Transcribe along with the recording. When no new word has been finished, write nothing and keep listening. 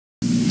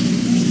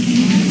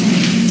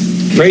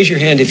Raise your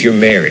hand if you're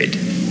married.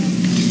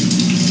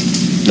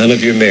 None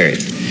of you are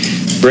married.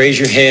 Raise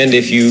your hand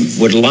if you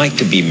would like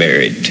to be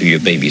married to your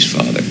baby's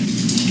father.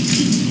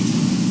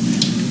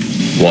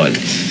 One.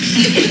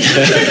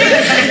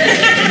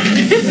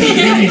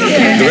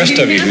 The rest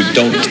of you who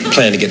don't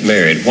plan to get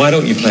married, why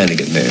don't you plan to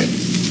get married?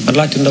 I'd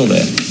like to know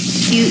that.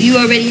 You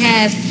already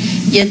have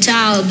your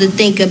child to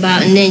think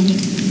about, and then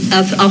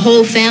a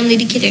whole family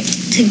to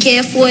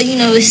care for. You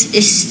know,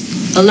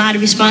 it's a lot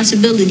of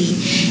responsibility.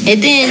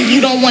 And then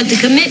you don't want the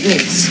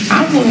commitments.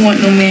 I wouldn't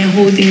want no man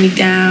holding me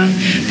down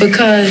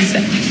because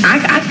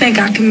I think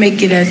I can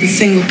make it as a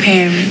single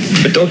parent.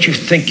 But don't you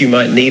think you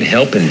might need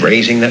help in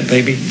raising that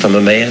baby from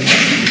a man?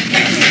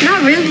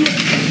 Not really.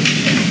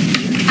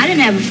 I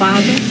didn't have a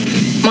father.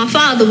 My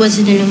father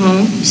wasn't in the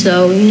home,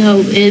 so, you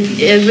know,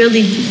 it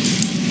really,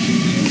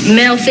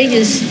 male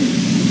figures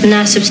are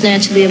not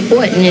substantially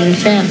important in the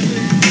family.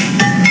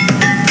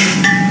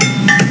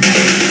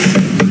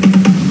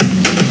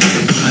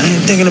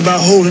 Thinking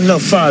about holding up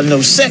for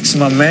no sex,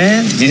 my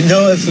man. You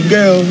know, if a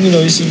girl, you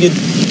know, she get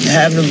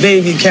having a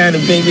baby, carrying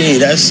a baby, hey,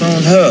 that's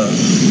on her.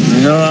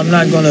 You know, I'm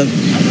not gonna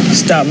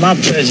stop my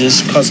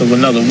pleasures because of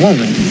another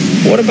woman.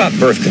 What about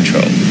birth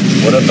control?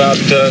 What about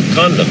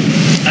condom?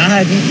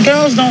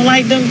 Girls don't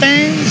like them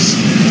things.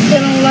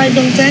 They don't like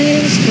them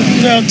things.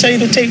 Girl tell you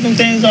to take them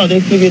things off. They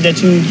figure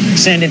that you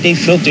saying that they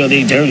filthy or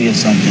they dirty or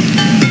something.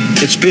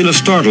 It's been a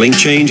startling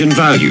change in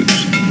values.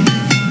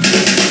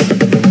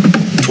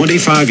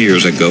 25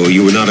 years ago,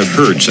 you would not have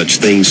heard such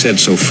things said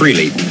so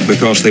freely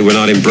because they were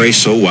not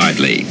embraced so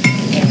widely.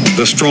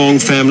 The strong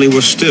family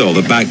was still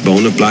the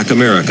backbone of Black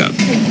America,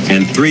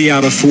 and 3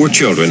 out of 4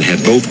 children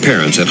had both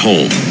parents at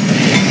home.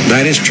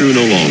 That is true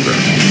no longer.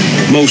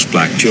 Most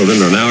Black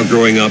children are now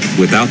growing up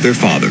without their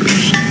fathers.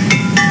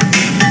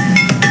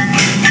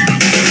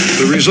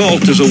 The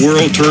result is a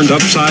world turned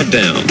upside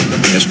down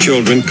as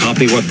children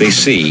copy what they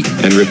see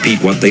and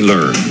repeat what they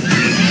learn.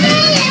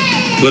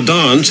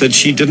 LaDawn said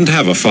she didn't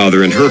have a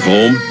father in her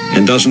home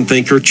and doesn't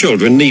think her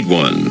children need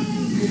one.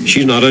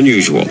 She's not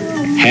unusual.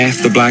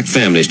 Half the Black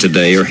families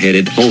today are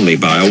headed only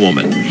by a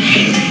woman.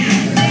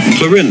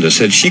 Clorinda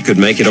said she could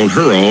make it on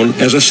her own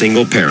as a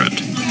single parent.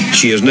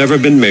 She has never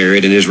been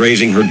married and is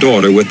raising her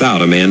daughter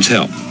without a man's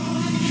help.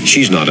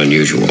 She's not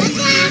unusual.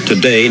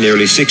 Today,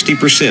 nearly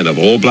 60% of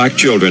all Black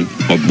children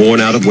are born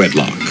out of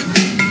wedlock.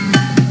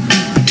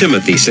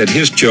 Timothy said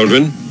his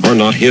children are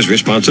not his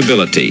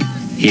responsibility.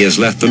 He has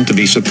left them to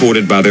be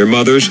supported by their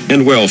mothers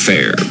and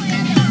welfare.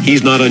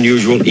 He's not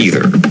unusual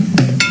either.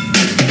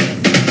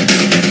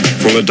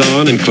 For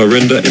LaDawn and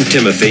Clorinda and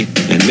Timothy,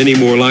 and many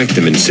more like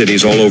them in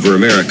cities all over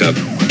America,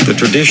 the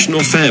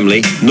traditional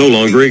family no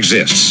longer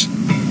exists.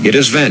 It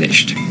has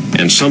vanished,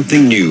 and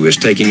something new is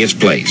taking its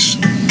place.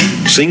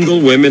 Single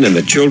women and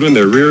the children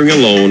they're rearing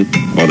alone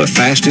are the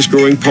fastest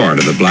growing part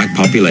of the Black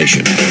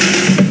population.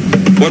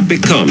 What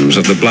becomes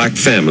of the Black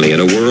family in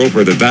a world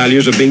where the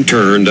values are being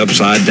turned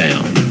upside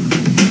down?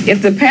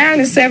 If the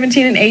parent is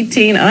 17 and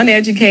 18,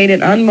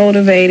 uneducated,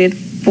 unmotivated,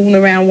 fooling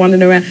around,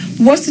 wandering around,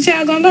 what's the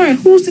child going to learn?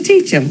 Who's to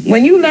teach him?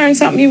 When you learn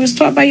something, you was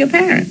taught by your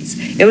parents.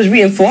 It was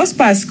reinforced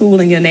by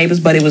school and your neighbors,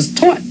 but it was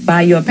taught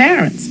by your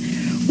parents.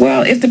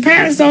 Well, if the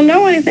parents don't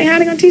know anything, how are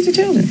they going to teach the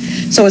children?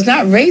 So it's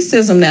not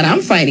racism that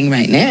I'm fighting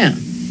right now.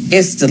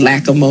 It's the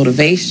lack of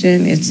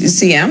motivation.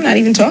 See, I'm not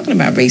even talking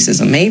about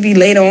racism. Maybe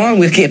later on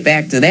we'll get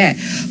back to that.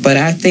 But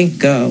I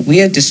think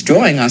we are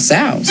destroying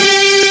ourselves.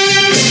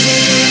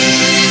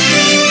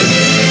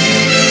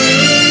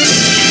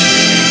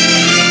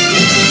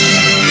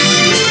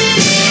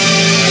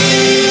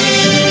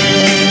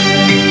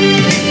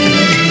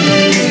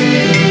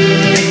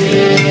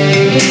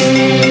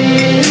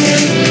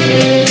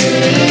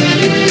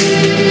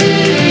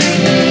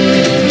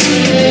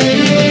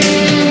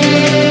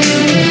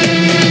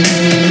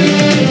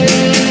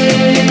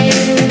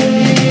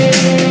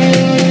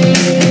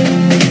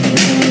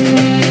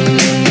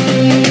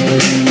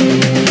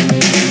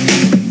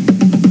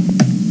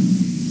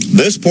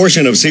 This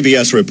portion of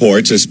CBS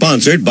Reports is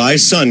sponsored by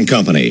Sun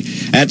Company.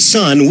 At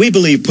Sun, we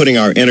believe putting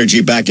our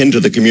energy back into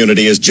the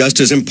community is just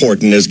as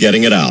important as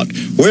getting it out.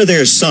 Where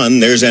there's sun,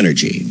 there's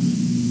energy.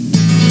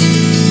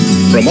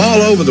 From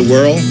all over the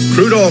world,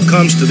 crude oil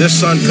comes to this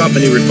Sun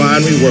Company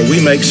refinery where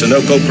we make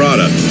Sunoco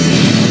products.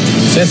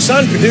 Since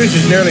Sun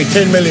produces nearly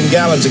 10 million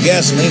gallons of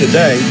gasoline a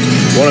day,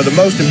 one of the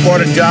most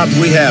important jobs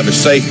we have is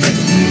safety,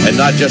 and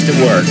not just at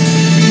work.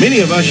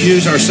 Many of us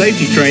use our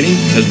safety training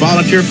as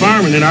volunteer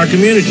firemen in our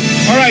community.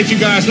 All right, you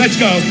guys, let's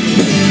go.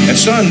 At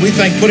Sun, we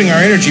think putting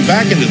our energy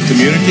back into the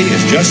community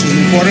is just as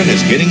important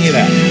as getting it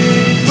out.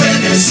 Where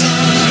there's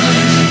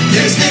sun,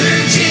 there's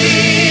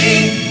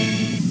energy.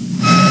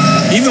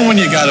 Even when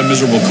you got a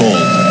miserable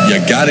cold, you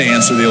got to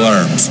answer the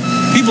alarms.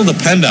 People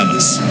depend on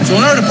us. So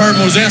when our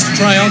department was asked to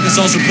try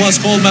Alka-Seltzer Plus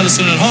cold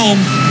medicine at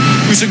home,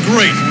 we said,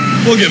 great,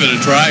 we'll give it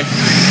a try.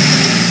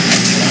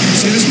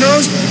 See this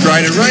nose?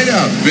 Dried it right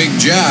out. Big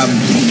job.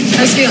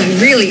 I was feeling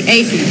really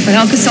achy, but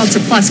Alka-Seltzer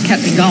Plus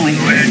kept me going.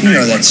 You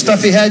know, that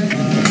stuffy head,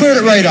 cleared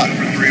it right up.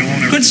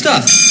 Good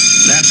stuff.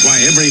 That's why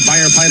every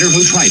firefighter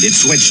who tried it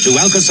switched to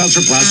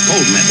Alka-Seltzer Plus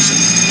cold medicine.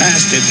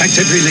 Fast,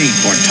 effective relief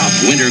for tough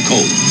winter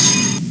colds.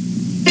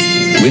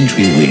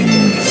 Wintry wind,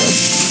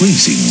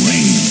 freezing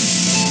rain,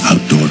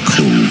 outdoor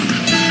cold,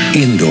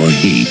 indoor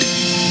heat.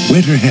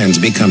 Winter hands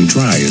become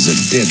dry as a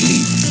dead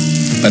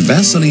leaf. But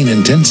Vaseline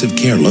Intensive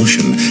Care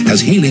Lotion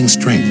has healing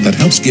strength that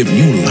helps give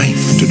new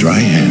life to dry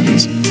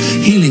hands.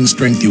 Healing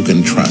strength you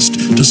can trust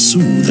to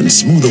soothe and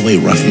smooth away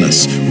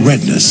roughness,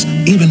 redness,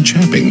 even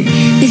chapping.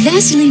 With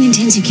Vaseline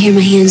Intensive Care,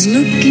 my hands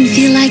look and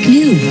feel like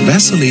new.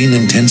 Vaseline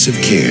Intensive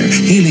Care,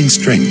 healing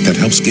strength that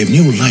helps give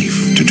new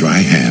life to dry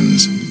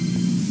hands.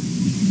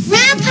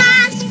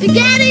 Grandpa,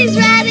 spaghetti's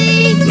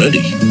ready.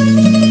 Ready?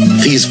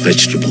 These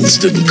vegetables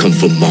didn't come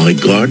from my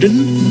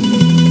garden.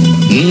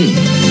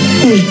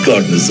 Whose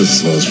garden is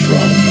this sauce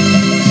from?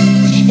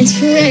 It's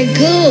for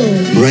ragu.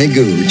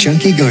 Ragu,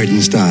 chunky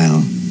garden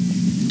style.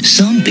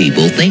 Some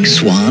people think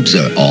swabs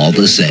are all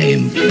the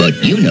same,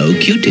 but you know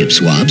Q-tip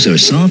swabs are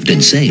soft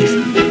and safe,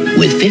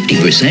 with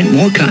 50%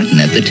 more cotton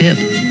at the tip.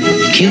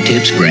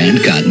 Q-tip's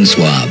brand cotton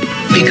swab,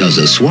 because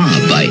a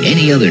swab by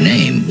any other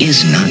name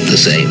is not the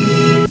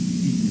same.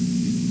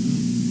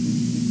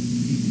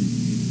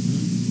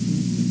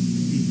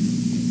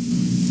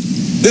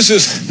 This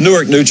is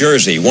Newark, New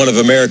Jersey, one of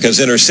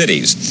America's inner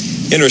cities.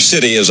 Inner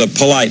city is a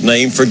polite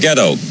name for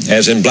ghetto,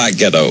 as in black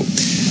ghetto.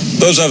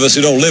 Those of us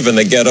who don't live in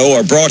the ghetto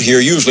are brought here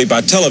usually by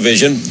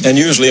television, and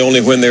usually only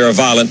when there are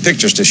violent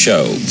pictures to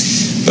show.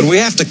 But we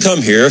have to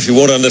come here if you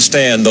want to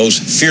understand those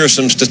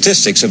fearsome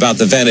statistics about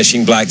the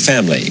vanishing black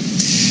family.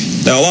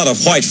 Now, a lot of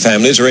white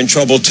families are in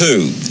trouble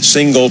too.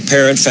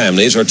 Single-parent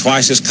families are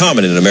twice as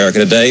common in America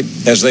today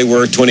as they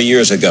were 20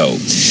 years ago.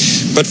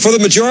 But for the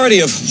majority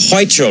of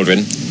white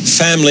children,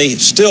 family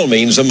still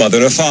means a mother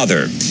and a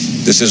father.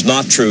 This is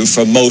not true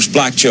for most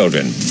black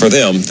children. For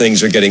them,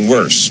 things are getting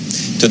worse.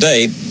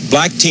 Today,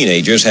 black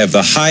teenagers have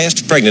the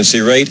highest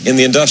pregnancy rate in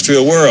the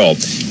industrial world,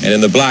 and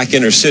in the black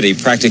inner city,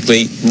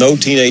 practically no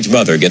teenage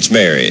mother gets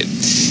married.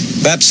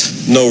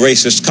 That's no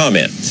racist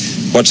comment.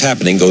 What's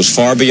happening goes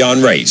far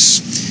beyond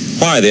race.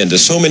 Why then do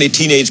so many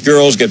teenage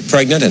girls get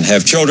pregnant and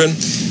have children?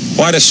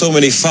 Why do so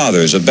many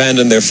fathers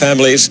abandon their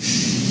families?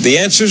 The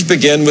answers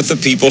begin with the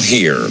people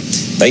here.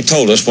 They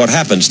told us what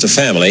happens to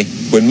family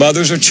when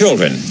mothers are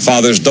children,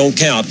 fathers don't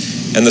count,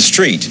 and the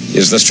street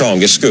is the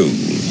strongest school.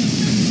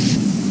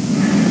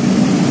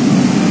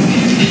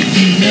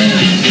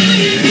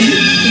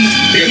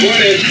 Good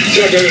morning.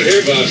 Chuck over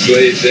here, Bob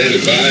Slade,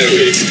 standing by.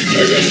 We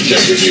are going to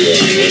check with you on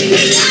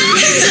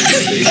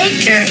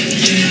Okay.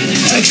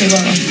 Okay,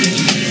 Bob.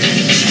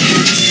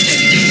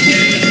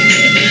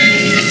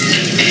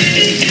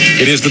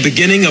 It is the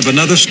beginning of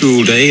another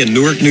school day in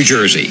Newark, New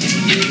Jersey.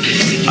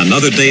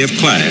 Another day of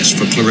class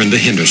for Clorinda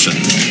Henderson.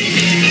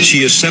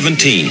 She is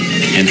 17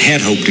 and had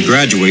hoped to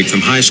graduate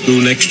from high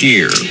school next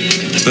year,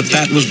 but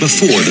that was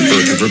before the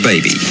birth of her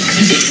baby.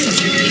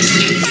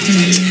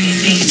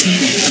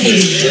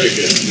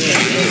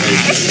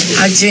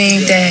 I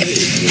dreamed that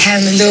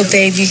having a little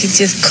baby, you could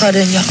just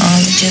cuddle in your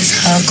arm and just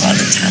hug all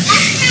the time.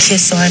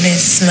 Kiss on it,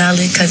 smell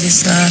it, because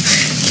it's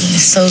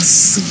so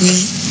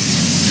sweet.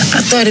 I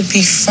thought it'd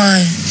be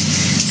fun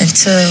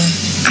until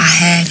I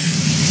had her.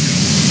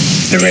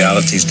 The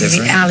reality's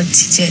different? The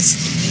reality just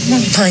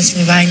punched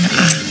me right in the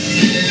eye.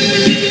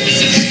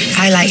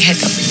 I had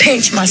to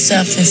pinch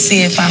myself and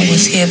see if I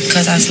was here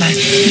because I was like,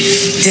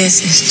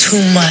 this is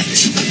too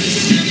much.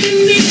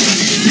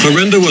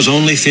 Clorinda was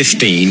only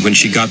 15 when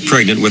she got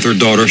pregnant with her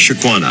daughter,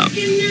 Shaquana.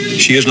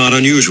 She is not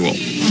unusual.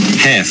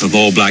 Half of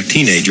all black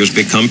teenagers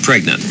become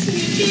pregnant.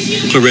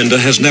 Clorinda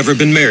has never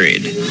been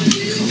married.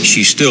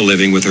 She's still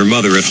living with her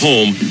mother at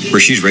home, where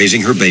she's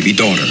raising her baby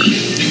daughter.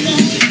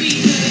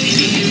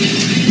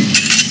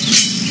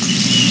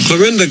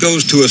 Clorinda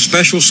goes to a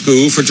special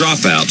school for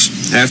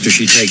dropouts after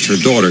she takes her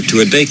daughter to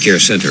a daycare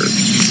center.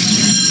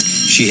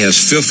 She has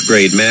 5th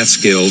grade math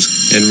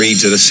skills and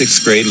reads at a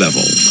 6th grade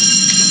level.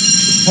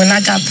 When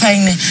I got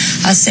pregnant,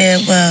 I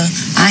said, well,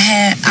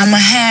 I'm going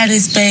to have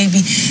this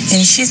baby,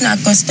 and she's not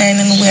going to stand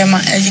in the way of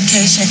my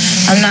education.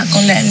 I'm not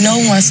going to let no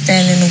one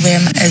stand in the way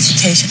of my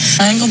education.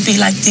 I ain't going to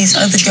be like these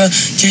other girls,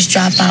 just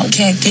drop out,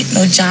 can't get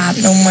no job,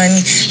 no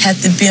money,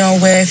 have to be on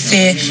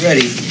welfare.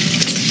 Ready.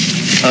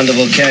 On the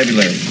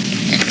vocabulary.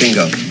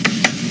 Bingo.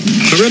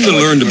 Clorinda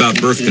learned about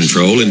birth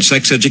control in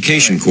sex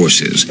education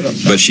courses,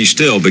 but she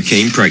still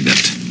became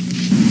pregnant.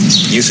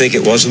 You think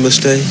it was a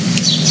mistake?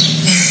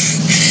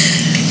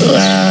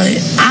 Well,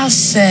 I'll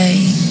say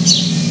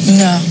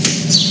no,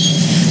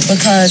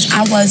 because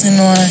I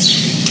wasn't on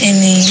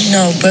any,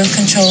 birth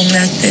control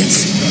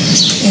methods.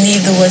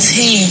 Neither was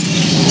he.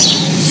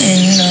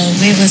 And,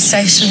 we were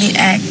sexually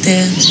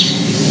active,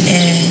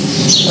 and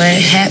what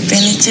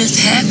happened, it just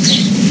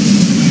happened.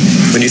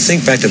 When you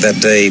think back to that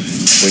day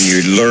when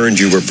you learned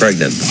you were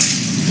pregnant,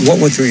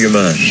 what went through your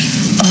mind?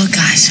 Oh,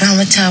 gosh, I'm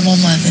going to tell my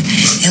mother.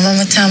 And I'm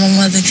going to tell my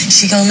mother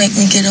she going to make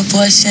me get an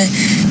abortion.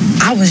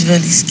 I was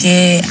really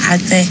scared, I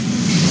think.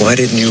 Why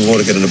didn't you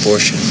want to get an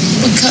abortion?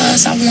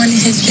 Because I wanted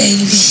his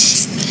baby.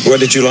 What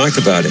did you like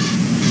about him?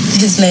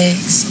 His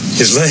legs.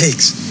 His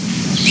legs?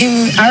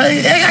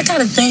 I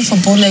got a thing for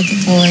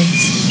bow-legged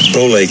boys.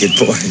 Bow-legged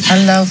boy.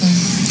 I love them.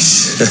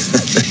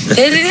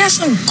 They have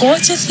some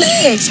gorgeous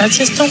legs. I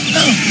just don't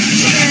know.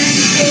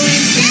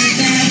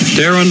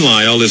 Darren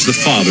Lyle is the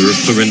father of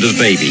Clorinda's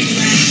baby.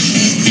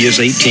 He is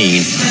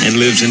 18 and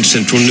lives in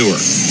central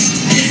Newark.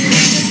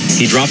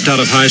 He dropped out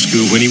of high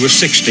school when he was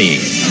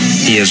 16.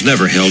 He has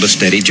never held a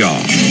steady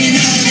job.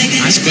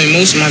 I spend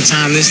most of my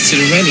time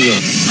listening to the radio.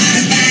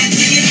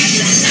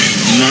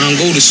 I don't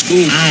go to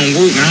school, I don't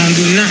work, I don't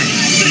do nothing.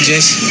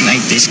 Just like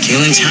this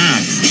killing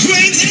time.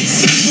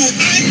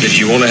 Did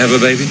you want to have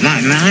a baby?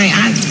 Not really.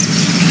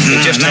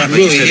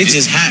 It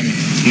just happened.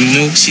 You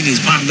know, she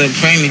just popped up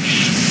pregnant.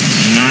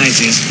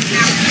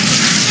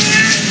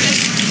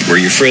 Were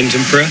your friends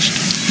impressed?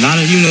 A lot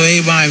of,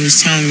 everybody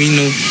was telling me,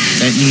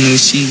 that,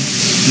 she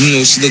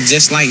looked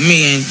just like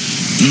me, and,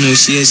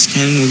 she is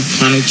kind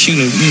of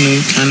cute,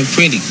 kind of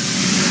pretty.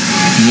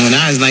 And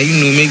I was like,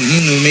 make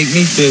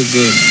me feel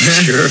good.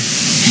 Sure.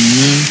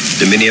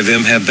 Do many of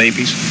them have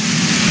babies?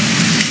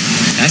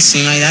 That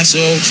seems like that's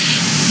all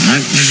my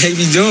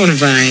baby doing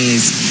around here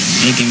is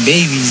making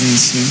babies and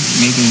shit,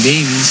 making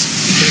babies.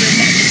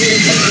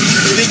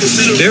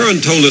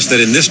 Darren told us that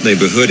in this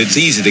neighborhood, it's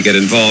easy to get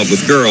involved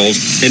with girls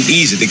and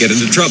easy to get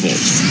into trouble.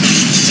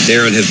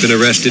 Darren has been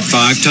arrested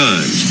 5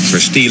 times for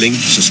stealing,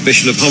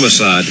 suspicion of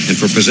homicide, and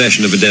for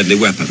possession of a deadly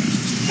weapon.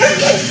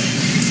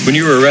 When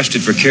you were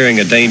arrested for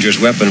carrying a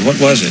dangerous weapon, what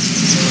was it?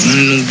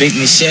 One of them big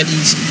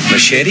machetes.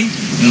 Machete?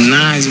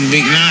 Knives and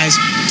big knives.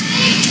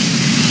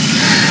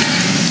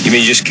 You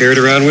mean you just carried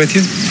it around with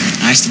you?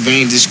 I used to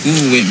bring it to school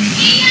with me.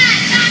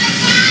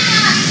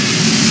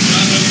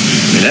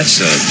 I mean, that's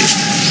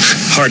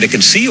hard to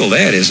conceal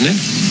that, isn't it?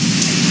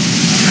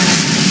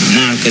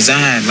 Nah, because I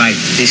had like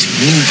this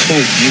blue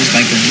poke. It was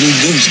like a blue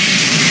goose.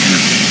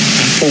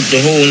 I poked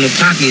a hole in the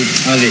pocket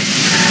of it,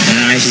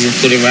 and I used to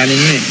put it right in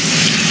there.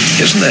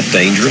 Isn't that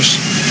dangerous?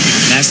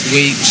 That's the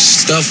way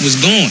stuff was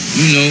going,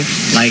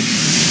 like,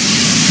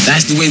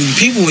 that's the way the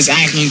people was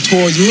acting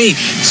towards me.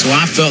 So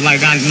I felt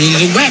like I needed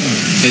a weapon.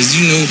 Because,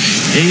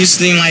 it used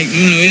to seem like,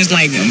 it's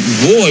like a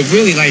war,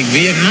 really, like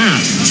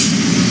Vietnam.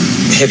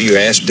 Have you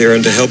asked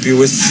Darren to help you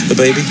with the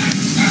baby?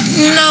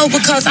 No,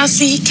 because I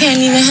see he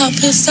can't even help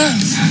himself.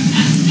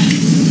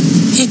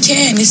 He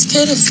can't. It's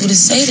pitiful to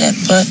say that,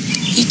 but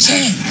he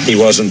can't. He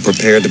wasn't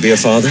prepared to be a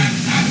father?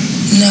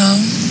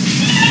 No.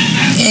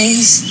 And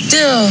he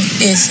still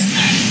isn't.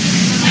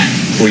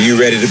 Were you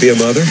ready to be a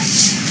mother?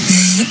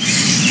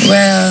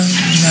 Well,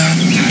 no.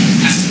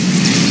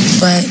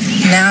 But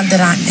now that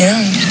I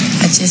am,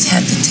 I just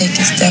have to take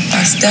it step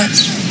by step.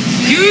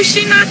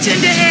 She not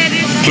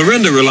tender-headed.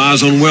 Clorinda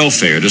relies on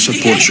welfare to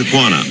support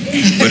Shaquana,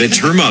 but it's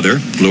her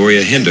mother,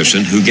 Gloria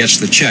Henderson, who gets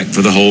the check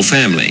for the whole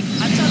family.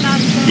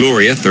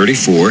 Gloria,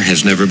 34,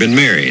 has never been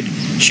married.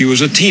 She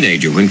was a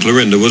teenager when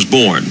Clorinda was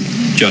born,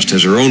 just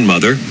as her own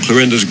mother,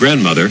 Clorinda's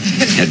grandmother,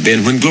 had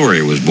been when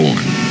Gloria was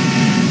born.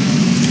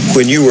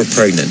 When you were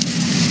pregnant,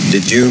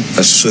 did you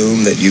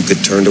assume that you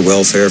could turn to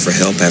welfare for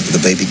help after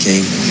the baby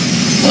came?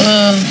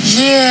 Well,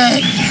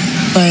 yeah,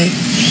 but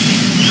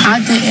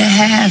I didn't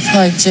have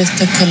her just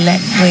to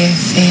collect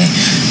welfare.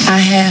 I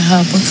had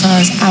her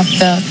because I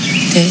felt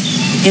that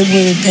it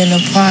would have been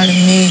a part of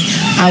me.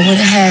 I would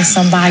have had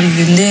somebody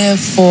to live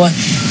for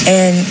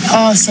and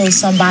also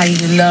somebody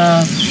to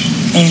love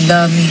and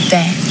love me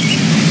back.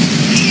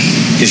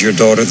 Is your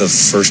daughter the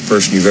first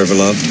person you've ever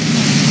loved?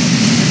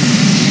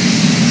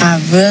 I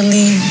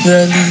really,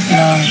 really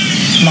love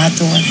my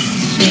daughter.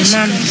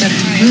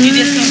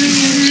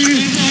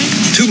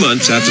 2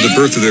 months after the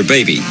birth of their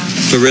baby,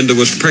 Clorinda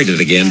was pregnant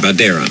again by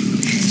Darren.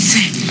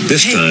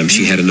 This time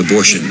she had an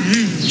abortion.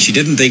 She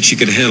didn't think she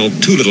could handle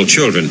 2 little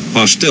children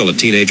while still a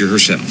teenager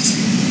herself.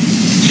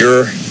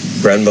 Your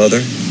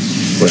grandmother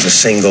was a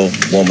single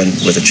woman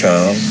with a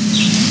child.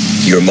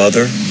 Your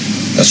mother,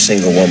 a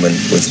single woman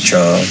with a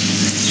child.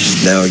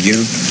 Now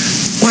you.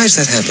 Why is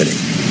that happening?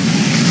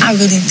 I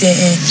really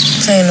didn't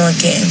plan on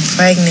getting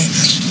pregnant,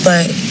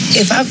 but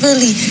if I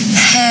really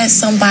had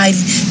somebody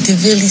to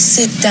really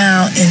sit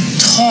down and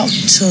talk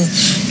to,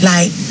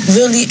 like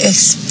really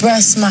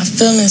express my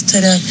feelings to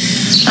them,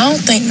 I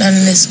don't think none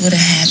of this would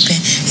have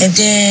happened. And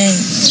then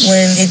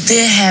when it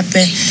did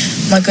happen,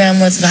 my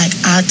grandmother's like,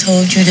 I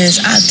told you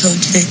this, I told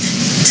you this,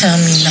 tell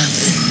me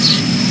nothing.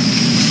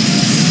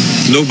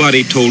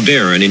 Nobody told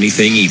Darren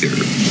anything either.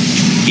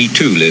 He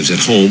too lives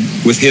at home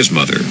with his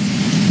mother.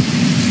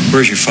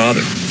 Where's your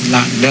father?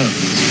 Locked up.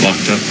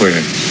 Locked up where?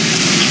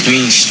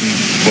 Green Street.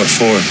 What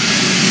for?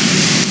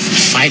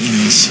 Fighting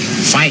and shit.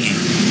 Fighting.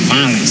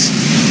 Violence.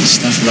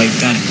 Stuff like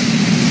that.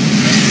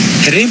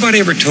 Had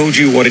anybody ever told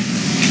you what it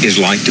is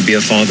like to be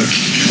a father?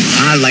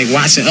 I like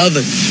watching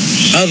other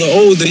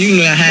older,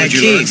 that had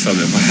kids. What did you learn from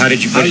them? How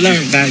did you? I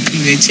learned that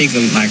they take a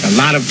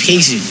lot of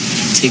patience.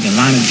 Take a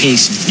lot of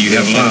patience. You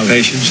have a lot of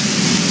patience?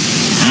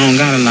 I don't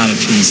got a lot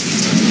of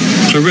patience.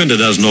 Clorinda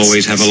doesn't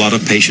always have a lot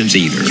of patience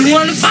either. You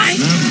want to fight?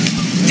 No.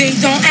 Then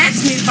don't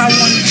ask me if I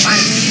want to fight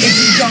if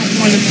you don't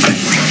want to fight.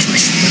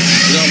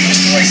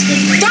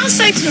 Don't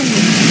say to me.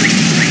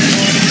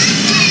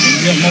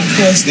 get my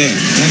course then,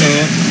 you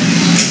know.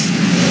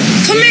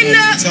 Come in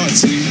now. Talk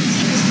to you.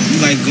 You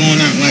like going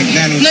out like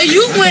that. No,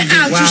 you went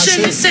out. You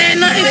shouldn't have said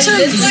nothing to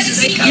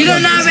me. You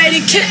done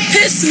already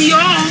pissed me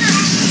off.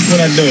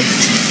 What I do?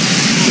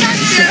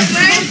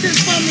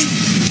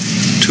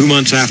 2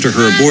 months after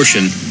her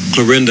abortion,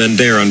 Clorinda and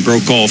Darren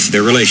broke off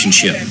their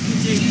relationship.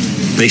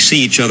 They see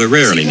each other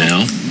rarely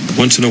now.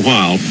 Once in a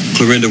while,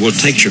 Clorinda will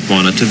take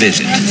Shaquana to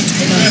visit.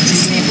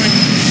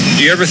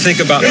 Do you ever think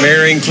about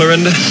marrying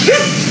Clorinda?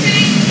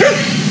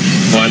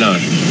 Why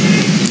not?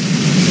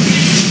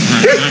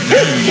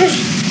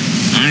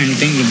 I ain't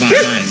thinking about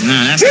that.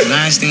 Nah, that's the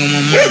last thing on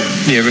my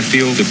mind. You ever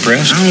feel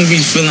depressed? I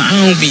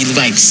don't be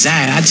like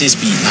sad. I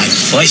just be like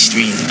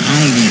frustrated.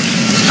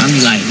 I be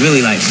like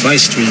really like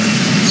frustrated.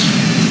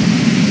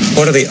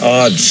 What are the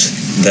odds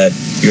that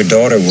your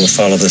daughter will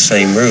follow the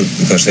same route?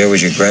 Because there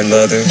was your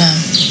grandmother,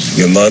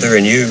 your mother,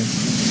 and you.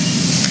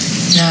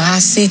 No, I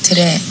see to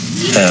that.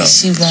 How?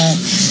 She won't.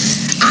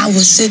 I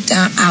would sit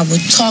down, I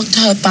would talk to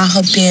her about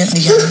her being a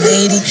young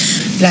lady.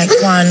 Like,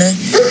 Juana,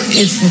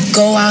 if you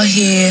go out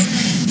here,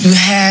 you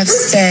have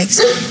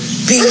sex,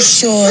 be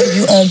sure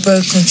you on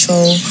birth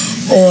control.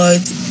 Or,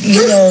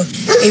 you know,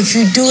 if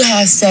you do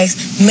have sex,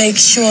 make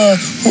sure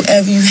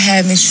whoever you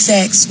having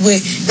sex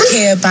with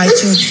care about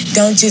you.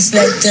 Don't just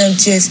let them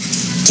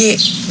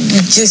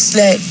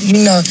let,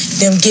 you know,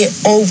 them get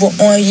over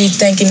on you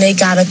thinking they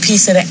got a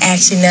piece of the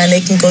action now.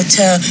 They can go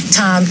tell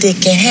Tom,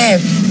 Dick, and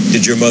Harry.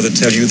 Did your mother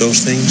tell you those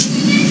things?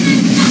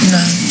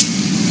 No.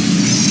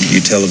 You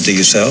tell them to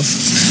yourself?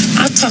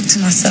 I talk to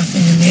myself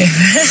in the mirror.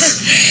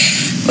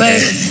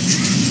 But,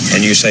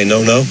 and you say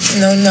no? No.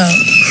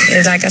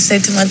 And like I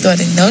said to my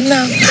daughter, no.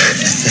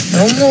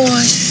 No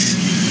more.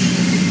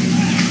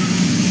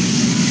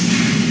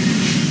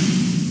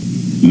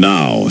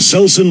 Now,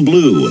 Selsun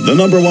Blue, the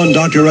 #1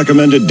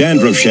 doctor-recommended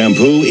dandruff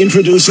shampoo,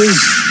 introducing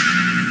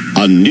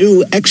a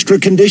new extra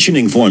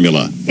conditioning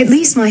formula. It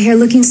leaves my hair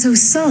looking so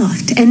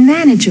soft and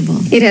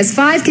manageable. It has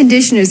 5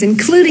 conditioners,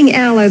 including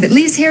aloe, that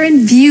leaves hair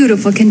in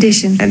beautiful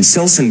condition. And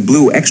Selsun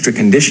Blue Extra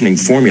Conditioning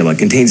Formula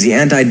contains the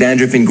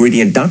anti-dandruff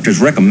ingredient doctors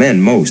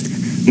recommend most.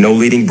 No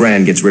leading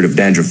brand gets rid of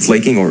dandruff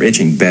flaking or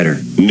itching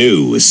better.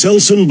 New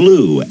Selsun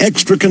Blue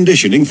Extra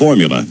Conditioning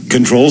Formula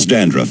controls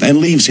dandruff and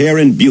leaves hair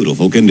in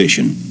beautiful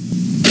condition.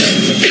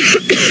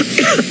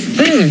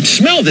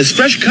 Smell this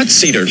fresh-cut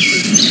cedar.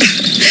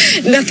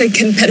 Nothing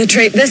can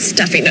penetrate this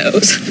stuffy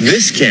nose.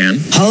 This can.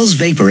 Hull's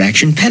Vapor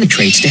Action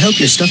penetrates to help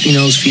your stuffy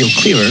nose feel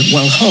clearer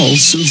while Hull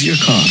soothes your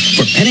cough.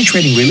 For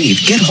penetrating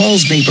relief, get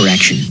Hull's Vapor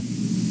Action.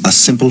 A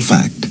simple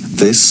fact.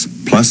 This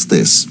plus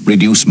this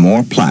reduce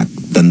more plaque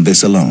than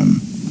this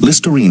alone.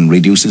 Listerine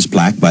reduces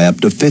plaque by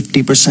up to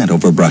 50%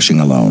 over brushing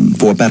alone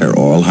for better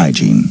oral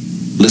hygiene.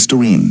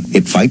 Listerine,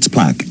 it fights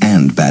plaque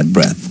and bad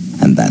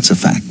breath, and that's a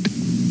fact.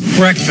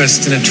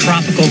 Breakfast in a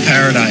tropical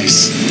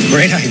paradise.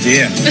 Great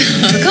idea.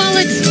 Call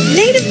it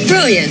native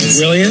brilliance.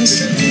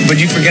 Brilliance? But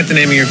you forget the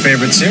name of your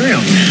favorite cereal.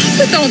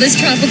 With all this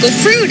tropical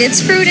fruit, it's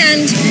fruit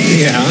and...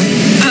 Yeah?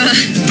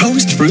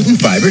 Post Fruit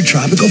and Fiber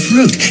Tropical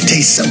Fruit.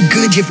 Tastes so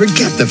good you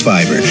forget the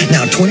fiber.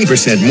 Now 20%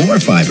 more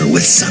fiber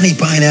with sunny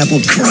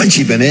pineapple,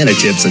 crunchy banana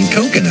chips, and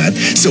coconut.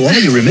 So all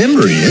you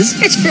remember is...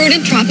 It's fruit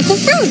and tropical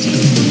fruit.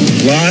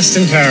 Lost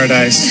in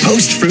paradise.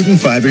 Post Fruit and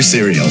Fiber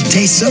cereal.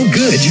 Tastes so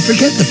good you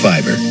forget the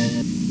fiber.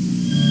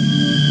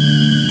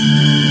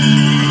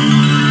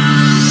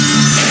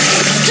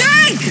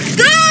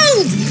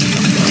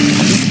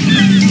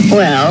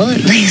 Well,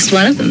 at least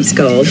one of them's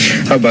gold.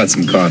 How about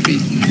some coffee?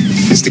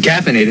 It's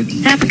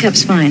decaffeinated. Half a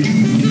cup's fine.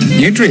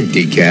 You drink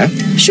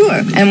decaf.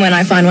 Sure, and when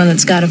I find one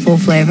that's got a full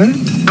flavor,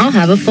 I'll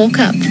have a full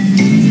cup.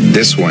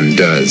 This one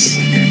does.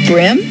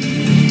 Brim?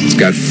 It's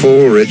got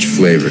full, rich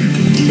flavor.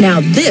 Now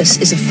this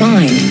is a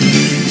find.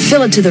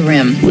 Fill it to the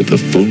rim. With the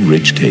full,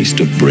 rich taste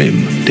of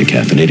Brim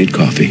decaffeinated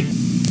coffee.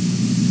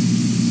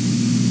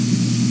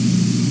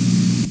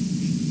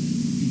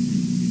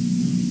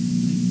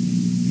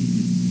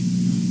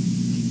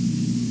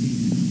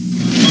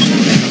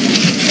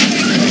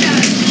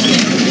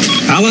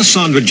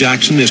 Sandra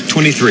Jackson is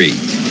 23.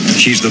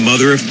 She's the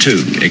mother of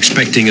 2,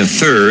 expecting a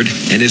 3rd,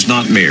 and is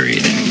not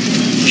married.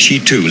 She,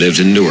 too, lives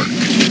in Newark.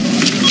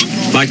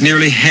 Like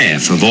nearly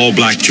half of all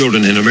black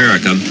children in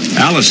America,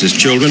 Alice's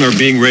children are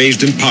being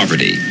raised in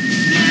poverty.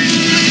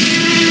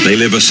 They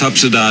live a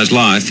subsidized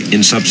life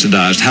in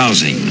subsidized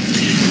housing.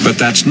 But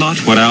that's not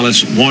what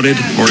Alice wanted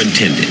or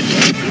intended.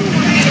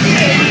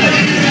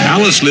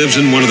 Alice lives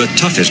in one of the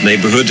toughest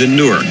neighborhoods in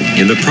Newark,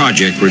 in the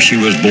project where she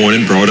was born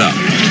and brought up.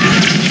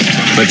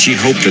 But she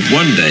hoped that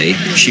one day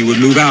she would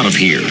move out of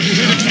here.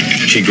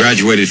 She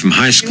graduated from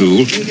high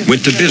school,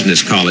 went to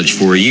business college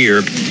for a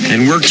year,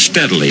 and worked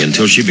steadily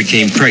until she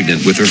became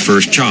pregnant with her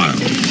first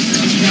child.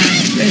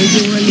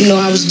 You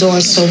know, I was doing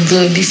so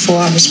good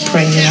before I was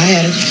pregnant. I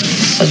had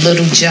a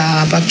little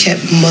job. I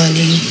kept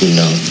money, you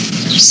know,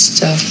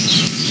 stuff.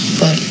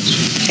 But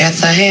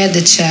after I had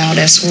the child,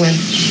 that's when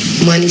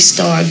money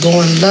started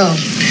going low.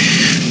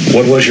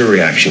 What was your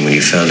reaction when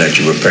you found out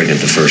you were pregnant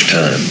the first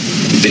time?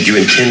 Did you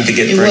intend to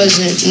get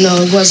pregnant?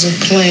 It wasn't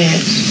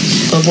planned.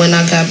 But when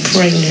I got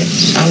pregnant,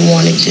 I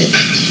wanted to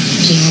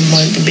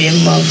be a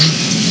mother.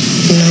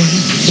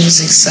 It was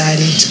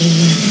exciting to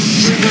me.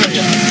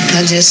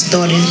 I just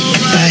thought if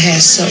I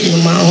had something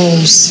of my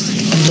own,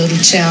 a little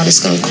child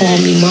that's going to call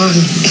me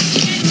mommy.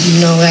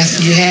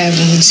 After you have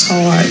them, it's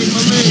hard.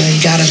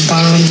 You got to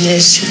bomb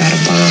this, you got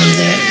to bomb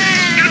that.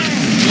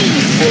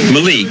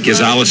 Malik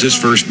is Alice's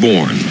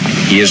firstborn.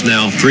 He is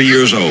now 3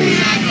 years old.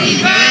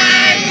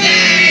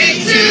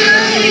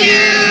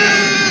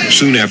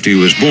 Soon after he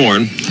was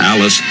born,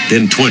 Alice,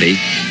 then 20,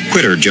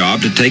 quit her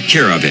job to take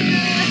care of him.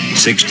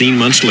 16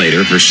 months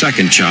later, her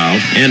second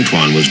child,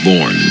 Antoine, was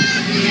born.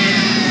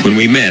 When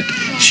we met,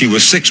 she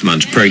was 6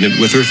 months pregnant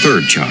with her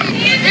third child.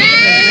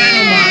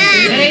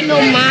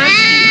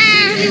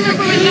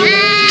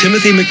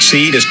 Timothy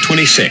McSeed is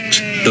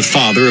 26, the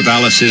father of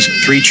Alice's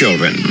 3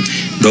 children.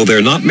 Though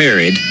they're not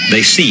married,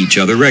 they see each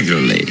other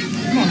regularly.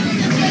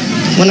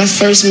 When I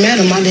first met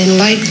him, I didn't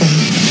like him.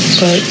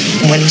 But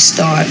when he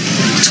started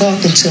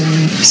talking to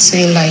me, it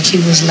seemed like he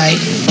was like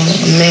a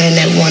man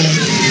that wanted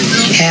to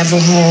have a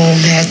home,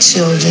 have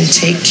children,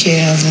 take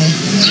care of them.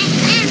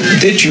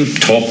 Did you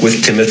talk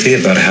with Timothy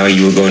about how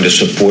you were going to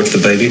support the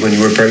baby when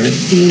you were pregnant?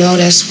 No,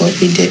 that's what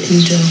we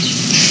didn't do.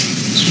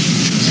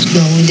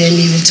 No, we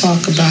didn't even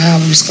talk about how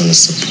we was going to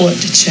support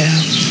the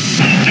child.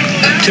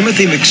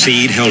 Timothy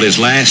McSeed held his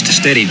last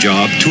steady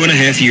job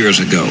 2.5 years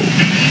ago.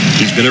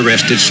 He's been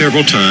arrested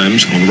several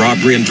times on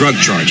robbery and drug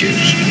charges.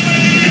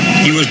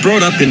 He was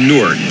brought up in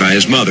Newark by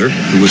his mother,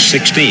 who was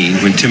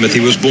 16 when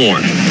Timothy was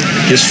born.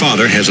 His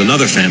father has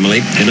another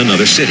family in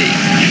another city.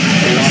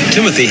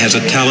 Timothy has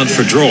a talent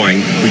for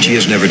drawing, which he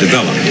has never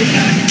developed.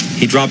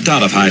 He dropped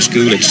out of high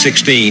school at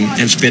 16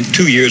 and spent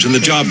 2 years in the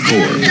Job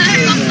Corps.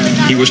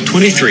 He was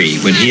 23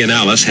 when he and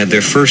Alice had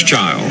their first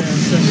child.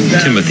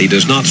 Timothy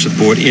does not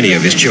support any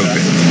of his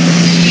children.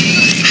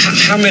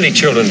 How many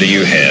children do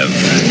you have?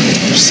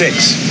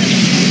 6.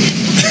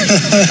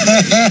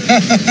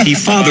 He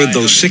fathered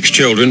those 6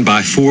 children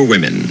by 4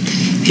 women.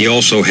 He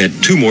also had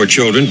 2 more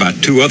children by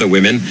 2 other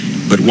women,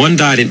 but one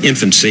died in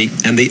infancy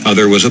and the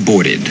other was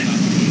aborted.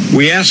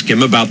 We asked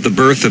him about the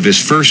birth of his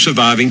first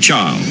surviving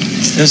child.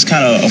 It was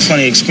kind of a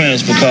funny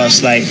experience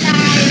because, like,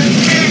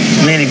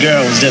 me and the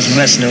girl was just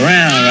messing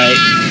around, right?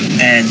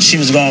 And she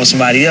was going with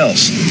somebody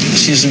else.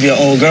 She used to be an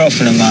old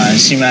girlfriend of mine.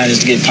 She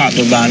managed to get popped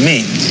up by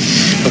me.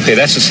 Okay,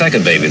 that's the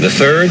second baby. The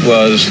third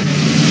was...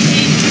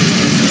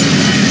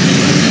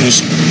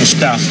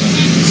 Mustafa.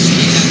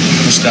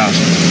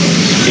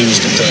 He was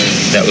the third.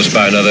 That was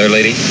by another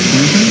lady?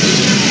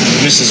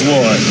 Mm-hmm. Mrs.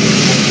 Ward.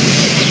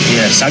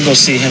 Yes, I go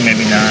see him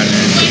every now and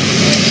then.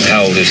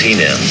 How old is he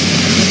now?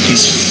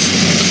 He's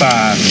 5,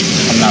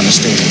 I'm not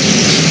mistaken.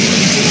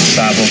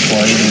 504,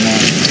 either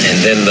one.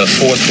 And then the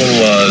fourth one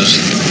was...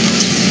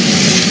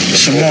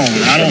 Simone.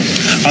 I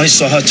only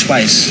saw her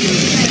twice.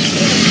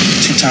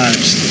 2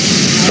 times.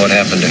 What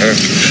happened to her?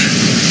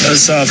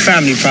 It's a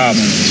family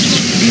problem.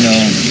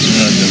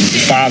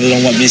 The father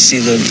don't want me to see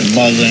the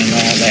mother and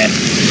all that.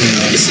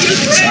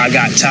 So I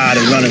got tired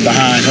of running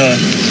behind her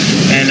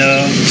and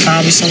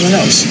found me someone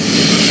else.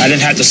 I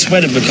didn't have to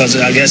sweat it because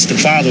I guess the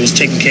father was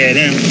taking care of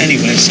them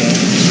anyway, so.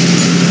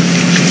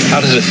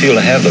 How does it feel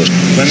to have those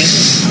women?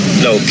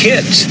 No,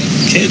 kids.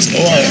 Kids?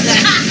 Oh,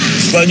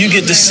 well, you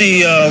get to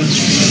see,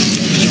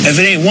 if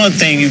it ain't one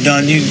thing you've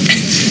done,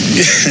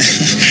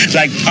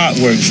 like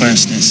artwork, for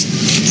instance.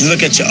 You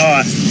look at your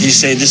art, you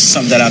say, this is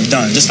something that I've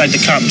done. Just like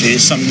the carpentry,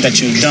 it's something that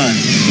you've done.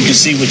 You can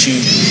see what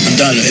you've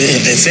done.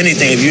 If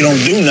anything, if you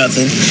don't do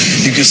nothing,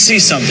 you can see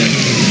something,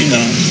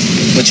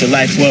 what your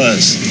life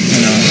was,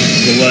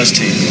 it was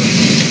to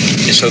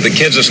you. So the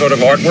kids are sort of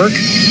artwork?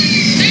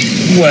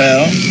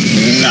 Well,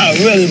 not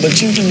really,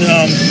 but you can,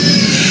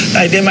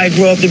 like they might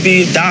grow up to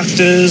be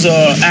doctors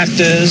or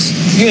actors,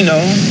 and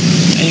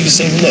you can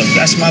say, look,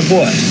 that's my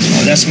boy,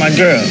 or that's my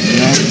girl,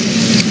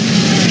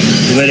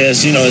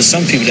 Whereas, there's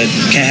some people that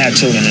can't have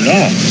children at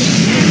all.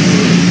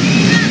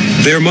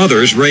 Their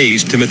mothers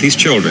raise Timothy's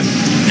children,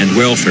 and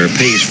welfare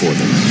pays for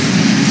them.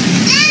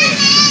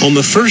 On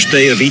the first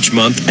day of each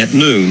month at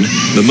noon,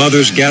 the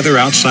mothers gather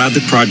outside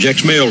the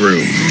project's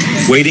mailroom,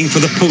 waiting for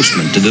the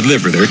postman to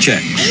deliver their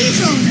checks.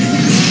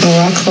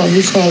 Oh,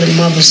 we call it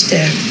Mother's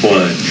Day.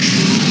 Why?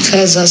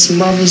 Because us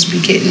mothers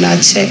be getting our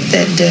check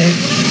that day,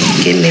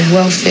 getting their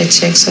welfare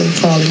check, so we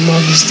call it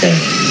Mother's Day.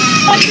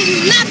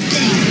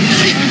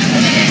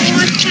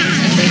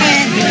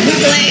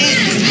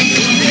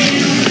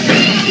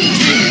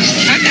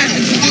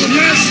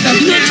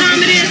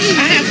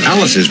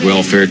 Alice's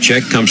welfare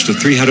check comes to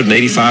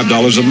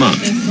 $385 a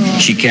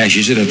month. She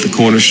cashes it at the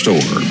corner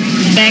store.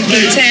 Back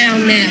in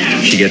town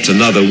now. She gets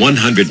another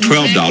 $112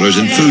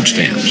 in food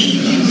stamps.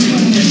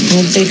 I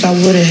don't think I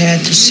would have had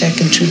the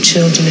second 2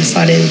 children if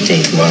I didn't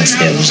think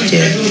welfare was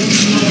there.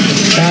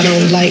 I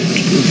don't like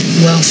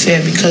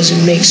welfare because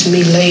it makes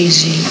me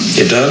lazy.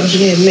 It does?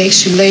 Yeah, it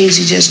makes you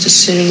lazy just to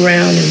sit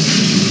around and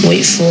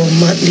wait for a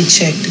monthly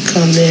check to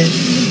come in.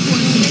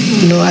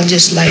 I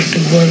just like to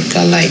work.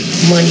 I like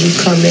money to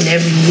come in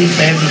every week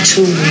or every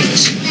 2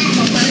 weeks.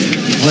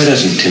 Why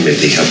doesn't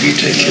Timothy help you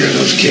take care of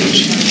those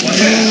kids?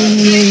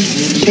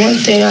 One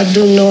thing I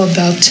do know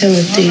about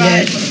Timothy,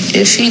 that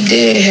if he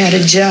did had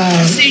a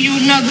job, See you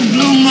another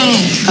blue moon.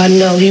 I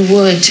know he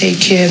would take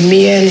care of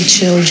me and the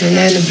children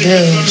and the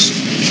bills.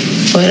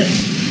 But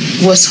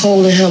what's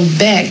holding him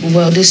back,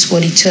 well, this is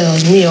what he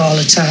tells me all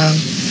the time.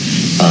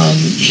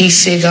 He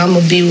figure I'm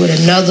going to be with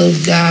another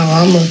guy, or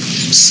I'm going to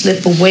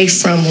slip away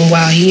from him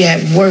while he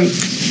at work.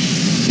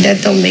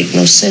 That don't make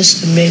no sense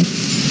to me.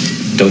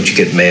 Don't you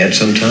get mad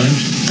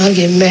sometimes? I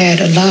get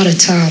mad a lot of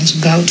times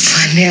about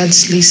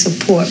financially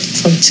support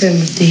from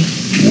Timothy.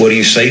 What do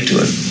you say to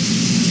him?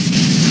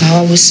 I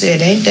always say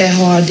it ain't that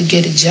hard to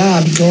get a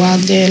job. Go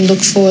out there and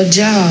look for a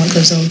job,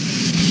 because I'm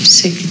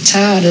sick and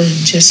tired of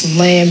just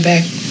laying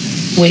back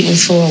waiting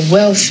for a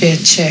welfare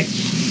check.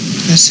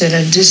 I said,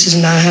 this is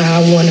not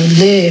how I want to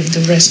live the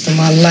rest of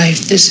my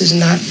life. This is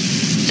not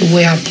the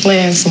way I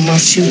plan for my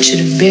future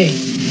to be.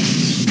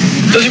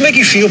 Does it make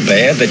you feel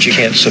bad that you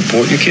can't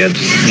support your kids?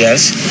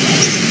 Yes.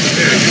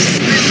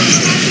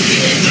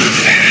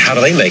 How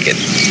do they make it?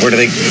 Where do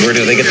they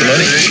get the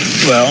money?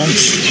 Well,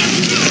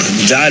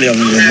 the majority of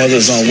them, the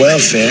mother's on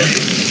welfare,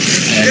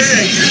 and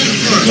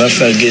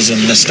welfare gives them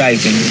the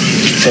stipend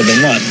for the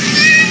month.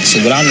 So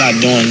what I'm not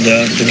doing,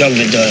 the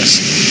government does.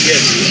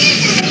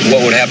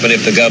 What would happen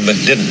if the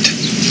government didn't?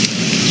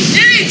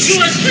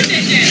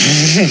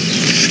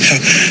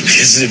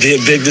 This would be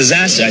a big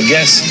disaster, I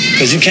guess,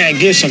 because you can't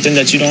give something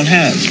that you don't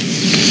have.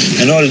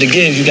 In order to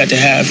give, you got to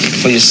have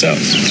for yourself.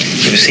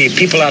 You see,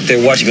 people out there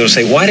watching are going to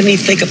say, why didn't he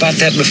think about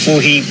that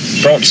before he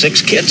brought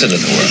 6 kids into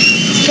the world?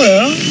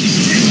 Well,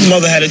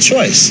 mother had a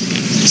choice.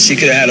 She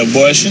could have had an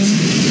abortion,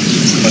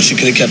 or she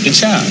could have kept the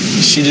child.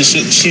 She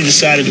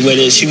decided the way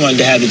that she wanted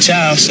to have the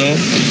child, so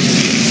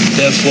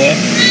therefore,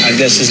 I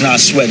guess it's not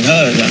sweating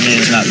her. I mean,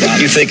 it's not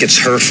bothering. You think it's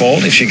her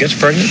fault if she gets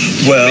pregnant?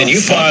 Well, I mean,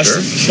 you fought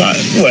her.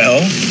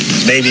 Well,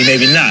 maybe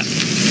not.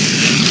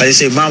 Like they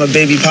say, mama,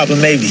 baby, papa,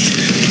 maybe.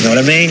 You know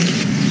what I mean?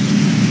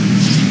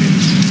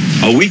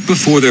 A week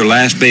before their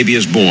last baby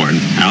is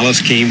born, Alice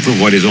came for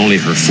what is only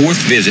her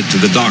 4th visit to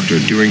the doctor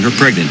during her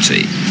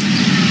pregnancy.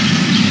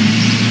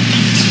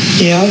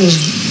 Yeah, I was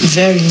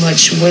very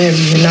much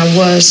worried, and I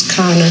was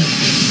kind of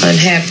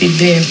unhappy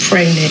being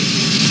pregnant.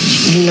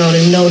 You know,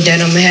 to know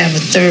that I'm going to have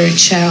a 3rd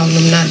child and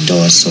I'm not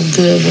doing so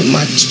good with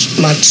my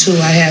 2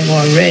 I have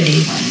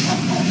already.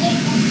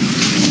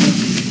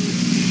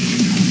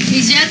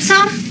 Is that so?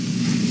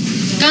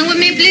 Come with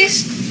me,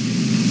 please.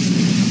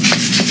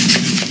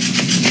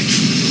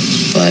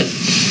 But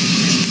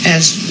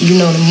as, you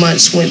know, the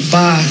months went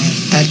by,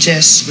 I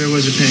just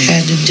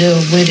had to deal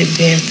with it,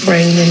 being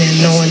pregnant and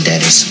knowing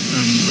that it's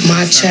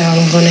my child.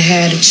 I'm going to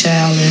have a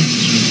child, and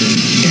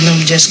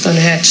I'm just going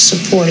to have to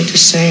support it the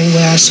same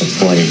way I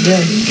supported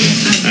them.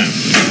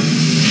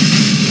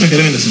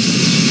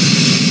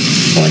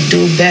 Or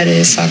do better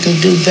if I can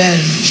do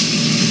better.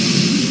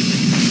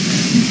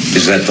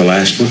 Is that the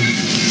last one?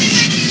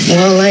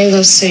 Well, I ain't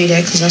going to say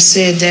that, because I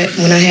said that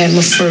when I had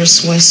my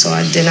first one, so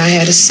then I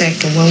had a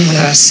second one. When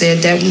I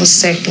said that was my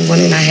second one,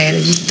 and I had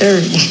a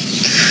 3rd one.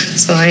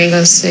 So I ain't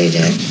going to say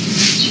that.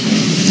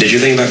 Did you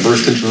think about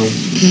birth control?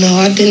 No,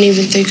 I didn't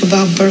even think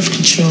about birth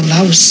control.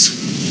 I was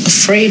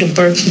afraid of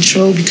birth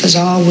control because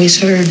I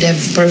always heard that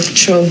birth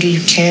control give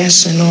you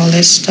cancer and all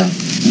that stuff.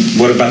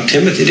 What about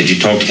Timothy? Did you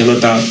talk to him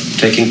about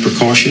taking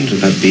precautions,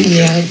 about being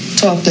careful? Yeah, I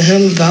talked to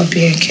him about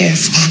being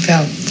careful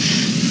about,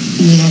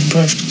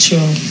 birth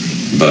control.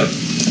 But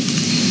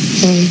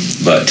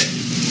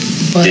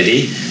did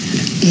he?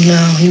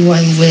 No, he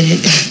wasn't with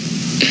it.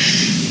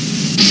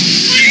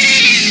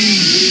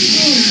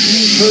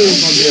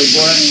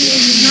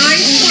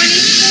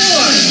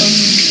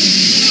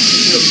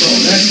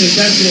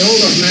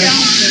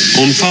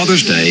 On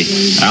Father's Day,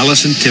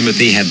 Alice and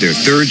Timothy had their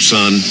 3rd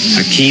son,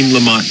 Hakeem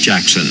Lamont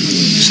Jackson,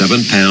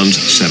 7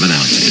 pounds, 7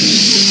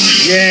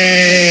 ounces.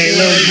 Yay,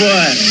 little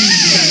boy.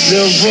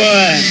 Little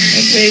boy.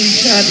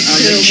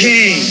 I'm the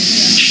king.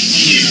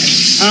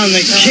 I'm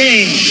the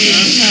king.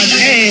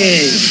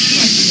 Hey.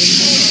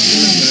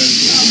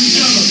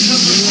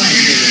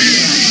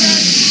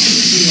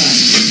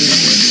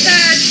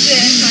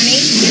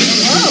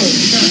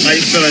 How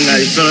you feeling now?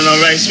 You feeling all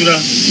right,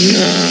 sweetheart? No,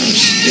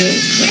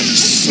 I'm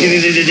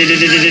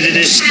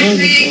still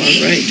stomach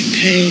all right,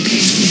 pain.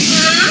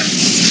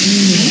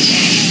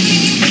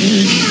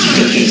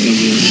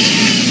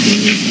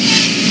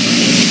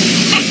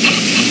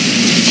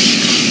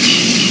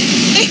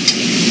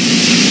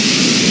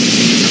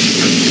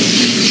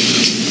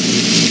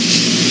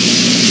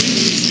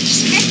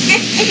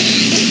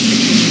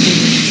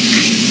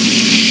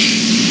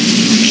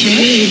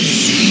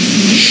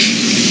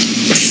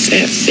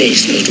 Fat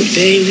face, little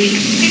baby.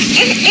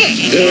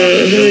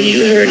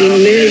 You hurting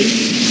me.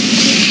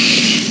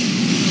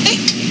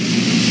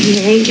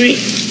 You hungry?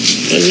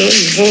 I know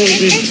you're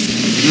hungry.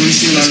 Let me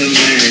see my little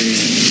man.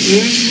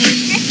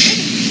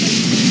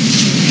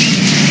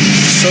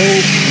 So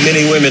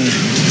many women,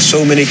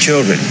 so many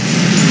children.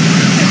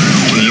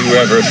 Do you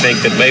ever think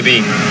that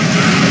maybe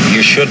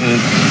you shouldn't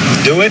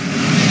do it?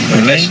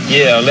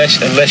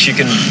 Unless you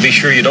can be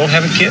sure you don't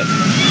have a kid.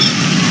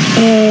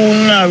 Oh,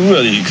 not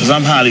really, because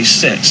I'm highly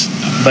sexed.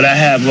 But I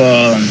have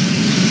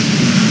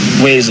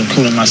ways of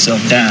cooling myself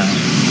down,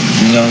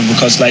 you know,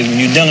 because like when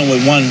you're dealing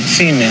with one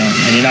female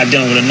and you're not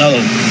dealing with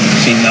another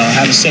female,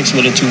 having sex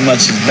with her too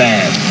much is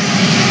bad.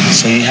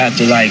 So you have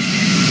to, like,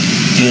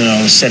 you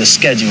know, set a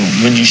schedule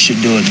when you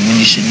should do it and when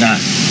you should not.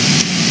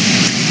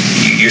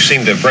 You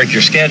seem to break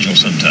your schedule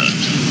sometimes.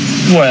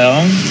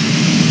 Well,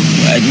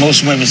 like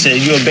most women say,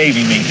 you're a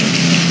baby maker.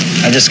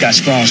 I just got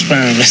strong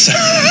sperm.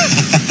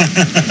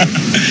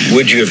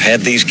 Would you have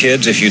had these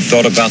kids if you'd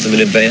thought about them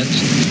in advance?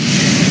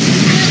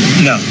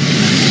 No.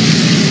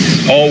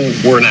 All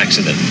were an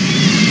accident?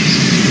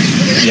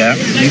 Yeah,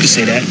 you can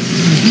say that.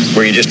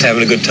 Were you just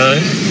having a good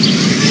time?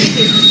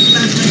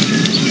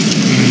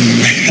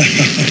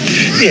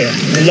 Yeah,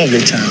 a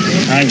lovely time.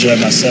 I enjoyed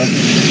myself.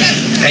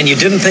 And you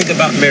didn't think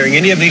about marrying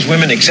any of these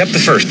women except the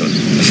first one,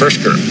 the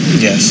first girl?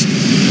 Yes.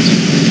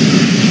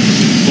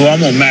 Well, I'm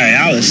going to marry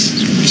Alice.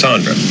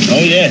 Sandra?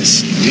 Oh,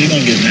 yes. We're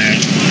going to get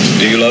married.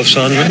 Do you love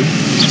Sandra?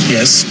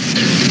 Yes.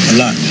 A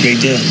lot. Great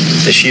deal.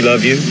 Does she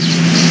love you?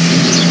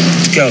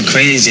 This girl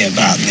crazy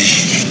about me.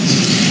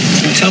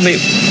 Tell me,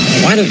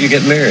 why don't you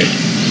get married?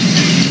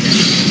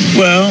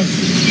 Well,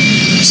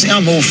 see,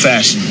 I'm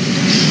old-fashioned.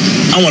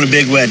 I want a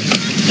big wedding.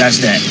 That's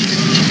that.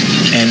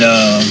 And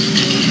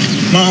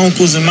my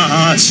uncles and my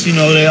aunts, you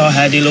know, they all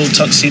had their little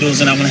tuxedos,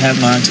 and I'm going to have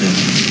mine, too.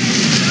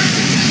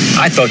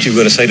 I thought you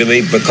were going to say to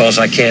me, because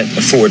I can't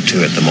afford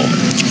to at the moment.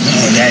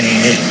 Oh, that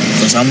ain't it.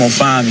 Because I'm going to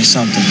find me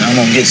something. I'm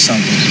going to get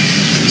something.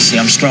 See,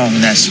 I'm strong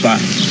in that spot.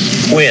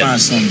 I'm when?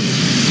 Find something.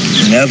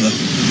 Never.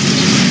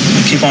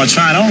 I keep on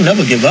trying. I don't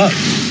never give up.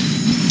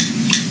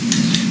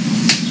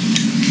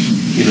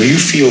 You know, you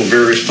feel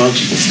very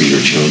responsible for your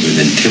children,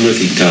 and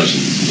Timothy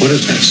doesn't. What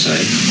does that say?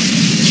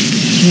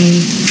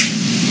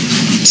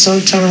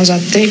 Sometimes I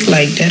think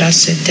like that. I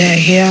said, Dad,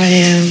 here I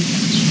am.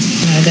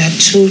 I got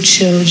 2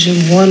 children,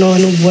 1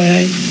 on the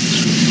way.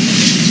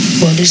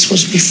 Well, this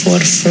was before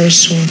the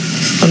first one.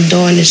 I'm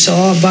doing this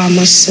all by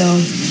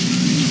myself.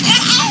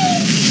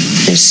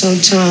 And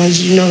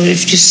sometimes, you know,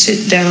 if you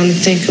sit down and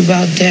think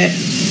about that,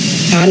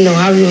 I know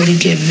I really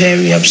get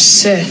very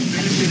upset.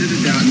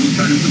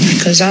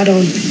 Because I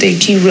don't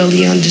think he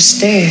really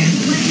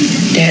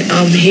understands that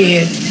I'm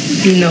here,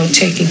 you know,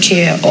 taking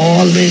care of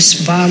all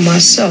this by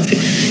myself.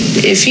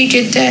 If he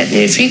get that,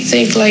 if he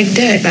think like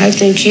that, I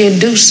think he'll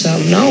do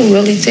something. I don't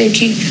really think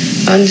he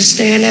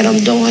understand that I'm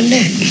doing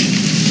that.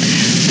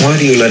 Why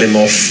do you let him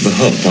off the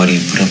hook? Why do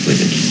you put up with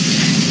it?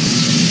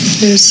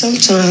 And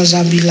sometimes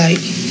I be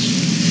like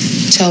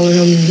telling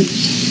him,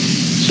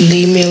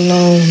 leave me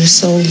alone,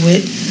 it's over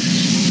with.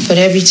 But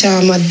every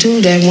time I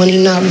do that, when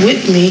he's not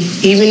with me,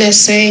 even that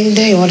same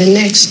day or the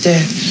next day,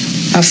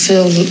 I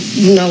feel,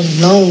 you know,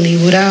 lonely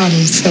without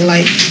him. Feel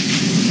like,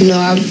 you know,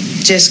 I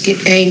just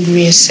get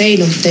angry and say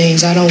them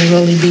things. I don't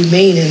really be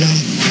meaning them.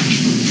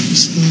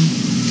 So.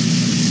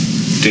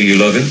 Do you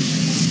love him?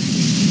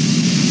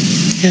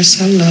 Yes,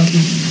 I love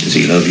him. Does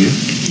he love you?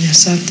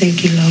 Yes, I think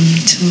he loves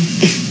me too.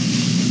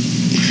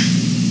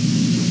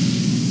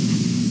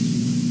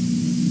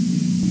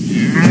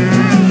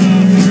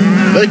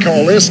 They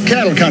call this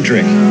cattle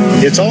country.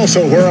 It's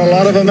also where a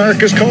lot of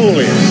America's coal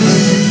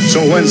is. So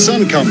when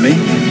Sun Company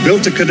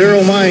built the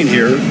Candor mine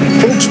here,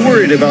 folks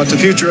worried about the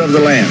future of the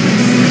land.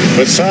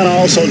 But Sun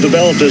also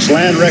developed this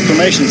land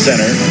reclamation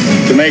center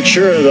to make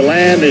sure the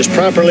land is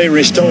properly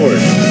restored.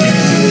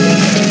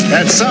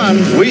 At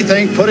Sun, we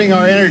think putting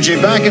our energy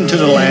back into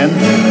the land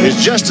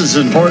is just as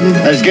important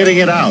as getting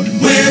it out.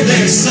 Where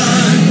there's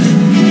sun,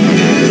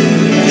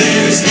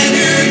 there's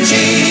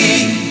energy.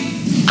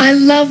 I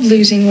love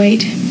losing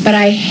weight, but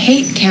I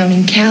hate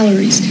counting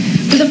calories.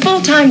 With a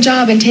full-time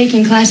job and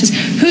taking classes,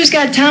 who's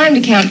got time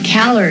to count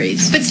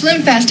calories? But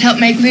SlimFast helped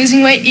make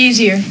losing weight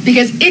easier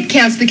because it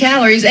counts the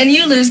calories and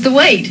you lose the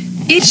weight.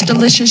 Each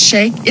delicious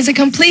shake is a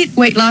complete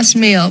weight loss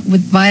meal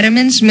with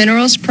vitamins,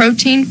 minerals,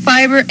 protein,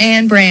 fiber,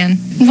 and bran.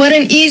 What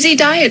an easy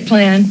diet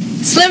plan.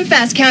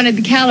 SlimFast counted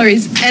the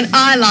calories and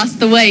I lost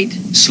the weight.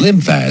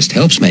 SlimFast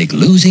helps make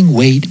losing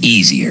weight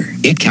easier.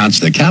 It counts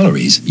the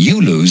calories, you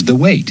lose the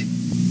weight.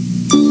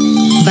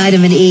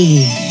 Vitamin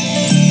E.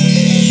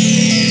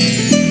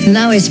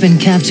 Now it's been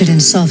captured in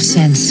soft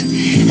sense,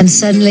 and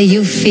suddenly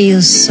you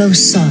feel so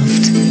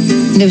soft.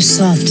 No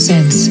soft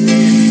sense.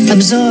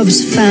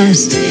 Absorbs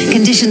fast,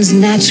 conditions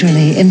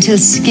naturally until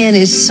skin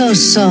is so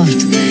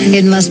soft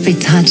it must be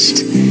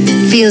touched.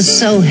 Feels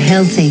so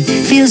healthy,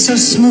 feels so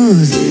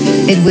smooth,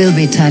 it will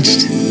be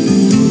touched.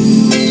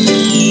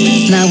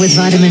 Now with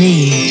vitamin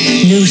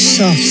E, new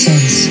soft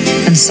sense,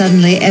 and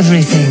suddenly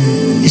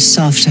everything is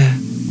softer.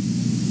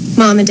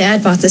 Mom and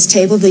Dad bought this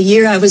table the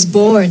year I was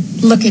born.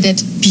 Look at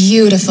it.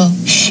 Beautiful.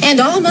 And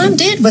all Mom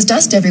did was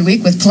dust every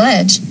week with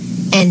Pledge.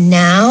 And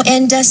now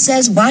Endust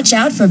says watch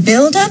out for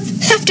buildup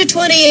after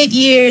 28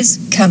 years.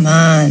 Come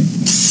on.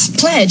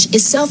 Pledge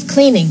is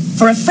self-cleaning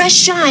for a fresh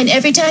shine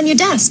every time you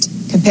dust.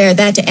 Compare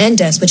that to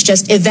Endust, which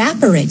just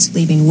evaporates,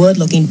 leaving wood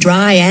looking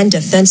dry and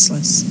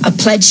defenseless. A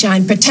Pledge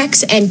Shine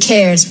protects and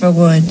cares for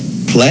wood.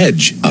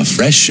 Pledge, a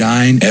fresh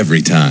shine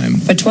every time.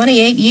 For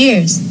 28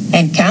 years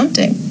and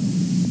counting.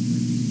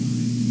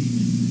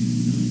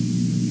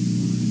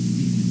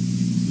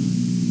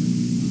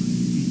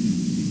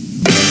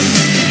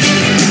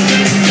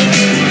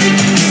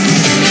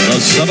 The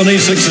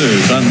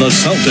 76ers and the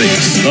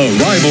Celtics. The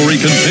rivalry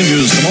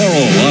continues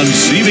tomorrow on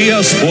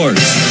CBS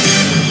Sports.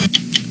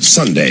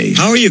 Sunday.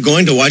 How are you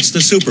going to watch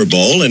the Super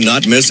Bowl and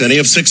not miss any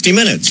of 60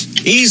 Minutes?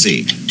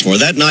 Easy. For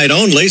that night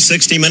only,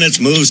 60 Minutes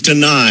moves to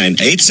 9,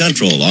 8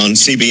 Central on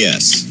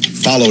CBS.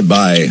 Followed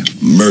by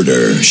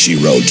Murder, She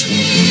Wrote.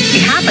 He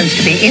happens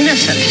to be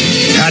innocent.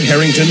 Pat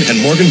Harrington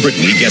and Morgan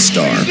Brittany guest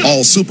star.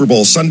 All Super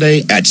Bowl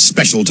Sunday at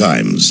special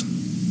times.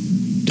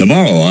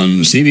 Tomorrow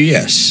on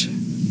CBS.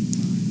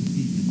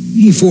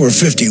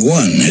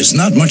 E451 is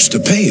not much to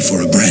pay for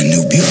a brand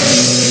new Buick.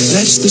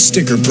 That's the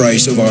sticker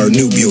price of our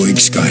new Buick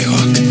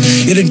Skyhawk.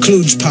 It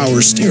includes power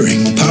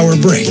steering, power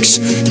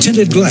brakes,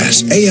 tinted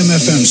glass,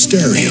 AM/FM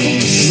stereo,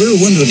 rear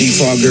window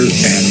defogger,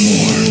 and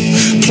more.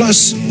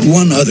 Plus,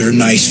 one other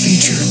nice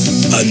feature,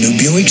 a new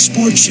Buick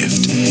Sport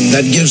Shift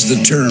that gives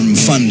the term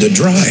fun to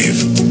drive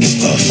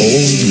a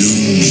whole new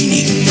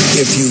meaning.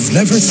 If you've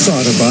never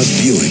thought about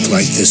Buick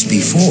like this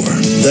before,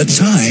 the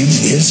time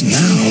is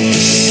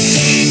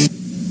now.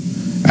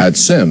 At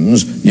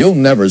Sims, you'll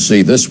never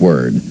see this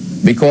word,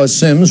 because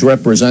Sims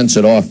represents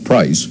at off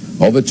price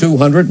over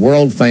 200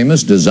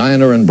 world-famous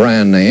designer and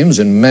brand names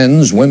in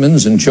men's,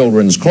 women's, and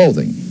children's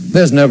clothing.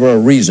 There's never a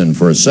reason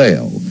for a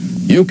sale.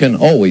 You can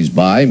always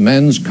buy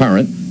men's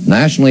current,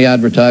 nationally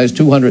advertised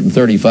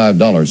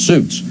 $235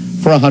 suits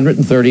for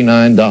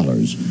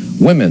 $139.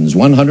 Women's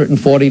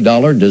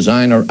 $140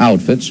 designer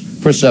outfits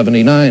for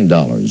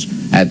 $79.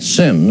 At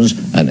Sims,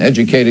 an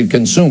educated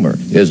consumer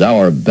is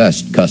our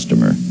best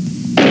customer.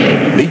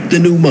 Meet the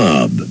New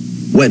Mob,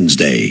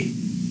 Wednesday.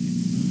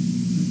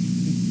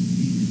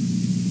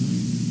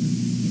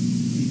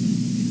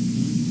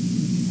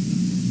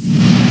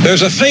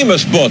 There's a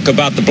famous book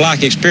about the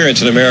black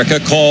experience in America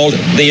called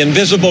The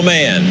Invisible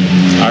Man.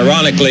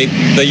 Ironically,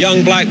 the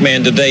young black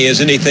man today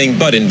is anything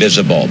but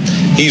invisible.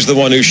 He's the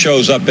one who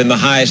shows up in the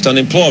highest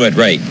unemployment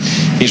rate.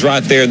 He's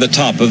right there at the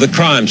top of the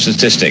crime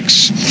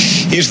statistics.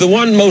 He's the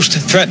one most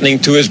threatening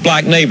to his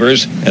black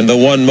neighbors and the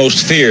one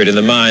most feared in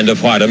the mind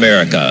of white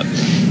America.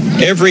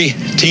 Every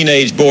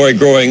teenage boy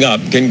growing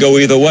up can go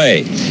either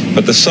way,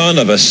 but the son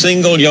of a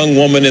single young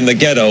woman in the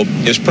ghetto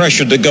is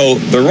pressured to go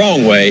the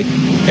wrong way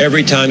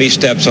every time he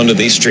steps onto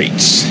these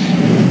streets.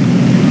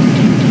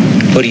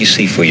 What do you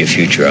see for your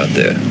future out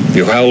there?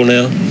 You're how old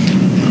now?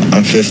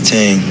 I'm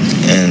 15,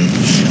 and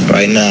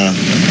right now,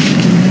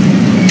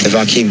 if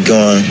I keep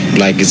going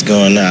like it's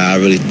going now, I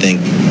really think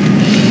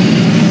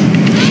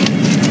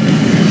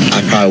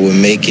I probably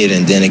would make it,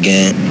 and then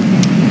again,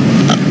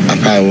 I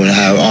probably wouldn't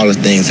have all the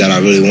things that I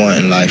really want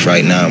in life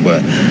right now,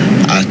 but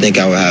I think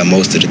I would have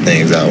most of the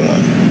things I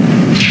want.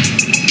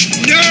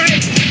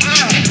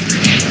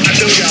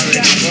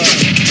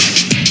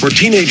 For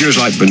teenagers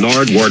like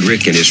Bernard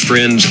Wardrick and his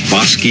friends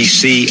Bosky,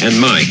 C, and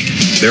Mike,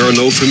 there are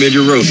no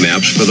familiar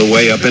roadmaps for the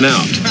way up and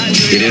out.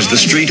 It is the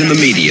street and the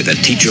media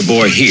that teach a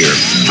boy here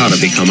how to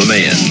become a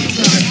man.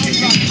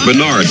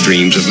 Bernard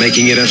dreams of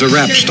making it as a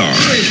rap star.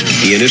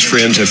 He and his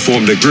friends have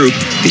formed a group,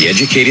 the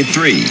Educated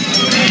Three.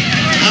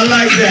 I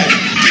like that.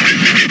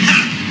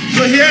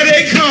 So here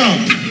they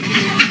come.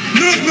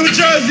 New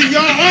Jersey,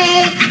 your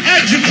own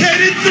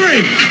Educated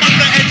Three. I'm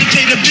the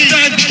Educated B, the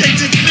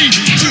Educated C.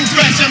 Two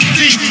fresh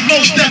MCs,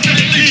 most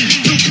definitely.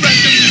 Two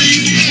fresh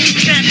MCs, we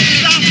can't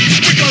stop.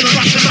 We're gonna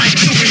rock the mic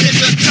till we hit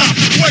the top.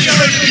 Well, you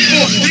heard it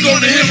before, you're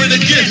gonna hear it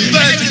again.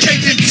 The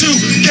Educated Two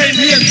came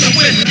here to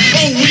win.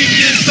 Oh, we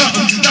did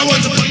something that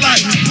wasn't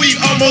polite. We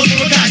almost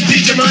forgot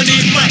DJ Money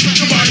and Mike.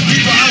 Somebody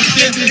people out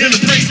there in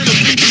the place to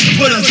be.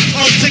 Put us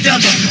all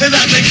together, and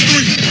that makes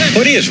three.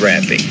 What is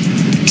rapping?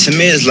 To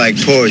me, it's like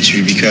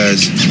poetry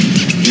because,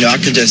 you know, I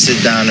could just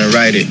sit down and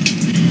write it.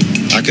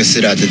 I could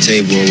sit at the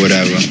table or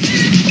wherever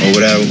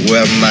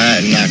I'm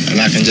at,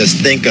 and I can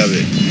just think of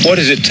it. What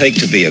does it take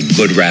to be a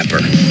good rapper?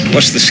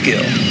 What's the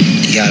skill?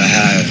 You gotta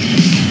have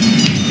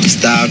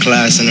style,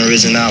 class, and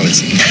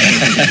originality.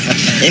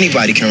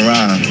 Anybody can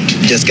rhyme.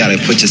 You just gotta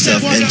put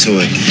yourself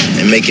into it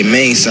and make it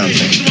mean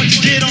something.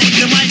 Get on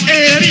your mic,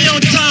 and be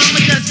on time,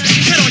 and just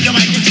get on your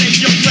mic and take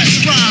your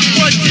best rhyme.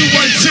 1, 2,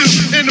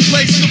 1, 2, in the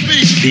place to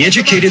be. The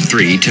Educated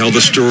Three tell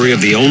the story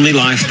of the only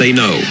life they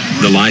know,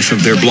 the life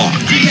of their block.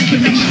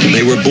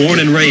 They were born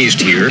and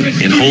raised here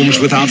in homes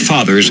without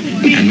fathers,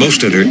 and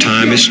most of their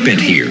time is spent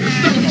here.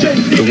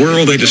 The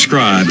world they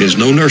describe is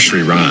no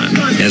nursery rhyme,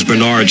 as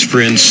Bernard's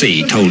friend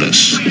C told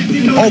us.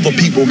 All the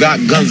people got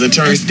guns and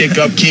turn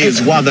stick-up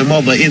kids while their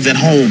mother is at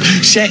home,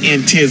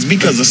 shedding tears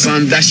because the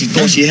son that she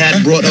thought she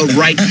had brought up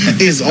right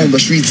is on the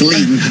streets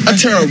leading a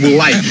terrible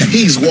life.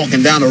 He's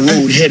walking down the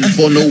road heading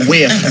for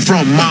nowhere.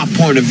 From my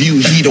point of view,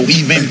 he don't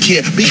even even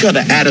care because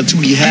the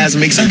attitude he has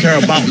makes him care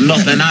about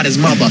nothing, not his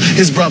mother,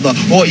 his brother,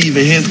 or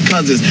even his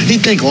cousins. He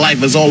think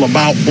life is all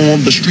about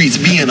on the streets,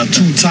 being a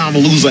two-time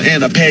loser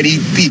and a petty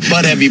thief.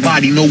 But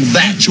everybody knows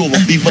that you're a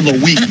thief of the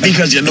week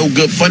because you're no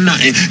good for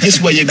nothing. You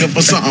swear you're good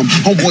for something.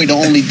 Homeboy, the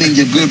only thing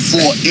you're good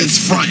for is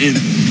fronting.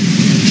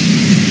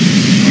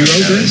 You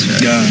wrote this?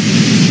 Yeah.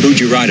 Who'd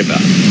you write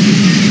about?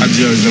 I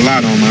judged a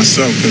lot on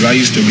myself because I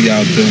used to be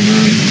out there,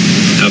 man.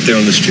 Out there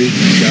on the street?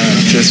 Yeah,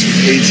 just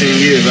 18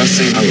 years, I've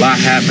seen a lot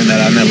happen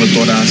that I never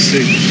thought I'd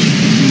see.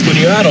 When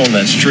you're out on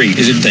that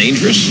street, is it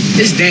dangerous?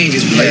 It's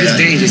dangerous, but it's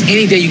dangerous.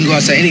 Any day you can go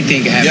outside,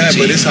 anything can happen to you.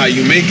 Yeah, but it's how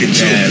you make it,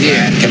 too.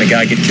 Yeah. Can a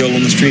guy get killed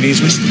on the street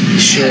easily?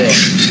 Sure.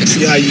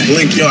 See how you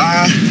blink your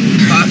eye?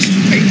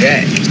 Like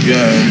that.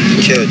 Yeah.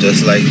 Killed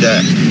just like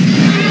that.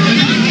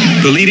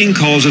 The leading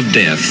cause of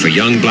death for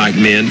young black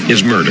men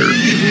is murder.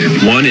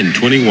 1 in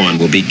 21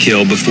 will be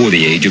killed before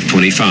the age of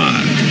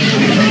 25.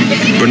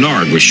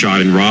 Bernard was shot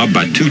and robbed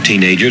by 2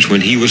 teenagers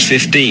when he was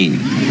 15.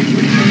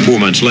 4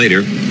 months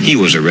later, he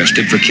was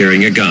arrested for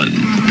carrying a gun.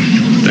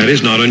 That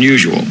is not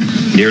unusual.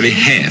 Nearly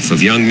half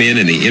of young men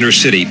in the inner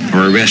city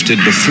are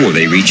arrested before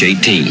they reach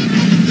 18.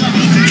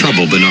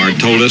 Trouble, Bernard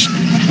told us,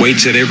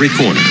 waits at every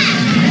corner.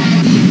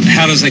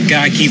 How does a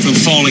guy keep from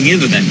falling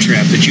into that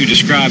trap that you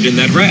described in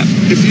that rap?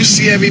 If you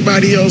see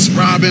everybody else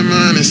robbing,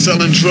 man, and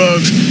selling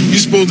drugs,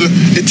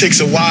 it takes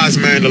a wise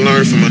man to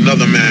learn from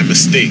another man's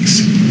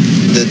mistakes.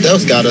 The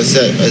adults got to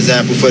set an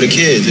example for the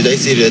kids. If they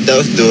see the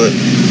adults do it,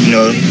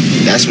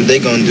 that's what they're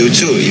going to do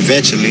too,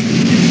 eventually.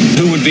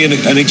 Who would be an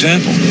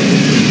example?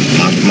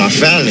 My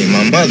family,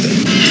 my mother.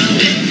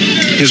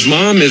 His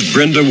mom is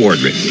Brenda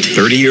Wardrick,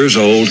 30 years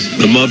old,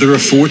 the mother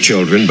of 4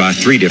 children by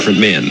 3 different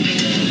men.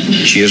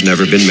 She has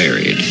never been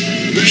married.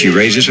 She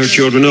raises her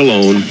children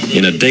alone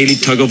in a daily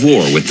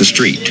tug-of-war with the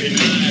street.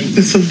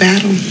 It's a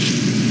battle.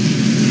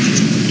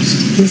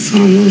 It's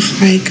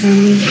almost like,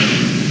 and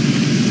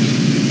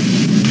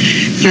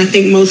I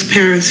think most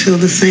parents feel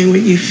the same way.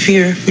 You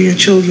fear for your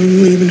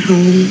children leaving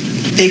home.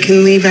 They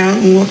can leave out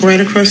and walk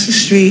right across the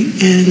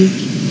street and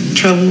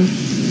trouble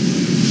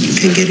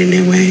can get in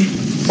their way.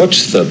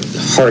 What's the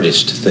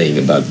hardest thing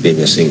about being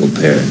a single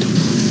parent?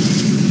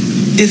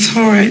 It's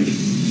hard,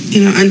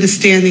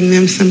 understanding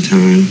them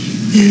sometimes.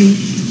 And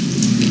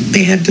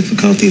they have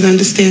difficulties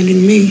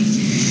understanding me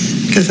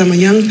because I'm a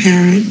young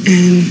parent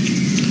and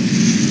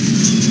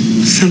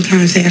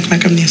sometimes they act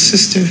like I'm their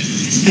sister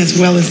as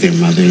well as their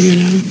mother,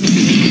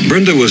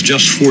 Brenda was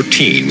just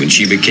 14 when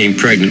she became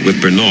pregnant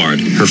with Bernard,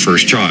 her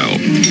first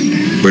child.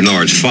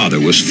 Bernard's father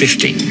was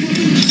 50.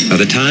 By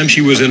the time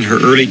she was in her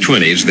early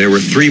 20s, there were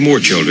 3 more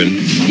children,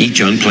 each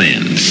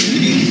unplanned.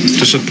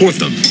 To support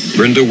them,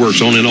 Brenda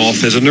works on and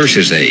off as a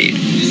nurse's aide,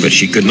 but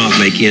she could not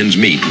make ends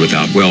meet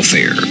without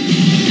welfare.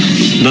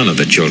 None of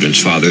the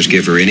children's fathers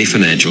give her any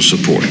financial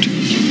support.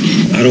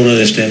 I don't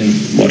understand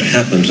what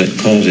happens that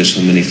causes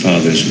so many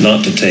fathers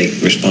not to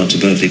take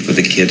responsibility for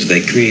the kids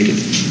they created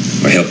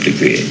or helped to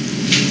create.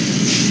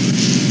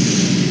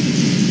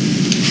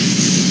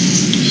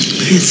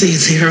 It's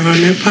easier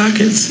on their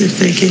pockets if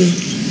they can.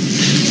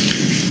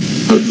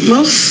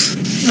 Most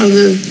of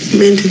the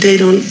men today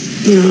don't,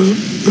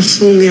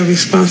 assume their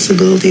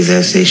responsibilities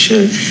as they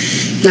should.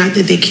 Not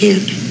that they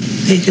can't,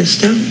 they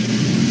just don't.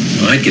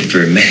 I'd get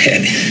very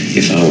mad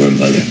if I were a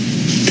mother.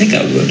 I think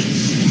I would.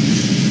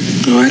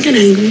 Oh, I get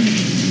angry.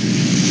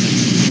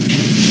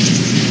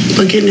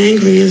 But getting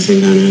angry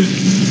isn't gonna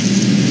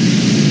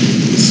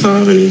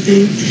solve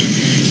anything.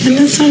 And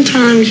then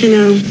sometimes,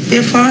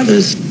 their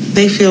fathers,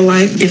 they feel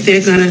like if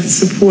they're gonna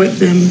support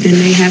them, then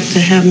they have to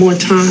have more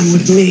time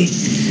with me.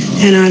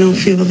 And I don't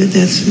feel that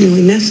that's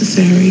really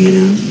necessary,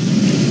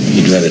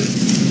 You'd rather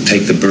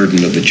take the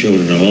burden of the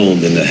children alone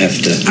than to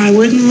have to... I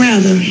wouldn't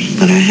rather,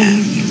 but I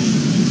have.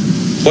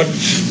 What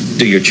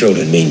do your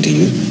children mean to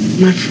you?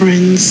 My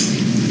friends.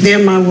 They're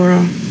my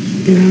world,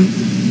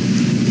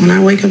 When I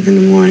wake up in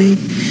the morning.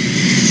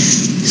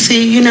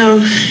 See,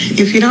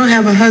 if you don't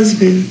have a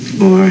husband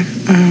or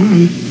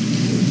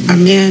a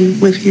man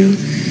with you,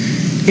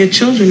 your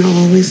children are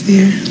always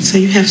there. So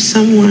you have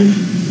someone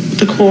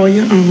to call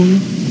your own.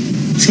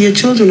 So your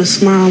children will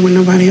smile when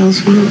nobody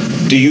else will.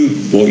 Do you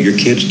want your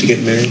kids to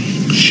get married?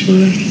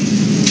 Sure.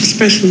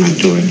 Especially my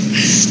daughter.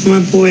 My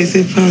boys,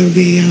 they'll probably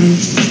be,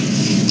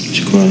 what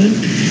you call it?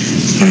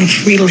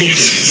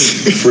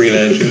 Freelancers.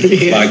 Freelancers?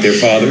 Yeah. Like their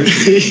fathers?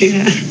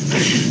 Yeah.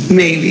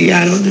 Maybe.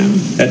 I don't know.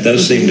 That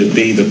does seem to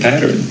be the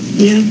pattern.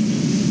 Yeah.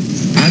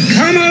 I've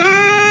come a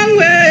long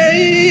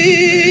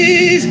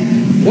ways.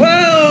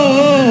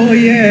 Whoa,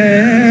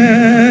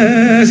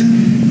 yes.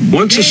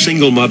 Once a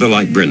single mother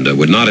like Brenda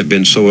would not have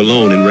been so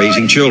alone in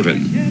raising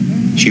children.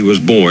 She was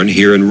born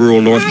here in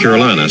rural North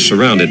Carolina,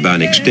 surrounded by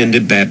an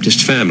extended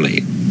Baptist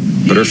family.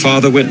 But her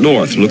father went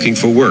north looking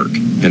for work,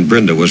 and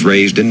Brenda was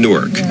raised in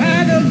Newark.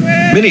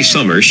 Many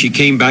summers, she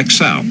came back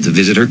south to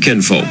visit her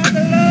kinfolk.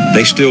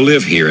 They still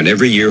live here and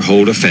every year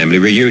hold a family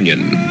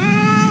reunion.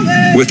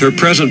 With her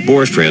present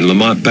boyfriend,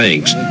 Lamont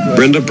Banks,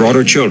 Brenda brought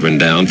her children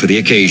down for the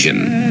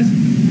occasion.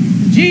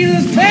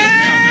 Jesus fed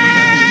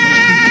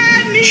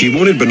me She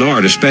wanted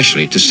Bernard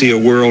especially to see a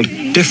world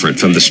different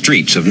from the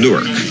streets of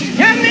Newark.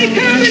 Got me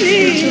coming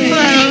in.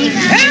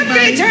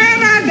 Every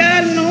time I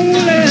got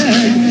lonely.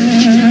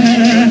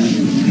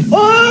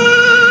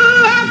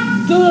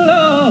 Oh, the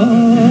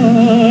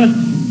Lord,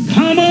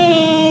 come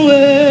on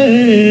ways.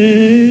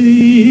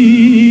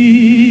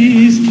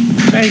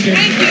 Thank you.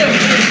 Thank you.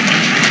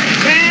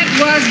 That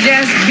was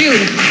just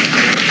beautiful.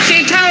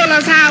 She told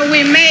us how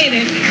we made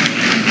it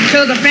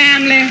to the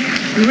family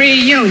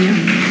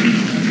reunion.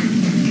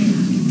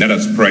 Let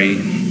us pray.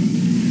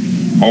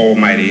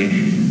 Almighty,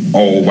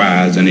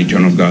 all-wise, and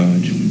eternal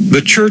God.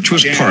 The church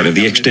was part of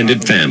the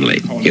extended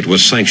family. It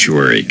was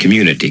sanctuary,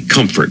 community,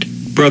 comfort,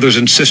 brothers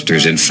and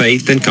sisters in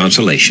faith and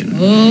consolation.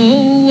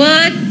 Oh,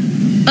 what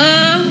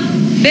a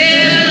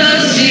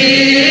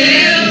fellowship,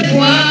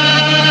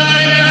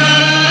 what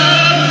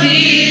a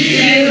peace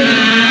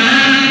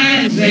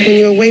divine. When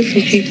you're away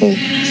from people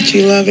that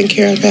you love and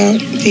care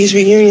about, these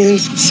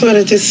reunions sort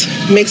of just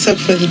makes up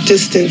for the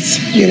distance,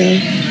 you know.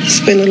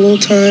 Spend a little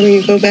time and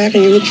you go back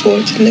and you look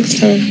forward to the next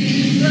time.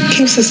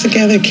 Keeps us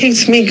together,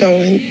 keeps me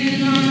going.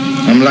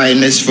 I'm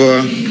lighting this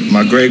for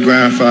my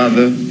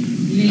great-grandfather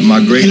and my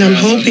great. And I'm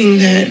hoping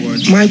that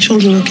my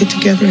children will get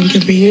together and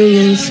give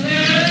reunions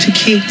to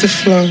keep the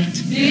flow,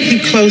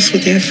 keep close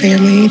with their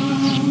family.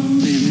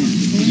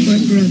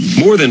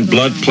 More than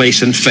blood,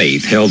 place, and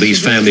faith held these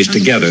families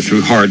together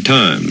through hard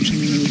times.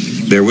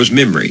 There was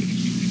memory,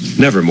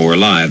 never more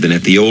alive than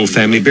at the old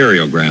family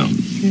burial ground.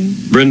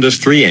 Brenda's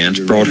 3 aunts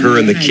brought her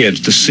and the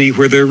kids to see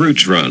where their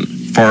roots run,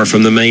 far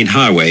from the main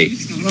highway,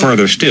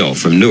 farther still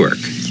from Newark.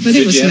 But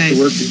it was nice. Did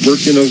you have to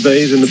work in those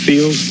days in the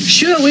field?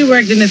 Sure, we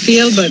worked in the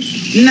field, but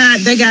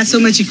they got so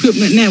much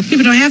equipment now.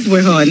 People don't have to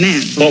work hard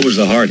now. What was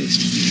the hardest?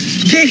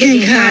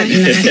 Picking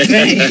cotton.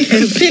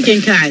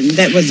 Picking cotton,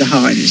 that was the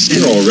hardest.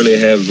 You all really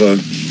have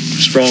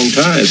strong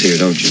ties here,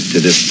 don't you, to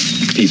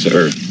this piece of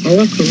earth? Oh,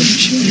 of course,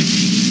 sure.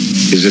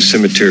 Is this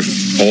cemetery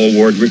all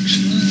Wardricks?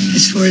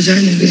 As far as I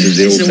know, This is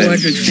the it's old a family.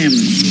 Wardrick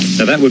family.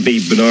 Now, that would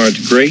be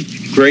Bernard's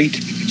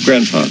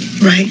great-great-grandfather.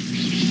 Right.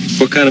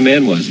 What kind of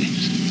man was he?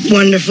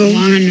 Wonderful.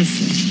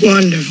 Wonderful.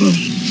 Wonderful.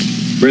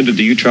 Brenda,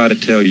 do you try to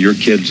tell your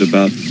kids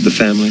about the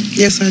family?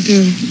 Yes, I do.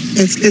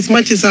 As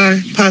much as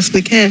I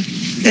possibly can.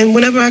 And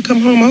whenever I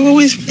come home, I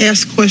always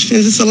ask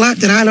questions. It's a lot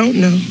that I don't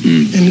know.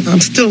 And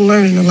I'm still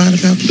learning a lot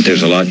about them. But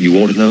there's a lot you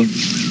want to know?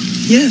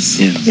 Yes.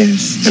 Yeah.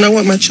 Yes. And I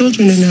want my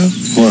children to know.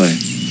 Why?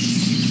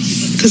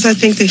 Because I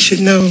think they should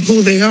know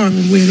who they are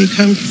and where they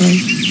come from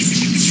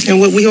and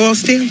what we all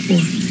stand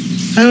for.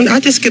 I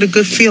just get a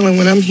good feeling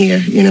when I'm here,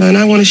 you know, and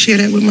I want to share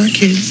that with my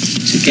kids.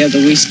 Together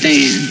we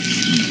stand.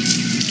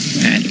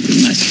 Right,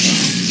 we must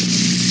fall.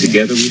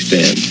 Together we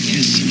stand.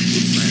 Yes, sir.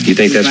 You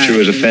think that's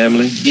true as a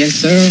family? Yes,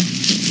 sir.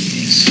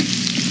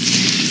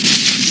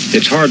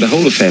 It's hard to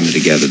hold a family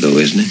together, though,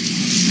 isn't it?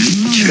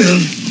 True.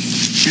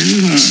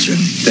 It's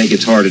true. Think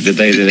it's harder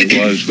today than it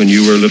was when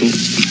you were little?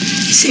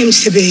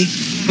 Seems to be.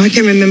 I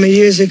can remember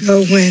years ago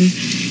when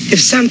if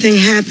something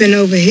happened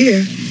over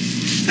here,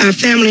 our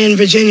family in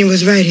Virginia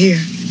was right here.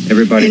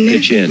 Everybody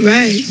pitch in.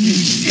 Right.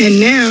 And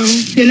now,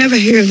 you never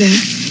hear of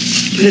that.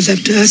 But it's up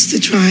to us to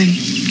try and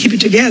keep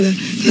it together.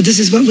 But this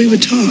is what we were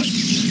taught.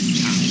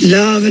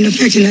 Love and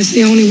affection, that's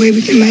the only way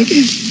we can make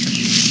it.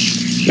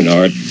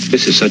 Bernard,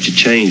 this is such a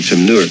change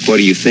from Newark. What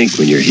do you think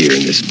when you're here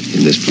in this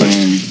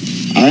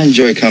place? I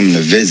enjoy coming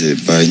to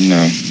visit, but, you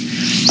know,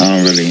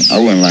 I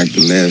wouldn't like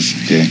to live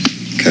here.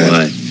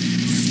 Why?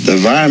 The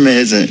environment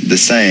isn't the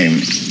same.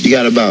 You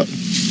got about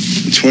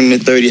 20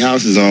 to 30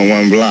 houses on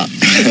one block.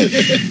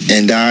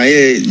 And down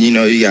here, you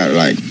know, you got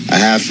like a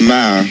half a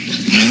mile.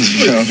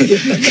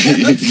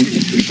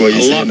 Before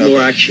you a lot more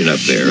action up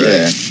there,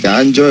 right? Yeah.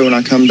 I enjoy when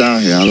I come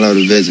down here. I love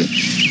to visit.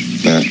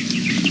 But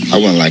I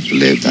wouldn't like to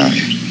live down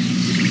here.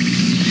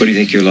 What do you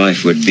think your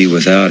life would be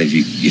without if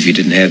you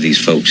didn't have these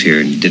folks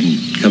here and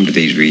didn't come to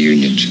these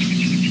reunions?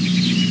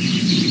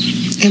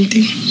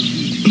 Empty.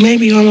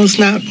 Maybe almost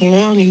not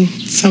belonging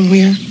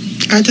somewhere.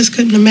 I just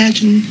couldn't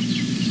imagine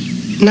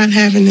not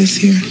having this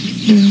here,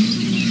 you know.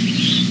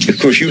 Of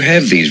course, you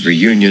have these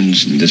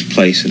reunions and this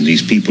place and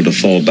these people to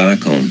fall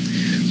back on.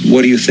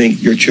 What do you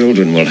think your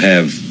children will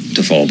have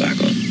to fall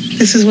back on?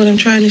 This is what I'm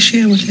trying to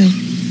share with them,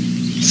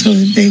 so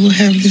that they will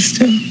have this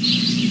too.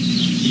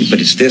 But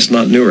it's this,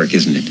 not Newark,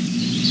 isn't it?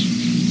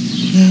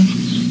 No.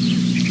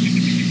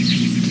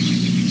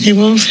 They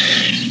won't.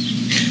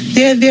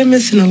 They're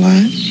missing a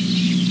lot.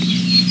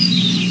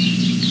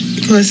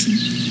 Because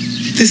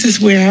this is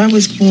where I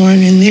was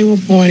born and they were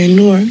born in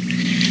Newark.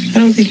 I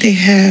don't think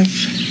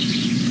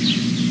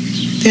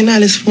they're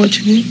not as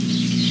fortunate.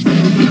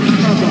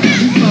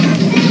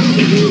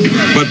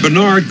 But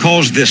Bernard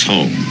calls this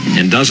home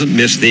and doesn't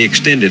miss the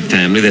extended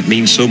family that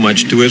means so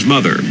much to his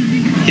mother.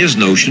 His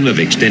notion of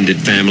extended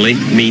family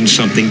means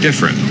something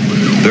different.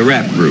 The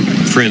rap group,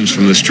 Friends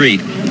from the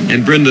Street,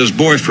 and Brenda's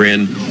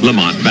boyfriend,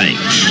 Lamont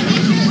Banks.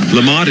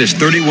 Lamont is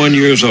 31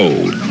 years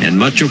old, and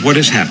much of what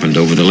has happened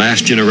over the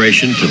last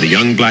generation to the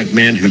young black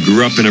man who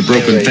grew up in a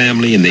broken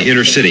family in the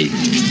inner city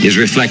is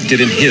reflected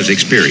in his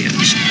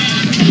experience.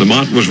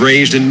 Lamont was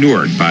raised in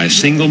Newark by a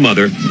single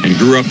mother and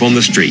grew up on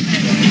the street.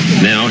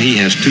 Now he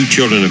has 2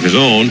 children of his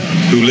own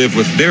who live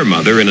with their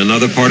mother in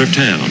another part of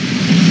town.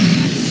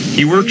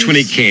 He works when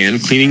he can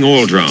cleaning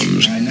oil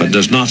drums, but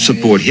does not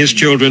support his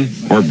children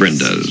or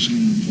Brenda's.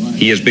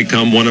 He has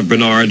become one of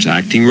Bernard's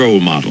acting role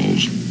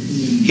models.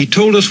 He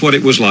told us what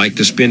it was like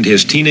to spend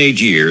his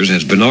teenage years,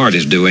 as Bernard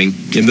is doing,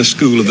 in the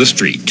school of the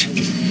street.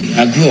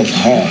 I grew up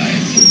hard.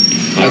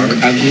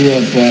 I grew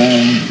up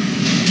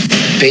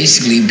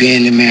basically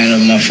being the man of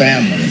my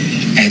family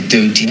at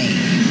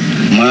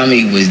 13.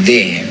 Mommy was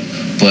there,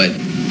 but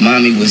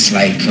Mommy was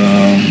like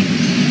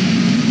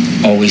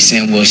always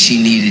saying, well, she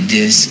needed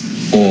this,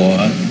 or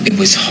it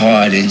was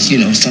hard, and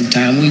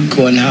sometimes we'd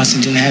go in the house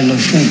and didn't have no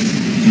food.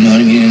 You know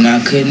what I mean? And I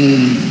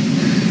couldn't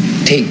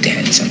take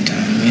that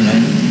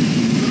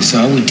sometimes, So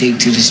I would take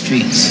to the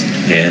streets.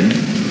 And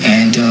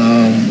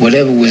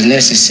whatever was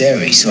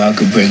necessary so I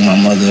could bring my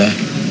mother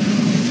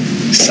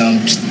some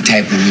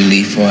type of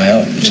relief or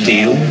help.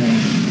 Steal?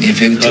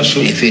 If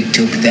it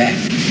took that.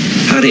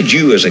 How did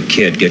you as a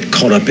kid get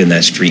caught up in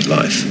that street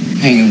life?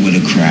 Hanging with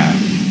a crowd.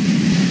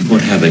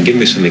 What happened? Give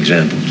me some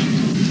examples.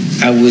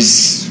 I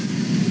was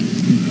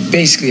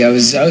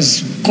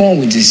going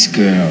with this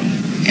girl,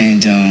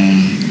 and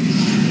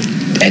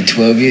at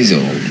 12 years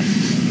old,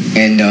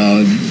 and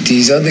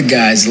these other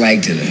guys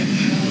liked her,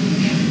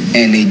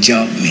 and they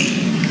jumped me,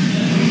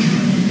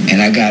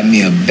 and I got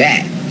me a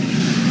bat,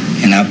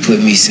 and I put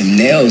me some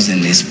nails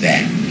in this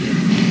bat,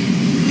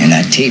 and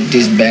I taped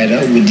this bat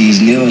up with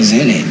these nails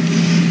in it,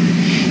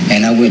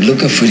 and I went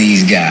looking for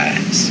these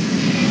guys,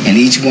 and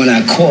each one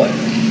I caught,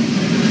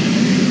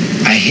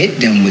 I hit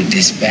them with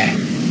this bat,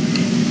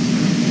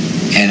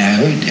 and I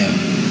hurt them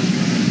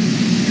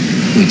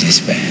with this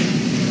bat,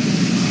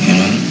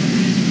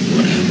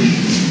 What happened?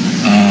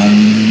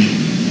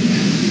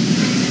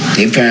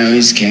 Their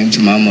parents came to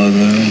my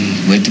mother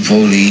with the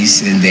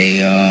police, and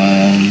they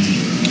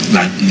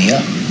locked me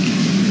up.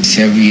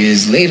 Several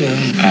years later,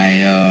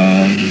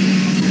 I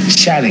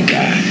shot a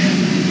guy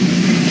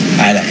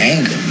out of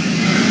anger.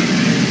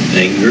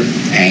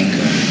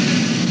 Anger.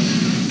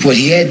 What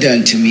he had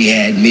done to me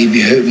had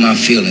maybe hurt my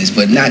feelings,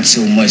 but not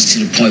so much to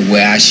the point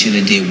where I should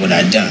have did what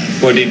I done.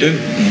 What did he do?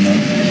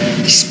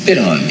 He spit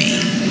on me.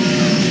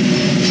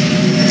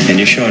 And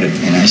you shot him?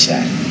 And I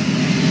shot him.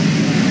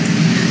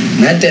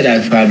 Not that I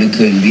probably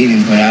couldn't beat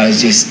him, but I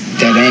was just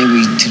that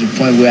angry to the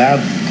point where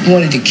I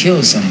wanted to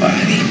kill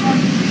somebody.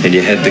 And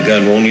you had the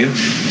gun on you?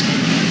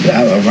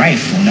 Yeah, a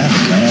rifle, not a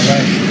gun, a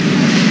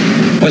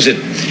rifle. Was it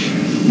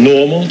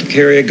normal to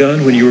carry a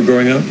gun when you were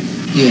growing up?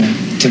 Yeah,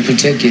 to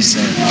protect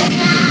yourself.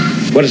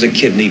 What does a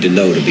kid need to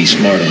know to be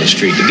smart on the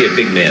street, to be a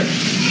big man?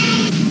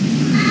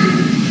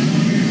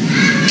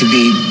 To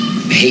be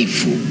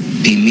hateful,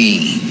 be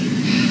mean.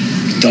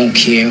 Don't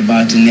care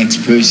about the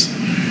next person.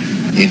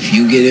 If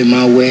you get in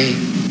my way,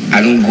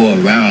 I don't go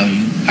around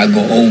you, I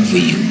go over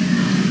you.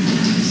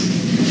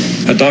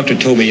 A doctor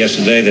told me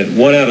yesterday that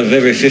 1 out of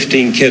every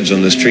 15 kids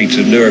on the streets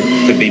of Newark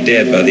could be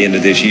dead by the end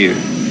of this year.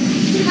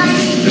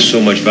 There's so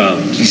much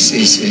violence.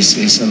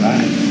 It's a lot.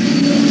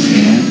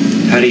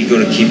 How are you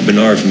going to keep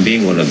Bernard from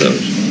being one of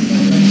those?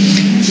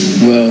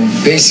 Well,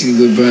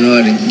 basically with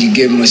Bernard, you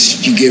give him a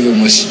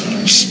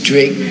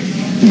strict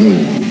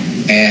rule,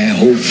 and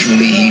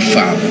hopefully he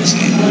follows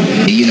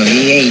it. He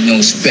ain't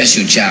no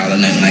special child or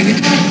nothing like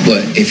that.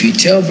 But if you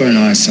tell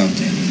Bernard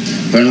something,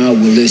 Bernard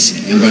will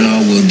listen, and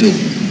Bernard will do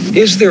it.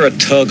 Is there a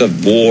tug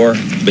of war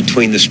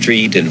between the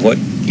street and what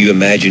you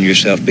imagine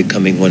yourself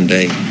becoming one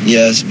day?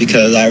 Yes,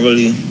 because I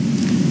really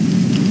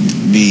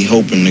be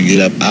hoping to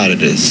get up out of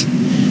this.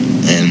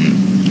 And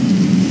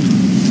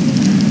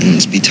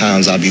it's be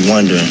times I'll be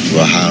wondering,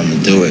 how I'm going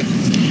to do it.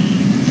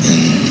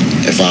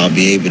 And if I'll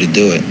be able to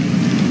do it.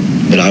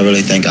 But I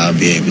really think I'll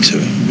be able to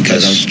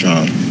because I'm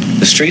strong.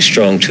 The street's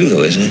strong too,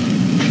 though, isn't it?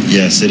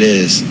 Yes, it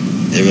is.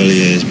 It really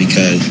is,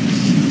 because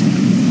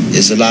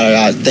it's a lot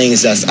of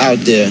things that's out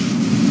there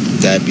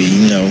that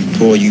be,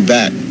 pull you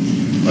back.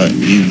 But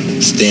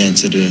you stand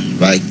to the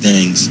right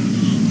things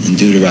and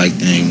do the right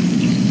thing,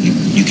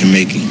 you can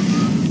make it.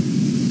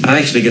 I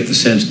actually get the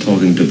sense,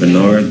 talking to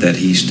Bernard, that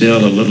he's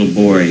still a little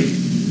boy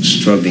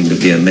struggling to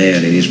be a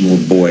man, and he's more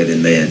boy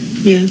than man.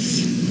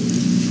 Yes.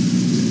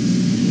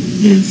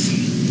 Yes.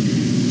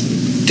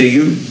 Do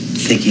you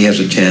think he has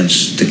a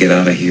chance to get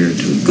out of here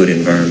to a good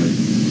environment,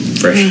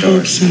 fresh start? I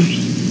hope so.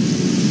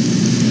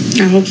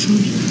 I hope so.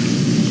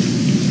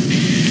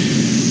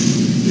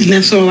 And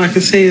that's all I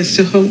can say is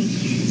to hope.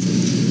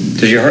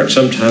 Does your heart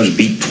sometimes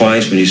beat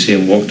twice when you see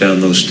him walk down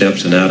those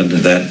steps and out into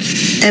that?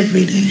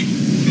 Every day.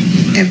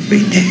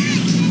 Every day.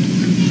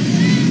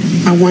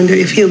 I wonder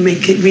if he'll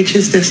reach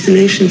his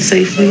destination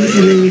safely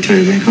and then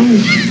return back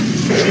home.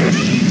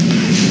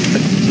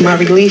 My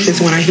relief is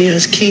when I hear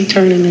his key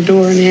turn in the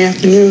door in the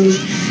afternoon,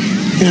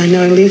 and I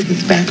know at least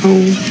he's back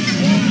home.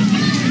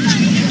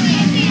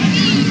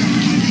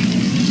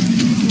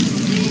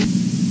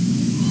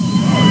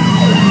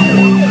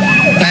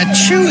 That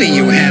chili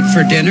you had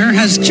for dinner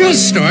has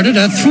just started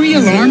a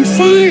 3-alarm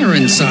fire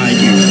inside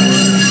you.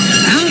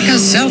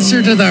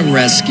 Alka-Seltzer to the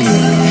rescue.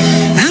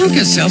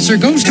 Alka-Seltzer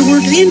goes to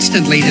work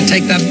instantly to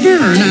take the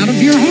burn out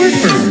of your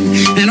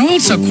heartburn and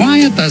also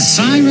quiet the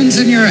sirens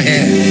in your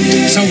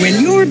head. So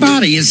when your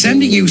body is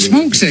sending you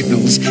smoke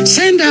signals,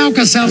 send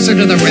Alka-Seltzer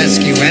to the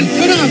rescue and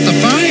put out the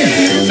fire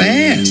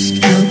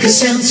fast.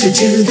 Alka-Seltzer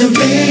to the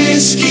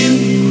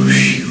rescue.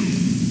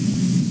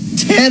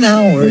 10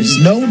 hours,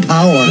 no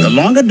power. The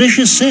longer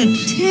dishes sit.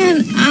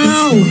 10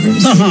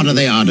 hours. The harder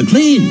they are to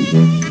clean.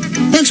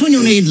 That's when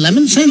you need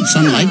Lemon Scent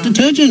Sunlight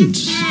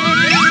detergents.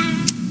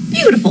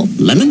 Beautiful.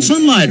 Lemon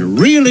Sunlight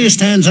really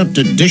stands up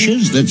to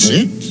dishes that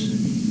sit.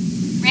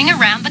 Ring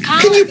around the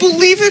collar. Can you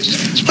believe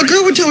it? A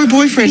girl would tell her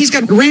boyfriend he's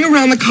got a ring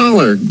around the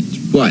collar.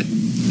 What?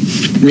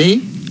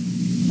 Me?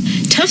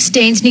 Tough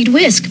stains need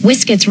whisk.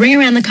 Whisk gets ring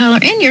around the collar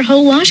and your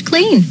whole wash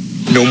clean.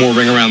 No more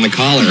ring around the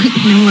collar. No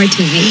more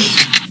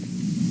TV.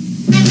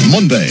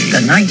 Monday.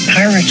 The night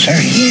pirates are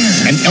here.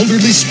 An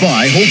elderly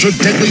spy holds a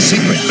deadly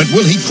secret, but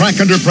will he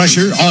crack under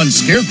pressure on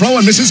Scarecrow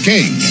and Mrs.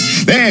 King?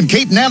 Then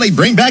Kate and Allie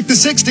bring back the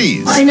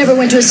 60s. I never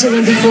went to a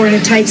sit-in before in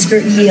a tight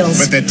skirt and heels.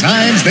 But the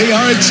times, they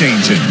are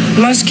a-changing.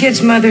 Most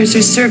kids' mothers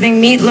are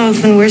serving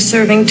meatloaf and we're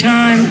serving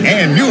time.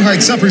 And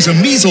Newhart suffers a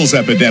measles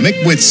epidemic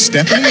with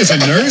Stephanie as a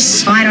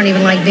nurse. I don't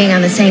even like being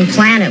on the same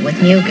planet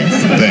with mucus.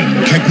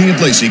 Then Cagney and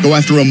Lacey go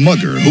after a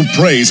mugger who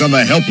preys on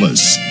the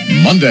helpless.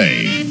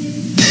 Monday.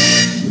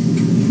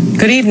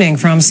 Good evening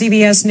from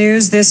CBS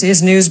News. This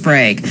is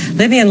Newsbreak.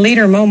 Libyan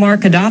leader Muammar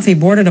Gaddafi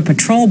boarded a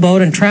patrol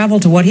boat and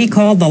traveled to what he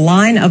called the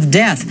line of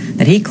death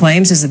that he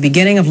claims is the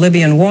beginning of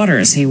Libyan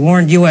waters. He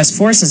warned U.S.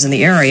 forces in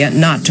the area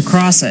not to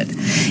cross it.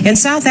 In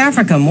South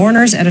Africa,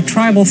 mourners at a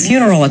tribal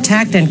funeral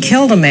attacked and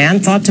killed a man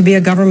thought to be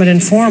a government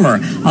informer.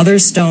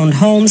 Others stoned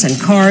homes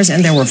and cars,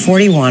 and there were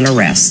 41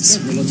 arrests.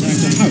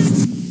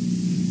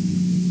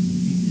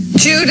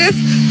 Judith,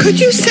 could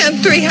you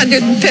send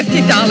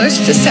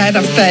 $350 to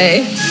Santa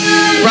Fe?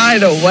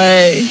 Right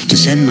away. To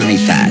send money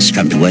fast,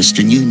 come to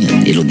Western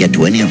Union. It'll get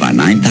to any of our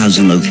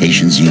 9,000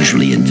 locations,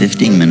 usually in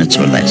 15 minutes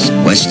or less.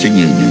 Western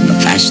Union, the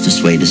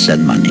fastest way to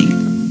send money.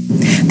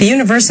 The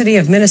University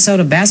of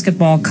Minnesota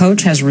basketball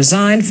coach has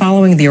resigned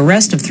following the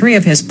arrest of 3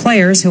 of his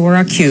players who were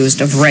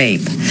accused of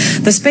rape.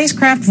 The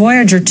spacecraft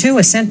Voyager 2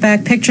 has sent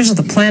back pictures of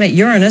the planet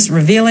Uranus,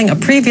 revealing a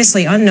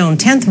previously unknown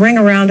 10th ring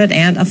around it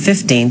and a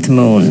 15th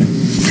moon.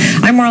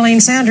 I'm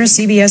Marlene Sanders,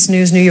 CBS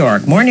News, New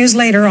York. More news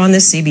later on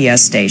this CBS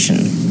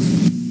station.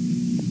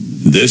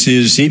 This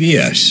is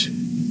CBS.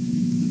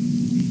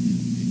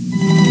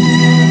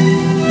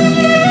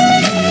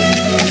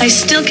 I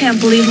still can't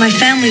believe my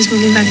family's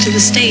moving back to the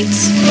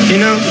States. You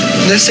know,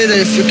 they say that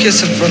if you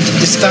kiss in front of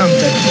this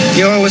fountain,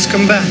 you always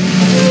come back.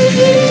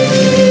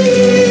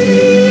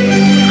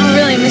 I'll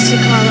really miss you,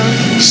 Carlo.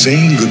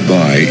 Saying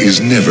goodbye is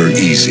never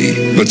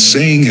easy, but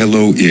saying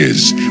hello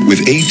is. With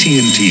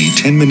AT&T,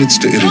 10 minutes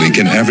to Italy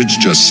can average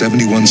just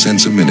 71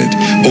 cents a minute.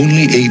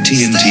 Only AT&T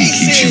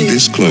keeps you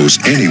this close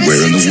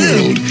anywhere in the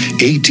world.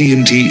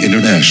 AT&T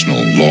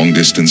International Long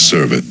Distance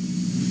Service.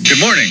 Good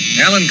morning.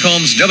 Alan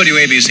Combs,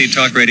 WABC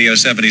Talk Radio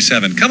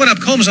 77. Coming up,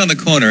 Combs on the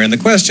Corner, and the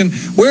question,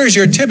 where's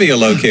your tibia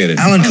located?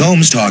 Alan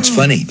Combs talks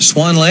funny.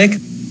 Swan Lake?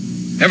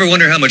 Ever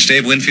wonder how much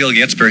Dave Winfield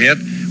gets per hit?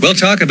 We'll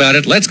talk about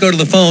it. Let's go to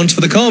the phones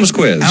for the Combs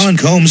quiz. Alan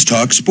Combs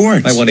talks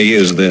sports. I want to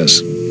use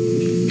this.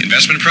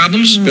 Investment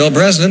problems? Bill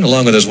Bresnan,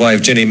 along with his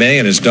wife Ginny May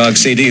and his dog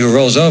CD who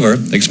rolls over,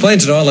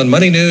 explains it all in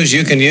money news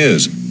you can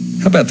use.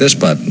 How about this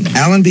button?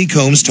 Alan B.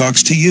 Combs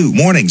talks to you.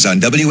 Mornings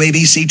on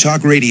WABC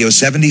Talk Radio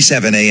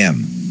 77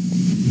 AM.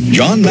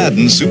 John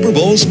Madden's Super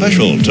Bowl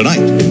special tonight.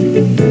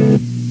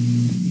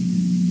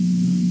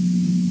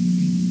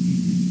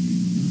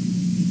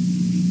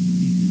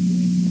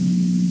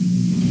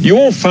 You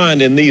won't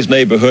find in these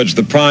neighborhoods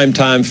the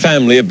primetime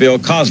family of Bill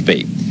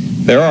Cosby.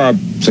 There are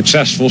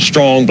successful,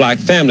 strong black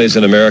families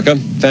in America,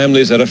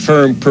 families that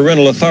affirm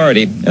parental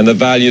authority and the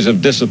values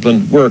of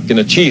discipline, work, and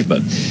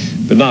achievement.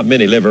 But not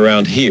many live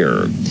around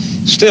here.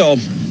 Still,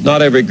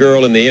 not every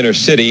girl in the inner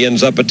city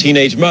ends up a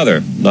teenage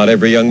mother. Not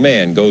every young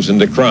man goes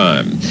into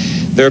crime.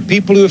 There are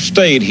people who have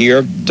stayed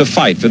here to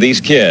fight for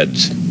these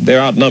kids.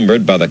 They're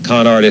outnumbered by the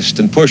con artists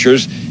and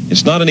pushers.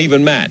 It's not an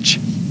even match,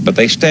 but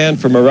they stand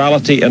for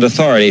morality and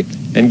authority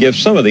and give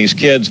some of these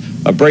kids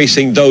a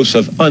bracing dose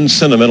of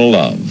unsentimental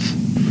love.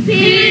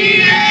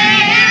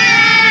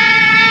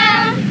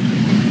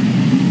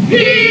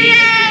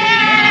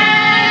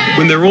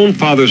 When their own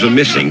fathers are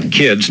missing,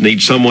 kids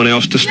need someone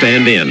else to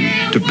stand in,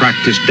 to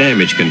practice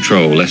damage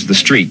control lest the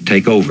street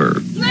take over.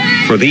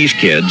 For these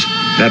kids,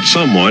 that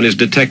someone is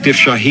Detective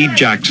Shaheed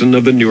Jackson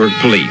of the Newark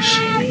Police.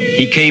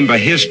 He came by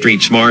his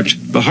street smarts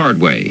the hard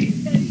way.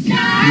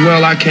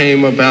 Well, I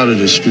came up out of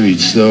the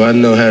streets, so I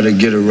know how to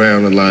get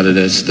around a lot of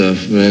that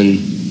stuff. And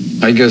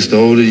I guess the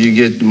older you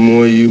get, the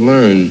more you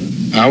learn.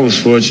 I was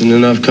fortunate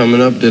enough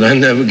coming up that I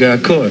never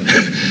got caught.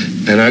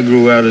 And I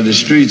grew out of the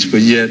streets,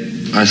 but yet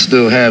I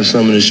still have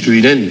some of the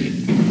street in me.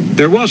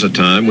 There was a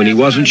time when he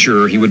wasn't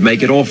sure he would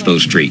make it off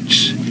those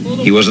streets.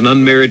 He was an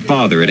unmarried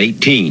father at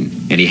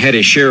 18, and he had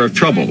his share of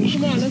troubles.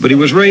 But he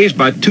was raised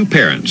by 2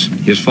 parents.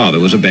 His father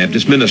was a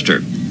Baptist minister,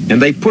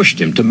 and they pushed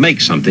him to make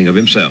something of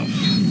himself.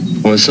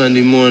 On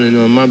Sunday morning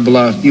on my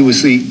block, you would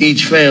see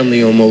each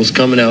family almost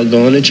coming out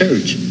going to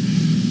church.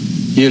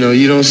 You know,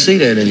 you don't see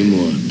that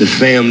anymore, the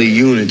family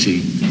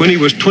unity. When he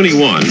was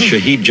 21,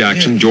 Shaheed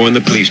Jackson joined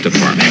the police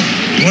department.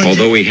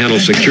 Although he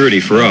handled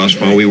security for us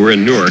while we were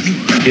in Newark,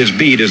 his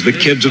beat is the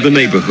kids of the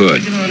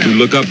neighborhood, who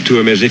look up to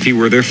him as if he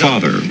were their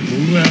father.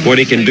 What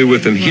he can do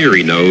with them here,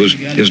 he knows,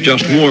 is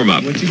just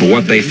warm-up for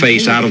what they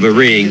face out of the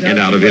ring and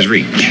out of his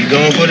reach.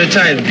 Going for the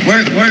title.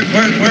 Work,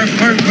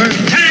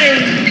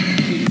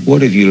 time!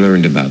 What have you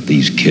learned about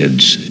these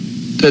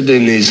kids? That they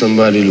need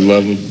somebody to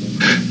love them.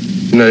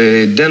 You know,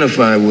 they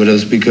identify with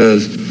us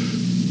because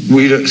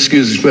we don't,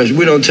 excuse the expression,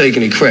 we don't take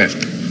any crap.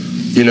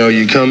 You know,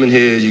 you come in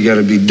here, you got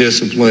to be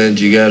disciplined,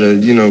 you got to,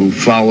 you know,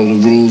 follow the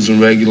rules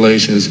and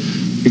regulations,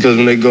 because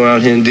when they go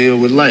out here and deal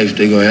with life,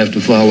 they're going to have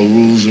to follow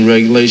rules and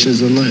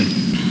regulations in life.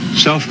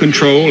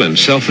 Self-control and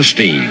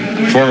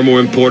self-esteem, far more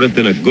important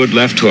than a good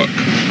left hook.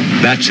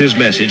 That's his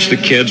message to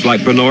kids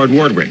like Bernard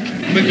Wardwick.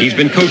 He's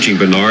been coaching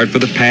Bernard for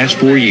the past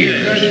 4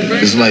 years.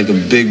 It's like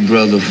a big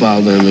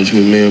brother-father image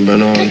with me and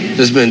Bernard.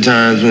 There's been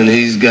times when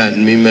he's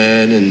gotten me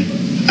mad and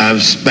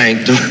I've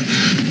spanked him,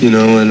 you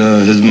know, and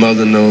his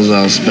mother knows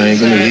I'll spank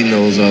him and he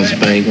knows I'll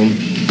spank him.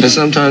 And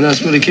sometimes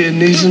that's what a kid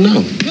needs to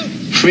know.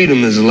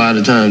 Freedom is a lot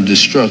of times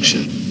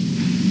destruction.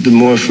 The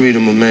more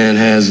freedom a man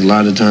has, a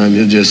lot of times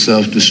he'll just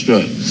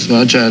self-destruct. So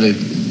I try to,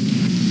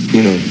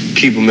 you know,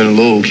 keep him in a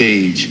little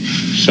cage.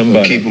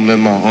 Keep him in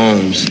my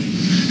arms.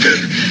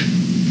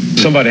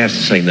 Somebody has to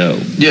say no.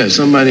 Yeah,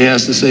 somebody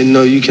has to say,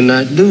 no, you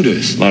cannot do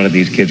this. A lot of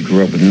these kids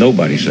grew up with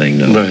nobody saying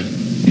no. Right.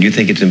 Do you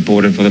think it's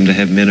important for them to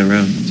have men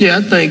around? Yeah,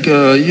 I think,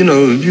 you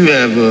know, if you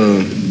have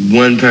a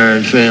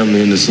one-parent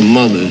family and it's a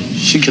mother,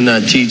 she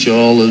cannot teach you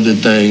all of the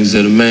things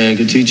that a man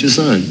can teach a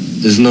son.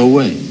 There's no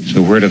way.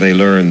 So where do they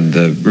learn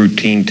the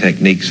routine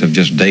techniques of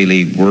just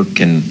daily work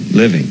and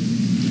living?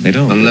 They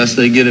don't. Unless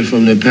they get it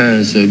from their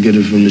parents, they'll get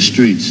it from the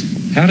streets.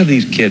 How do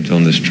these kids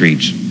on the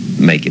streets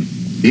make it?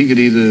 He could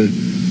either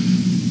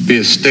be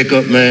a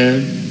stick-up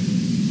man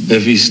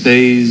if he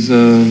stays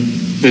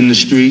in the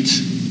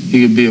streets.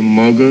 He could be a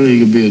mugger. He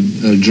could be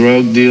a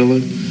drug dealer.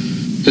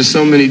 There's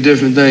so many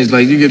different things.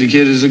 Like you get a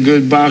kid who's a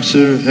good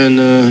boxer, and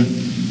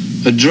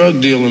a drug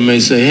dealer may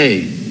say,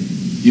 hey,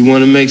 you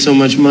want to make so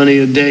much money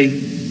a day?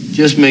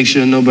 Just make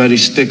sure nobody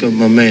stick up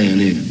my man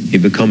here. He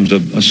becomes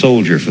a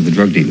soldier for the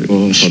drug dealer.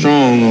 Or a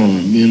strong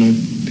arm, you know.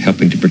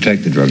 Helping to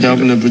protect the drug dealer.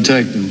 Helping to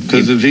protect him.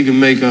 Because if he can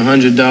make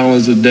 $100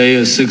 a day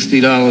or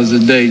 $60 a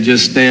day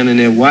just standing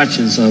there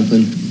watching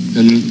something,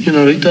 and, you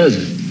know, he does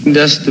it.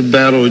 That's the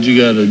battle that you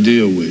got to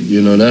deal with.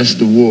 You know, that's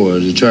the war,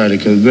 to try to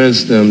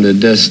convince them that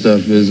that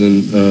stuff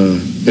isn't,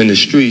 in the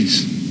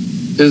streets,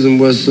 isn't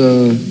what's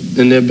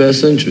in their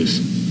best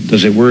interest.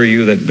 Does it worry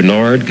you that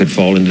Bernard could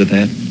fall into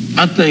that?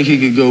 I think he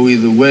could go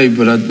either way,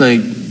 but I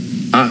think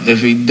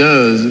if he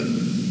does,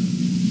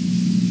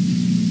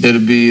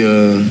 it'll be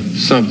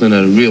something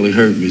that'll really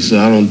hurt me, so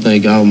I don't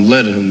think I'll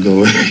let him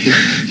go.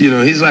 You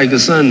know, he's like a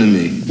son to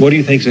me. What do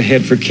you think's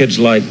ahead for kids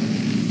like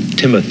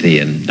Timothy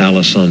and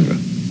Alessandra?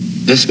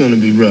 It's going to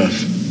be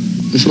rough.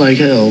 It's like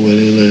hell where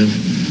they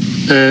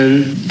live.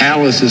 And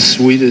Alice is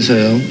sweet as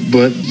hell,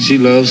 but she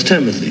loves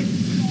Timothy.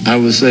 I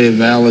would say if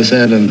Alice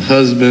had a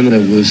husband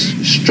that was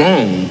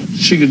strong,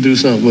 she could do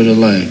something with her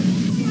life.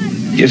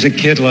 Is a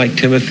kid like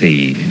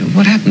Timothy,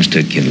 what happens to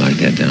a kid like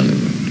that down the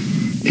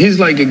road? He's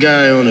like a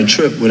guy on a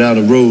trip without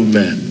a road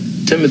map.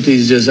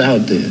 Timothy's just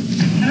out there.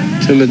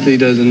 Timothy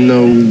doesn't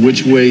know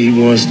which way he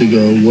wants to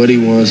go, what he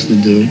wants to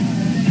do.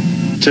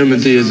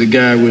 Timothy is a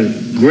guy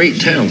with great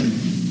talent.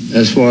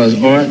 As far as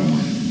art,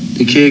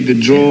 the kid could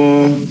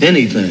draw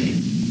anything.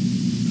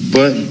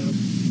 But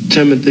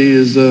Timothy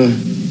is a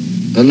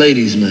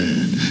ladies'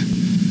 man.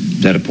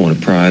 Is that a point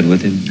of pride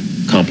with him?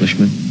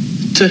 Accomplishment?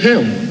 To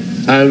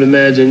him, I would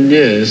imagine, yeah,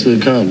 it's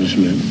an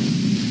accomplishment.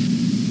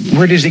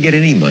 Where does he get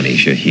any money,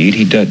 Shaheed?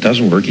 He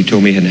doesn't work. He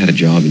told me he hadn't had a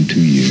job in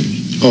 2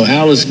 years. Oh,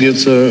 Alice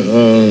gets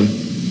her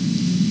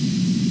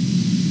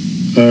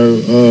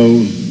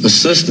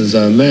assistance,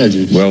 I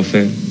imagine.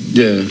 Welfare?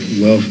 Yeah,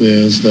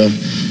 welfare and stuff.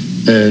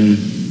 And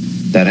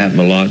that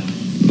happened a lot?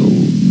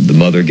 The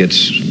mother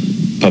gets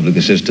public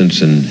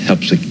assistance and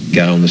helps the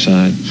guy on the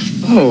side?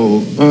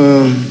 Oh,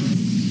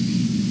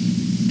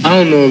 I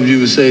don't know if you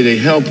would say they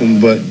help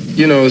him, but,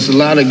 you know, it's a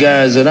lot of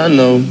guys that I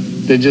know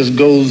that just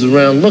goes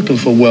around looking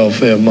for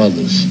welfare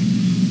mothers.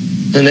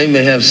 And they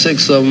may have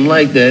 6 of them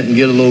like that and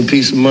get a little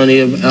piece of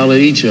money out of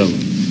each of them.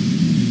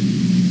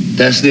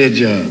 That's their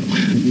job.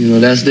 You know,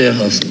 that's their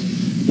hustle.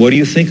 What do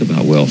you think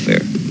about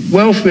welfare?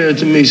 Welfare,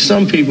 to me,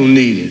 some people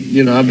need it.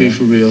 You know, I'll be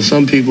for real.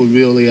 Some people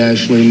really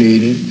actually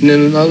need it. And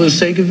then others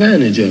take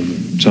advantage of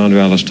it.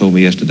 Sandra Alice told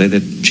me yesterday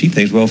that she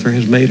thinks welfare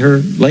has made her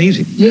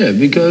lazy. Yeah,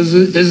 because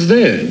it's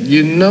there.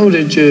 You know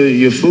that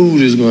your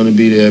food is going to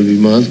be there every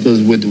month,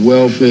 because with the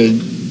welfare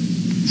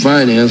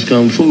finance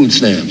come food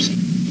stamps.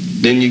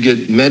 Then you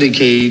get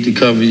Medicaid to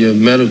cover your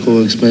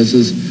medical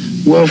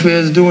expenses. Welfare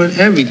is doing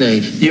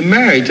everything. You're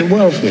married to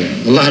welfare,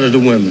 a lot of the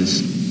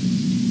women's.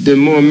 They're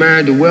more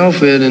married to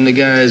welfare than the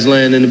guy is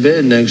laying in the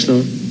bed next to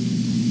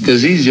them,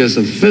 because he's just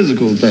a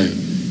physical thing.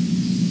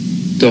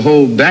 the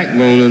whole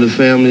backbone of the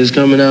family is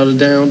coming out of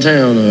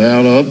downtown or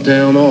out of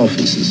uptown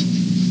offices.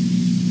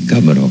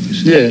 Government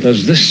offices? Yeah.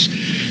 Does this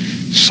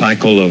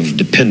cycle of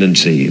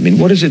dependency, I mean,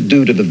 what does it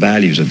do to the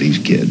values of these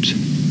kids?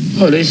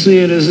 Oh, they see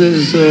it as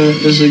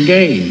a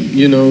game.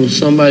 You know,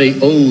 somebody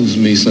owes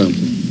me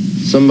something.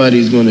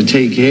 Somebody's going to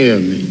take care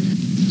of me.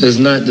 It's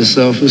not the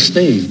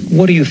self-esteem.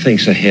 What do you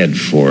think's ahead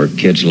for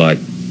kids like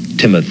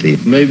Timothy?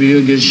 Maybe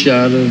he'll get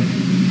shot or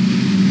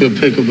he'll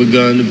pick up a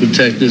gun to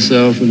protect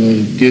himself and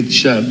he'll get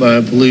shot by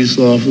a police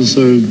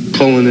officer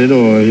pulling it,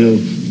 or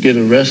he'll get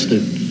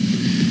arrested.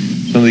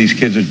 Some of these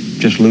kids are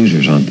just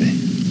losers, aren't they?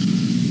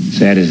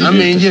 Sad as it is. I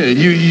mean, yeah,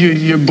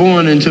 you're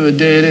born into a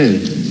dead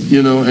end,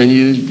 you know, and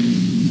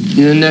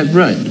you're in that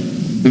rut.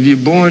 If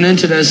you're born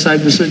into that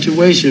type of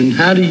situation,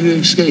 how do you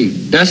escape?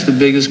 That's the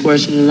biggest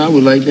question that I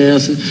would like to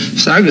answer,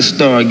 so I can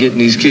start getting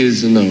these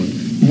kids to know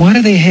it. Why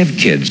do they have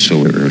kids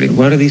so early?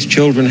 Why do these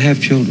children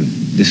have children?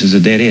 This is a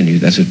dead end.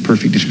 That's a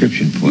perfect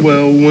description for it.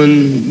 Well,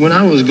 when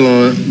I was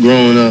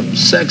growing up,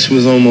 sex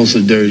was almost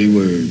a dirty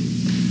word.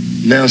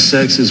 Now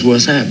sex is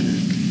what's happening.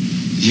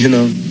 You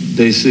know,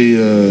 they see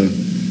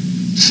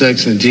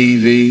sex in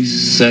TV,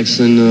 sex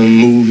in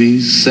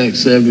movies,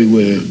 sex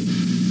everywhere.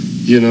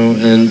 You know,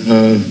 and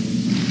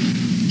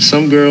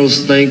some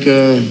girls think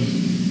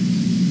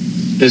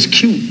it's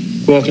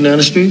cute walking down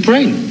the street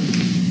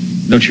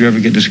pregnant. Don't you ever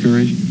get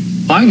discouraged?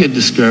 I get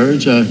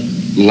discouraged. I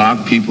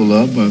lock people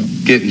up. I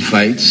get in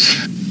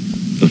fights.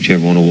 Don't you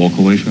ever want to walk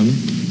away from it?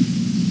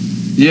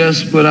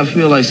 Yes, but I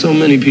feel like so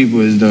many people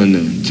has done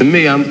that. To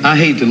me, I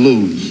hate to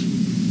lose.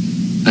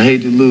 I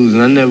hate to lose,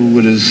 and I never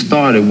would have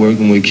started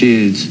working with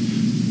kids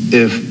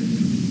if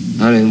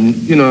I didn't,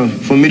 you know,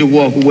 for me to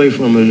walk away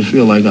from it and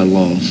feel like I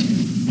lost.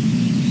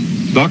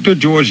 Dr.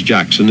 George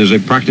Jackson is a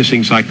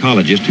practicing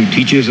psychologist who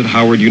teaches at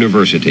Howard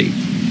University.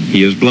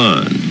 He is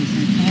blind.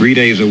 3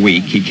 days a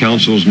week, he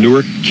counsels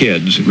Newark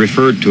kids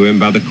referred to him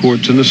by the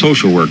courts and the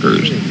social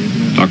workers.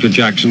 Dr.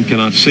 Jackson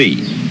cannot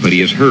see, but he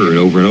has heard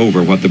over and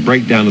over what the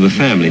breakdown of the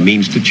family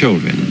means to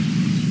children.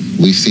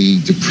 We see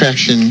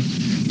depression.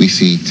 We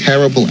see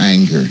terrible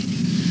anger.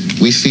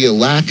 We see a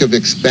lack of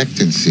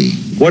expectancy.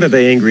 What are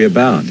they angry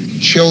about?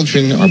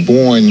 Children are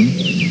born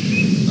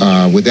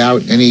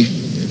without any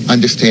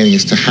understanding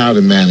as to how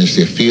to manage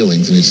their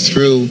feelings, and it's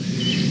through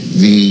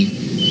the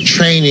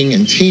training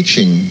and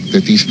teaching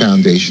that these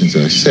foundations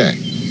are set.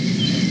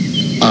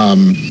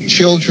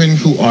 Children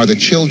who are the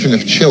children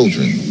of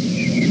children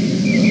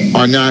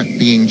are not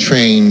being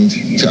trained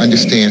to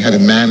understand how to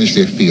manage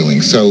their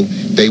feelings. So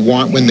they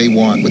want when they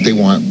want what they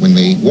want when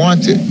they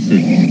want it.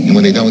 And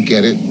when they don't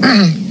get it,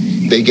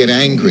 they get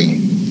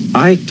angry.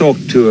 I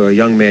talked to a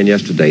young man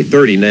yesterday,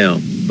 30 now,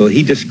 but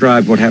he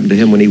described what happened to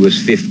him when he was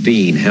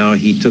 15, how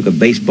he took a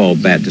baseball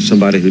bat to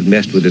somebody who'd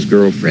messed with his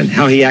girlfriend,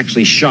 how he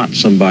actually shot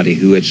somebody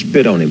who had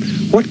spit on him.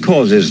 What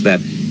causes that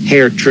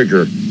hair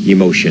trigger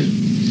emotion?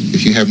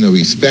 If you have no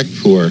respect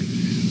for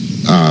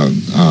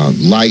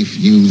life,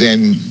 you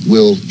then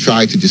will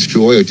try to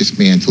destroy or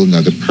dismantle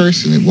another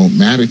person. It won't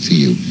matter to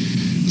you.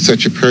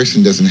 Such a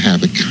person doesn't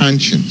have a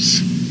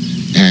conscience.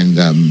 And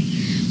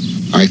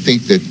I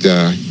think that,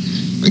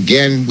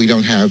 again, we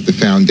don't have the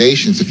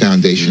foundations. The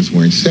foundations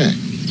weren't set.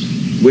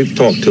 We've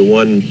talked to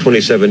one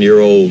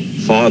 27-year-old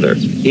father.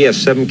 He has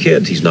 7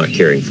 kids he's not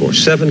caring for.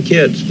 7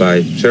 kids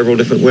by several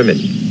different women.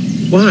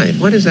 Why?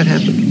 Why does that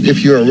happen?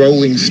 If you're a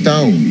rolling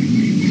stone,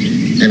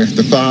 and if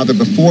the father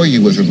before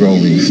you was a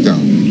rolling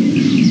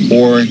stone,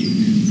 or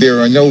there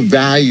are no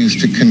values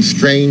to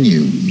constrain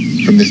you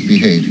from this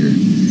behavior,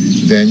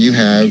 then you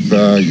have,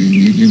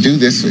 you do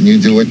this and you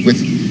do it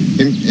with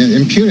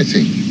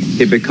impunity.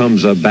 It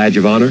becomes a badge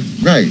of honor?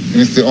 Right, and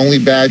it's the only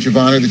badge of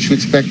honor that you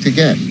expect to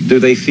get. Do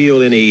they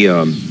feel any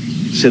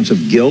sense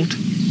of guilt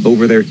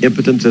over their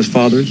impotence as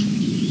fathers?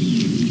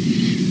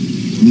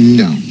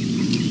 No.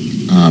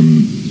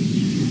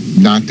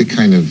 Not the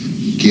kind of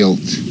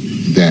guilt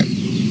that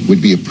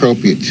would be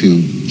appropriate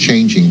to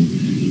changing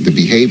the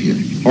behavior.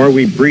 Are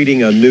we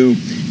breeding a new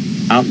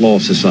outlaw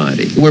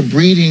society? We're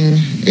breeding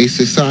a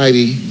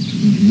society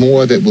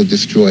more that will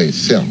destroy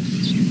itself.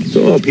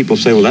 So people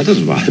say, well, that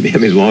doesn't bother me. I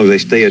mean, as long as they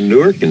stay in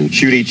Newark and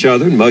shoot each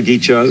other and mug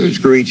each other and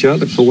screw each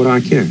other, so what do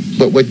I care?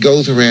 But what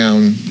goes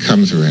around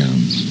comes around.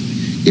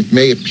 It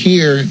may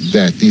appear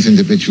that these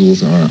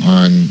individuals are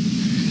on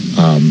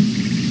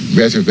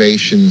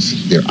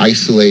reservations, they're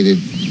isolated,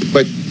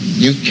 but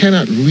you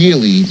cannot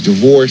really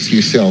divorce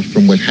yourself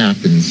from what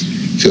happens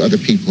to other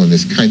people in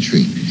this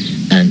country.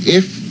 And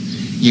if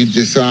you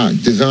design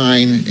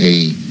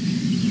a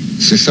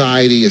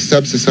society, a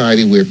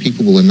sub-society where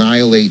people will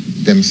annihilate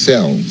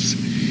themselves,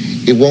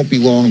 it won't be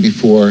long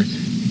before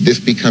this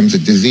becomes a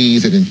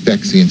disease that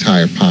infects the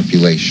entire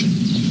population.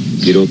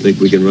 You don't think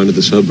we can run to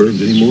the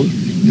suburbs anymore?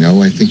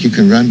 No, I think you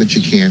can run, but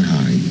you can't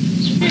hide.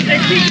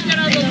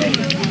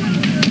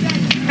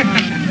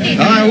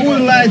 All right, who are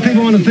the last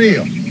people on the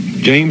field?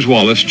 James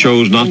Wallace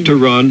chose not to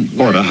run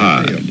or to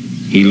hide.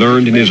 He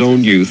learned in his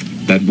own youth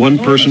that one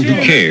person who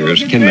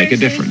cares can make a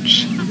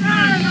difference.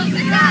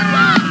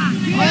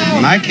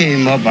 When I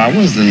came up, I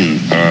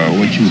wasn't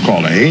what you would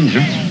call an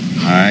angel.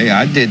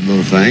 I did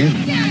little things.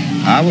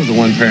 I was a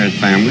one-parent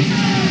family.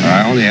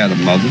 I only had a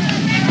mother.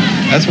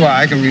 That's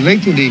why I can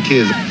relate to these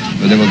kids.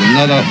 But there was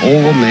another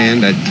old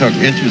man that took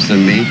interest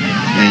in me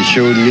and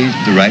showed me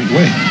the right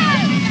way.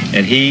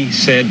 And he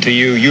said to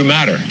you, you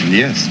matter.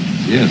 Yes.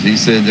 He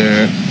said,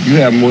 you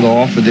have more to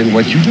offer than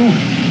what you're doing.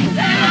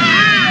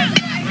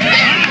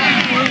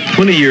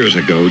 20 years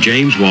ago,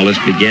 James Wallace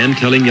began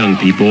telling young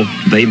people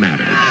they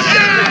mattered.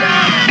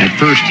 At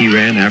first, he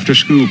ran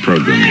after-school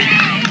programs.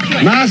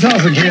 Nice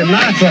hustle, kid,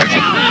 nice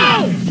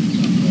hustle.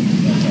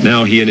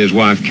 Now he and his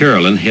wife,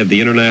 Carolyn, head the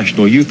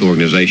International Youth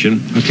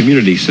Organization, a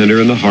community center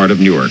in the heart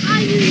of Newark.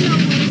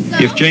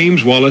 If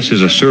James Wallace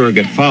is a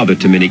surrogate father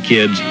to many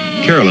kids,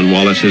 Carolyn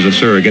Wallace is a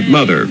surrogate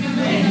mother.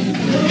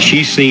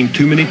 She's seen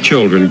too many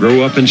children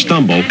grow up and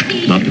stumble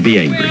not to be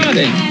angry.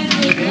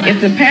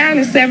 If the parent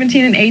is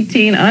 17 and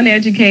 18,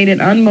 uneducated,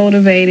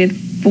 unmotivated,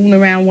 fooling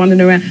around,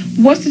 wandering around,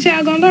 what's the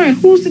child going to learn?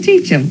 Who's to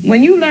teach him?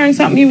 When you learn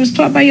something, you was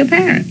taught by your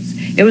parents.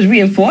 It was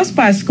reinforced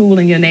by school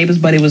and your neighbors,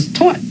 but it was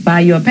taught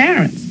by your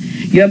parents.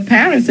 Your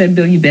parents said,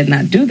 Bill, you better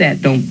not do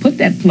that. Don't put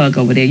that plug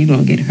over there. You're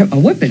going to get a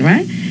whipping,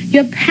 right?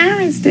 Your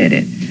parents did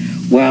it.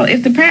 Well,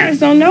 if the parents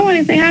don't know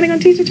anything, how are they going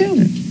to teach the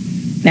children?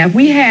 Now, if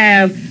we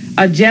have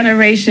a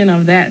generation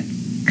of that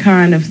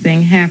kind of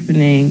thing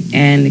happening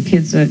and the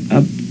kids are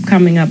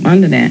coming up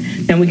under that,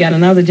 then we got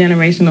another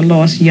generation of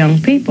lost young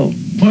people.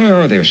 Why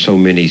are there so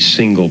many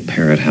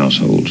single-parent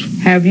households?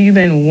 Have you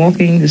been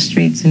walking the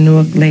streets in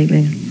Newark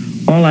lately?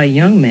 All our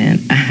young men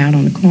are out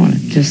on the corner,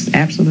 just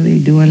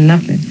absolutely doing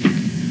nothing.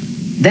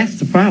 That's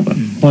the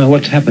problem. Why,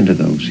 what's happened to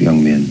those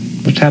young men?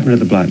 What's happened to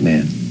the black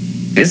man?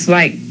 It's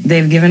like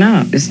they've given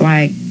up. It's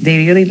like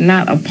they're really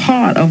not a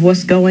part of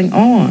what's going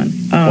on.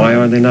 Why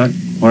are they not?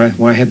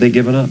 Why have they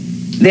given up?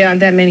 There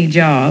aren't that many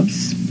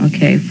jobs,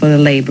 okay, for the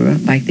laborer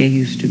like there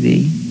used to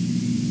be.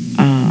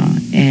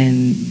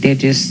 And they're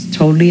just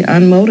totally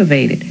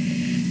unmotivated.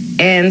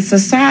 And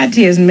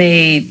society has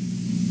made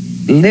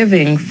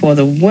living for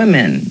the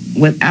women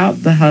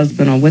without the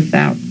husband or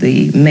without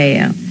the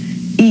male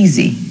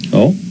easy.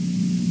 Oh?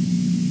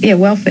 Yeah,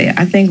 welfare.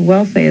 I think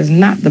welfare is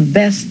not the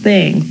best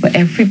thing for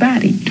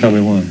everybody. Tell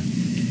me why.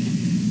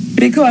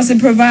 Because it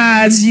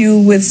provides you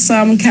with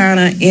some kind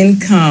of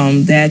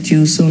income that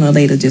you sooner or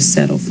later just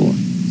settle for.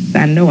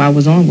 I know I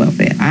was on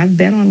welfare. I've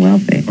been on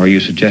welfare. Are you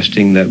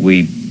suggesting that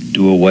we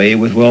do away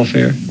with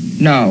welfare?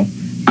 No.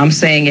 I'm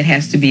saying it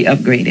has to be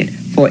upgraded.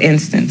 For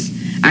instance,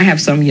 I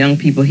have some young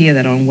people here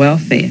that are on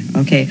welfare,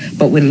 okay,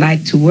 but would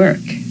like to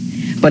work.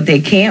 But they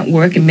can't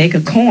work and make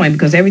a coin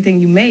because everything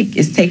you make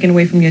is taken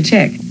away from your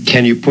check.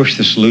 Can you push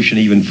the solution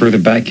even further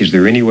back? Is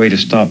there any way to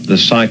stop the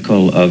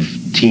cycle of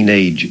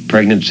teenage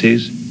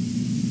pregnancies?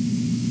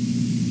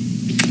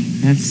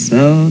 That's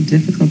so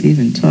difficult to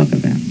even talk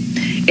about.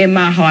 In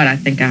my heart, I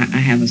think I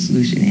have a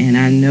solution, and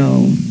I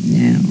know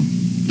now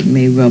it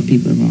may rub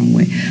people the wrong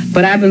way.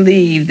 But I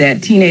believe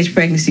that teenage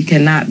pregnancy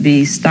cannot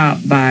be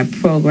stopped by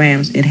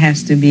programs. It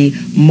has to be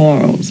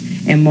morals,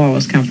 and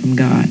morals come from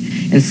God.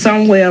 And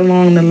somewhere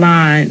along the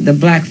line, the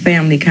black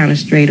family kind of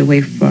strayed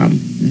away from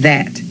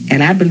that.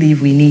 And I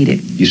believe we need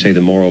it. You say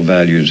the moral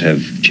values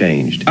have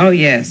changed. Oh,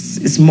 yes.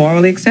 It's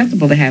morally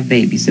acceptable to have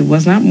babies. It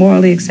was not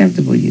morally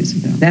acceptable years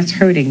ago. That's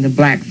hurting the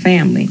black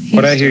family.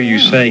 What I hear you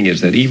saying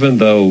is that even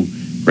though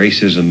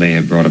racism may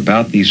have brought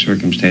about these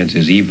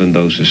circumstances, even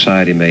though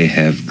society may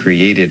have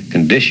created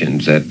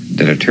conditions that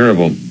are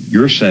terrible,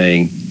 you're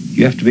saying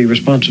you have to be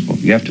responsible.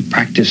 You have to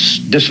practice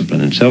discipline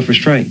and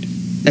self-restraint.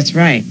 That's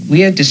right.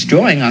 We are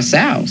destroying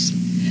ourselves.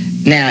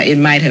 Now, it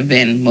might have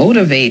been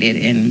motivated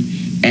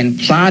and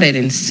plotted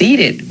and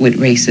seeded with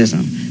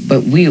racism,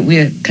 but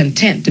we're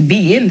content to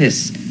be in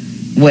this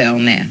well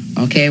now,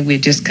 okay? We're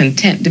just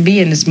content to be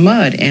in this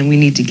mud, and we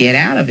need to get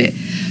out of it.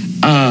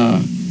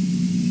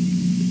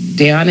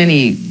 There aren't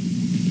any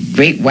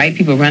great white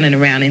people running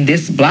around in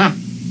this block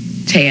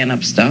tearing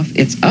up stuff.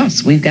 It's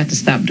us. We've got to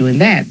stop doing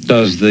that.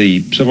 Does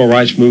the civil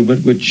rights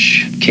movement,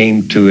 which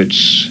came to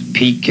its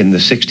peak in the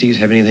 60s,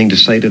 have anything to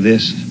say to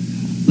this?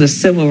 The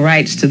civil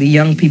rights to the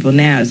young people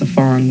now is a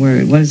foreign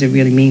word. What does it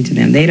really mean to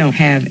them? They don't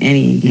have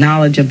any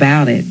knowledge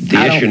about it.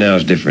 The issue now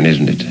is different,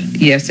 isn't it?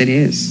 Yes, it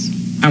is.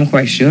 I'm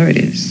quite sure it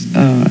is.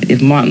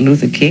 If Martin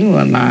Luther King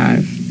were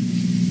alive,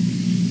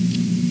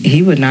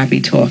 he would not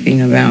be talking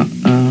about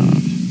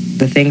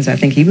the things I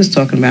think he was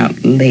talking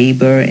about,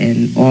 labor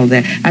and all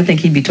that. I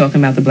think he'd be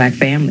talking about the black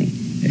family.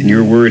 And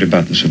you're worried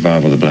about the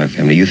survival of the black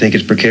family. You think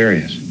it's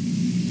precarious?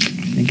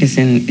 I think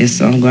it's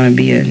going to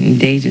be an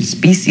endangered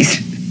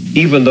species.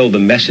 Even though the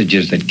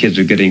messages that kids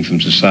are getting from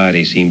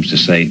society seems to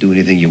say, do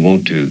anything you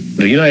want to,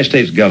 the United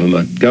States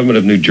government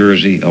of New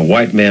Jersey, a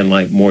white man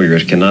like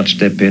Moyers cannot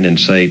step in and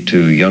say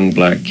to young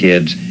black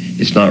kids,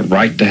 it's not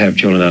right to have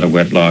children out of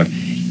wedlock.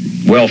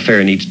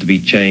 Welfare needs to be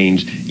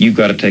changed. You've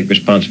got to take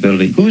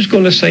responsibility. Who's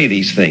going to say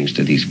these things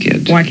to these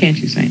kids? Why can't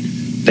you say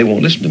it? They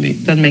won't listen to me.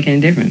 Doesn't make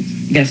any difference.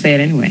 You got to say it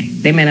anyway.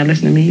 They may not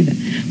listen to me either.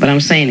 But I'm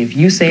saying if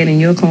you say it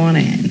in your corner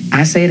and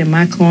I say it in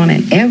my corner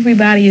and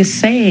everybody is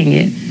saying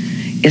it,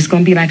 it's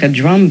going to be like a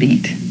drum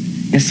beat.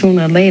 And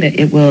sooner or later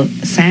it will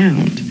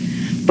sound.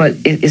 But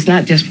it's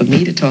not just for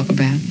me to talk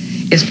about.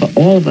 It's for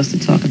all of us to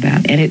talk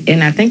about.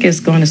 And I think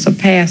it's going to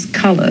surpass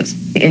colors.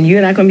 And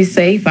you're not going to be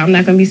safe, I'm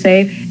not going to be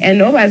safe, and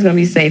nobody's going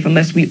to be safe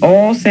unless we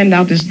all send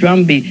out this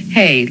drumbeat.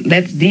 Hey,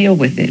 let's deal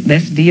with it.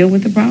 Let's deal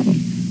with the problem.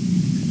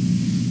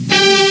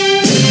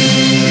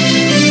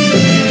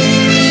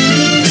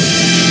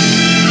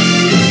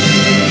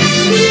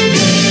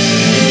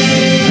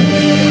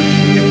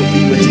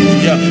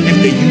 If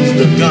they use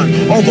the gun,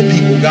 all the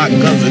people got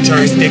guns and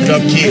turn stick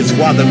up kids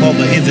while the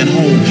mother isn't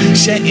home,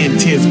 shedding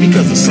tears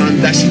because the son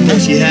that she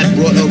thought she had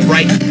brought up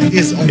right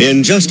is on.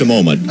 In just a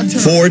moment,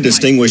 4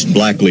 distinguished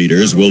black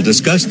leaders will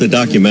discuss the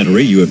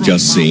documentary you have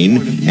just seen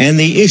and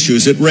the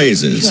issues it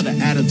raises.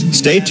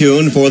 Stay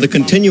tuned for the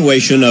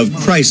continuation of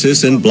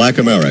Crisis in Black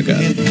America.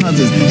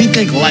 He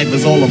think life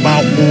is all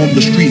about on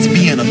the streets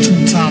being a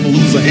 2-time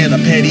loser and a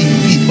petty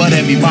thief, but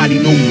everybody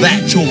know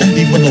that you're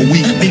people are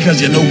weak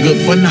because you're no good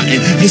for nothing.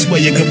 This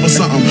way you're good for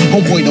something.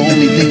 Homeboy, the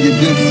only thing you're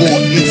good for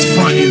is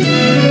fronting.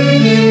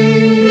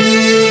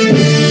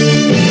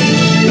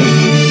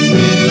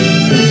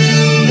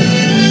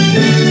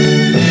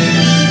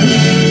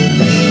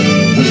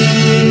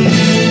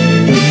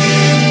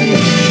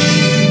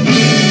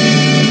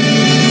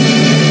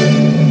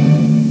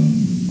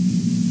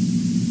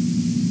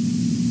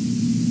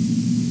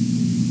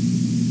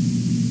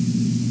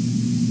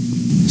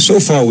 So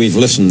far, we've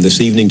listened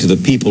this evening to the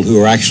people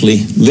who are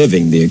actually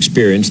living the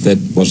experience that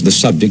was the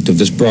subject of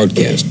this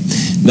broadcast.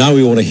 Now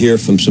we want to hear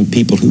from some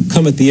people who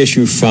come at the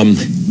issue from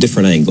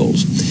different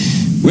angles.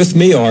 With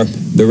me are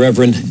the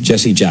Reverend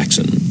Jesse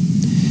Jackson,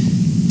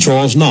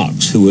 Charles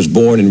Knox, who was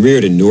born and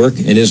reared in Newark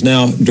and is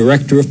now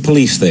Director of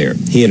Police there.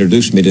 He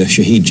introduced me to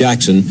Shaheed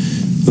Jackson,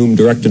 whom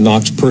Director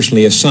Knox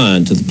personally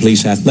assigned to the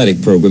police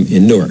athletic program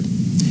in Newark.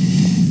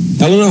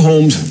 Eleanor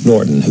Holmes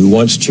Norton, who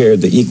once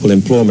chaired the Equal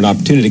Employment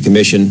Opportunity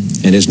Commission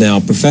and is now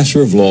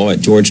Professor of Law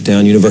at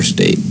Georgetown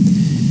University.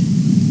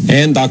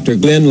 And Dr.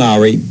 Glenn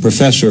Lowry,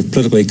 Professor of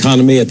Political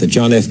Economy at the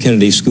John F.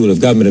 Kennedy School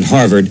of Government at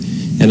Harvard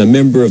and a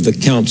member of the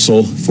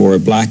Council for a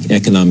Black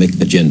Economic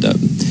Agenda.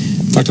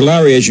 Dr.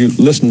 Lowry, as you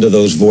listened to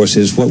those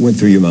voices, what went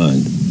through your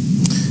mind?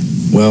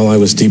 Well, I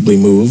was deeply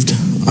moved.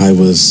 I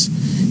was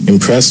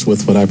impressed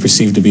with what I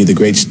perceived to be the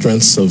great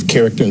strengths of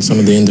character in some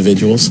of the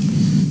individuals.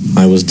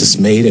 I was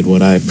dismayed at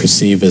what I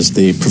perceive as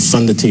the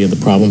profundity of the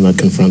problem that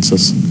confronts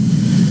us.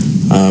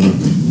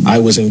 I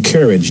was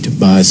encouraged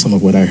by some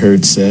of what I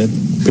heard said,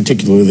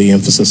 particularly the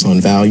emphasis on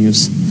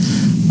values,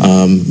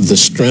 the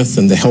strength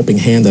and the helping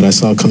hand that I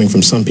saw coming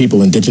from some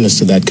people indigenous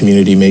to that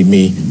community made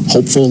me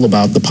hopeful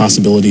about the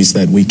possibilities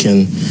that we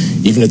can,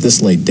 even at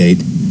this late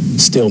date,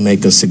 still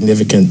make a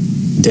significant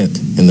dent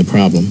in the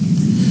problem.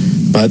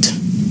 But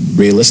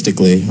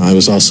realistically, I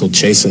was also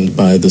chastened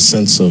by the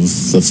sense of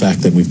the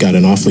fact that we've got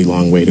an awfully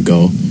long way to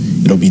go.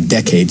 It'll be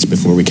decades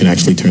before we can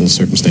actually turn the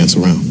circumstance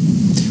around.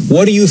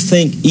 What do you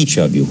think, each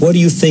of you, what do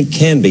you think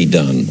can be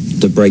done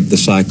to break the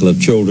cycle of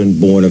children,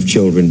 born of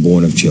children,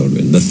 born of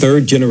children? The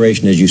third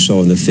generation, as you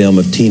saw in the film,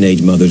 of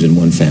teenage mothers in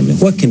one family.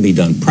 What can be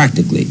done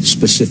practically,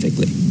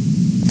 specifically?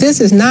 This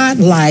is not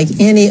like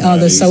any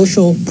other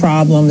social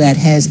problem that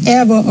has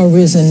ever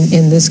arisen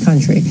in this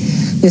country.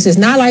 This is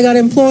not like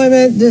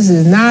unemployment. This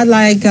is not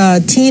like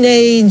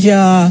teenage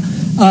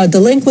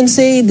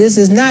delinquency. This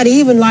is not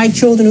even like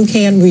children who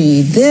can't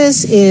read.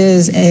 This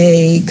is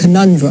a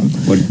conundrum.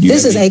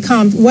 This is I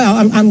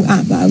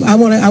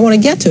want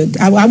to get to it.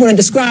 I want to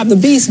describe the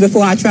beast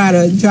before I try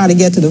to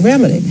get to the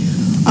remedy.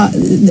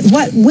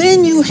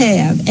 When you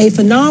have a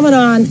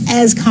phenomenon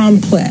as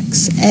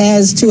complex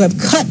as to have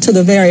cut to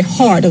the very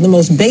heart of the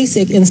most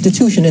basic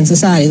institution in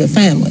society, the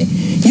family,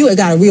 you have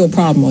got a real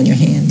problem on your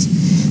hands.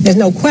 There's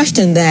no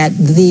question that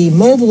the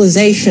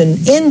mobilization,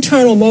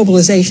 internal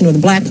mobilization of the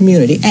black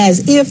community,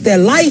 as if their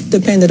life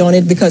depended on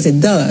it, because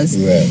it does,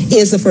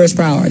 is the first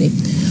priority.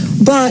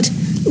 But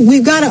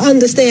we've got to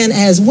understand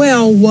as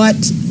well what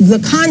the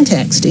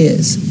context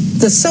is.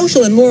 The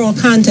social and moral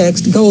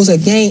context goes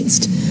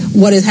against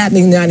what is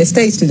happening in the United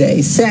States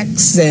today.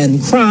 Sex and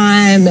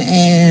crime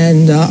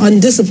and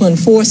undisciplined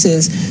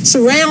forces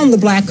surround the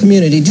black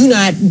community, do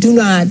not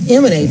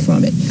emanate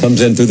from it.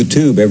 Comes in through the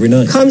tube every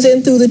night. Comes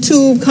in through the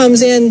tube,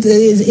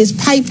 is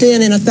piped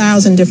in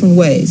 1,000 different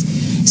ways.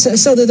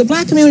 So that the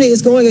black community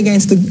is going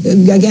against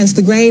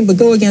the grain, but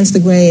go against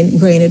the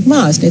grain it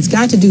must. It's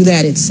got to do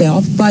that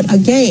itself. But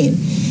again,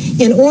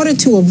 in order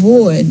to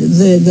avoid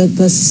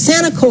the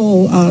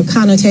cynical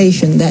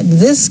connotation that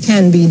this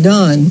can be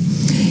done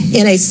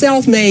in a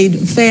self-made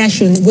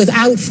fashion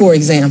without, for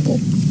example,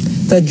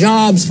 the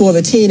jobs for the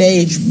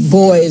teenage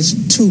boys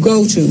to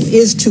go to,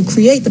 is to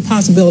create the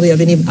possibility of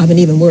an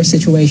even worse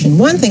situation.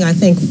 One thing I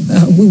think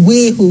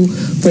we who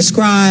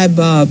prescribe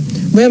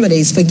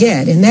remedies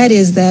forget, and that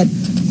is that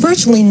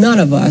virtually none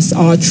of us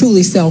are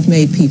truly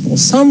self-made people.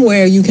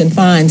 Somewhere you can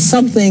find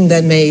something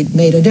that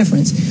made a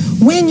difference.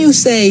 When you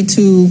say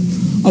to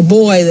a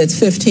boy that's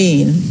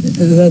 15,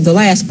 the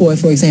last boy,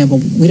 for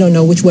example, we don't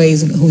know which way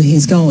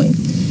he's going.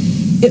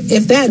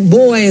 If that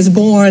boy is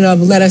born of,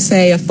 let us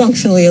say, a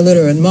functionally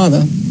illiterate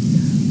mother,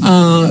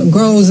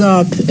 grows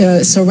up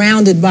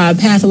surrounded by a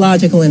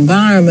pathological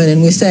environment,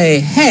 and we say,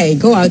 hey,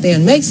 go out there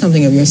and make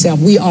something of yourself,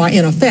 we are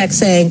in effect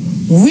saying,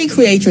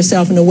 recreate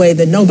yourself in a way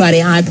that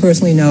nobody I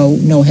personally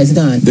know has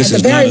done. At the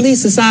very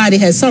least, society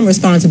has some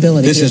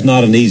responsibility. This is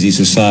not an easy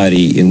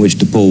society in which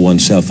to pull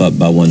oneself up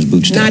by one's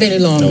bootstraps. Not any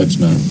longer. No, it's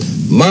not.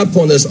 My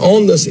point is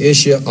on this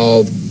issue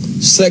of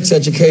sex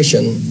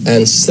education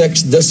and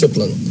sex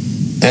discipline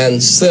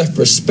and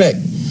self-respect,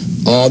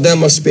 there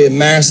must be a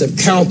massive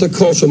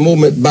countercultural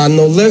movement by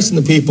no less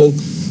than the people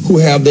who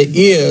have the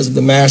ears of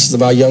the masses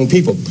of our young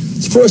people.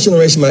 The first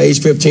generation by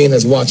age 15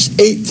 has watched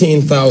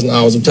 18,000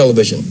 hours of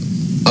television,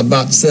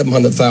 about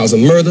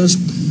 700,000 murders,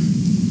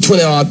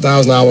 20-odd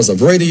thousand hours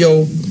of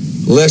radio,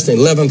 less than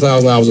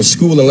 11,000 hours of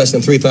school, and less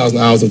than 3,000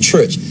 hours of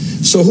church.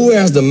 So who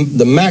has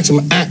the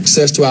maximum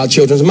access to our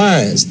children's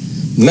minds?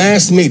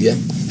 Mass media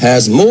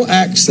has more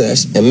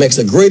access and makes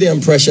a greater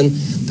impression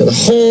than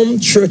home,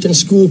 church, and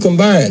school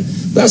combined.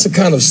 That's a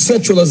kind of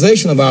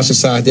centralization of our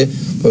society,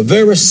 where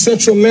very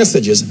central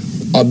messages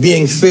are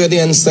being fed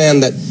in,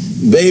 saying that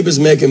babies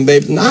making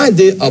babies. An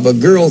idea of a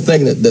girl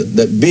thinking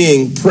that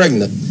being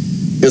pregnant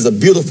is a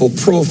beautiful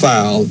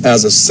profile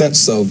as a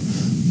sense of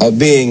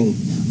being,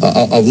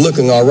 of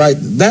looking all right.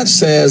 That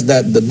says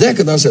that the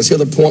decadence has hit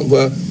a point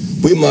where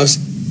we must,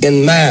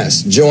 en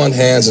masse, join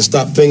hands and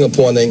stop finger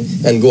pointing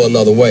and go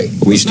another way.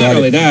 It's not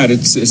only that,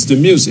 it's the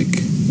music.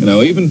 You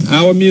know, even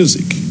our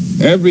music.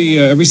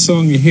 Every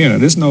song you hear,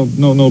 there's no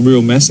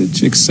real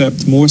message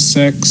except more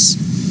sex,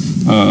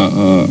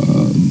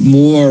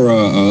 more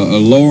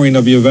lowering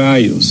of your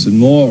values and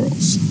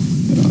morals.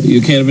 You know, you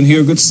can't even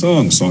hear a good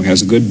song. The song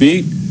has a good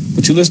beat,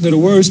 but you listen to the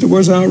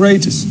words are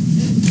outrageous.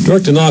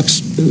 Director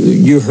Knox,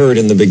 you heard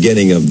in the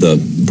beginning of the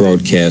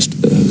broadcast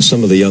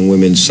some of the young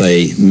women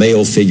say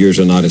male figures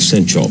are not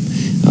essential.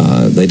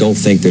 They don't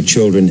think their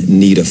children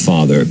need a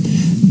father.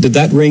 Did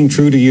that ring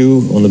true to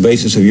you on the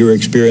basis of your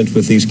experience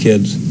with these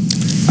kids?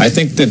 I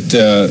think that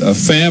a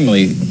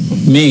family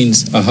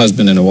means a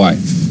husband and a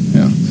wife.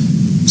 You know?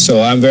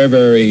 So I'm very,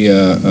 very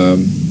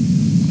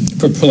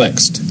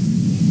perplexed,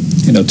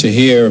 you know, to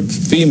hear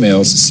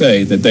females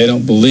say that they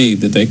don't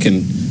believe that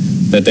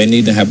they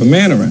need to have a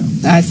man around.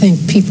 I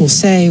think people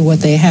say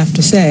what they have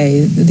to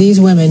say. These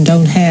women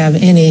don't have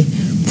any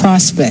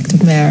prospect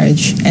of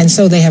marriage, and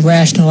so they have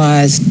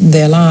rationalized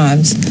their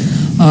lives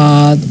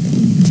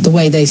the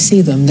way they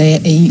see them.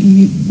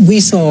 We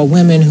saw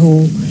women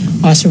who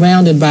are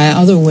surrounded by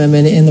other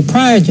women in the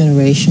prior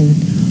generation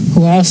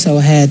who also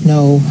had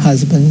no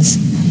husbands,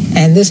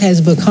 and this has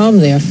become,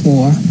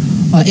 therefore,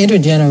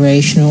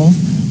 intergenerational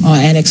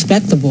and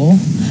expectable,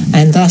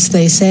 and thus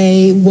they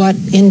say what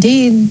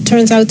indeed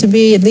turns out to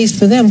be, at least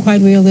for them,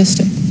 quite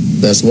realistic.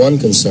 That's one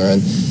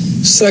concern.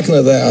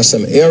 Secondly, there are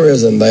some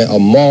areas in there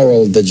of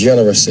moral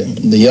degeneracy.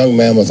 The young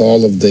man with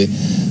all of the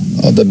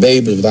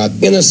babies without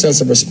any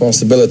sense of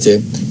responsibility,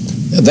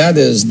 that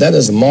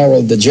is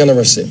moral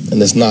degeneracy,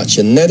 and it's not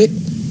genetic,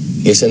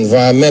 it's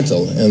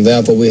environmental, and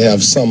therefore we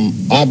have some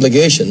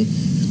obligation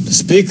to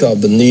speak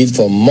of the need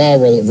for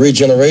moral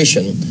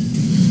regeneration.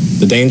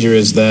 The danger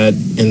is that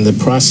in the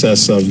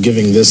process of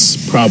giving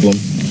this problem,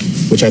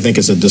 which I think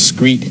is a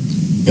discrete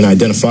and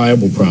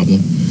identifiable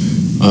problem,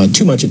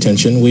 too much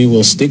attention, we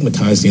will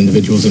stigmatize the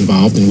individuals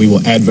involved, and we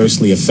will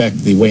adversely affect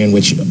the way in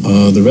which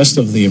the rest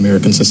of the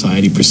American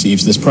society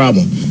perceives this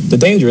problem. The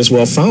danger is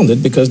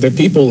well-founded because there are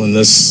people in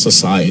this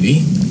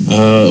society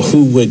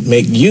who would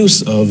make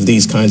use of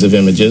these kinds of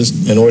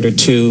images in order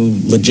to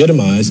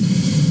legitimize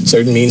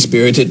certain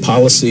mean-spirited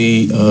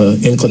policy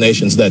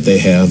inclinations that they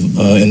have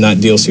and not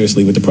deal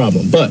seriously with the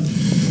problem. But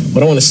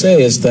what I want to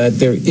say is that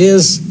there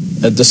is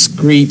a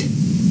discrete,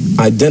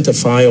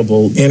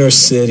 identifiable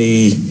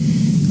inner-city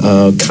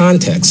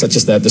context, such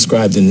as that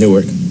described in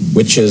Newark,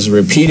 which is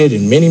repeated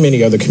in many,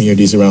 many other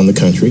communities around the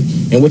country,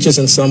 and which is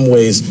in some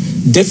ways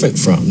different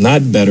from,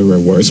 not better or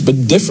worse,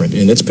 but different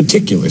in its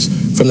particulars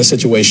from the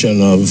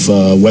situation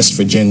of West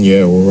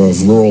Virginia or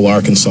of rural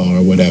Arkansas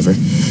or whatever.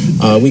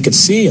 We could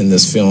see in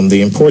this film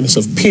the importance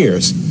of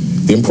peers,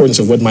 the importance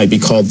of what might be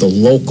called the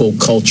local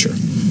culture,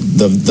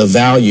 the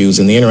values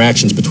and the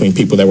interactions between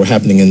people that were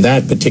happening in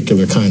that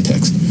particular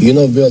context. You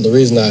know, Bill, the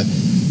reason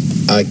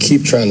I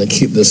keep trying to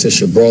keep this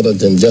issue broader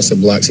than just a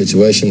black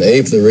situation,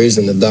 A, for the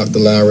reason that Dr.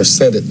 Lowry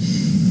said it.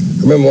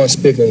 I remember once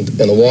speaking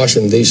in a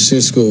Washington,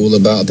 D.C. school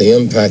about the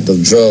impact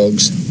of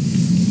drugs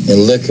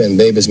and liquor and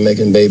babies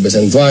making babies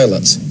and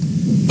violence.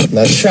 And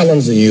I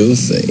challenge the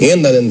youth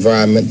in that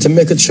environment to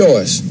make a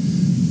choice,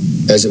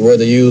 as it were,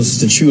 the youth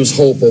to choose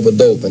hope over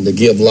dope and to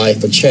give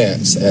life a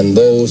chance. And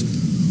those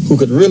who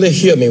could really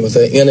hear me with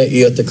their inner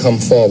ear to come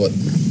forward.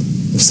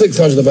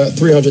 600, about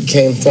 300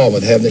 came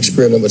forward having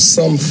experienced with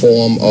some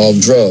form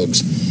of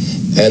drugs.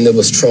 And it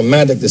was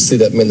traumatic to see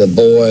that many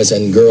boys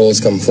and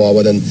girls come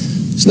forward. And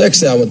so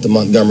next day I went to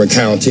Montgomery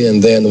County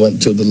and then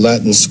went to the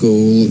Latin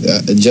school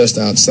just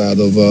outside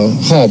of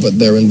Harvard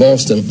there in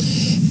Boston.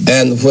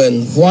 And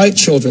when white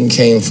children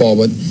came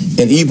forward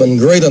in even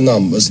greater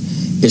numbers,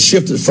 it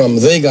shifted from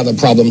they got a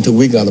problem to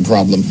we got a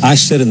problem. I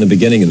said in the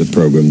beginning of the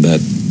program that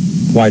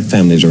white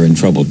families are in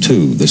trouble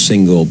too. The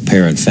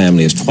single-parent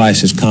family is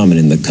twice as common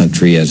in the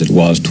country as it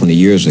was 20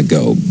 years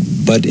ago.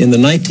 But in the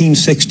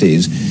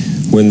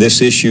 1960s, when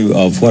this issue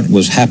of what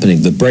was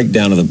happening, the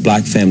breakdown of the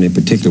black family in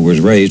particular,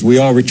 was raised, we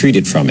all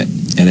retreated from it.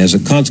 And as a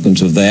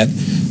consequence of that,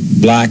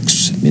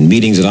 blacks, in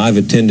meetings that I've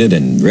attended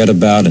and read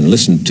about and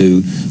listened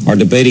to, are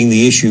debating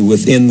the issue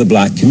within the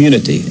black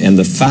community. And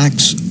the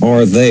facts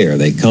are there.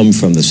 They come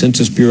from the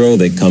Census Bureau.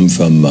 They come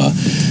from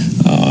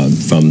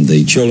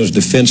the Children's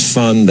Defense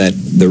Fund, that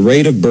the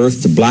rate of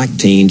birth to black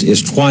teens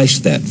is twice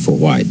that for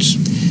whites.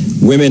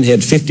 Women had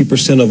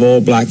 50% of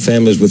all black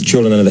families with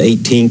children under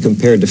 18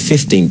 compared to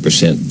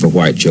 15% for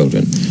white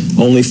children.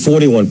 Only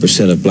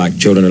 41% of black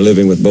children are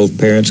living with both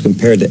parents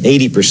compared to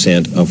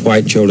 80% of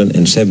white children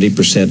and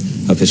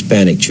 70% of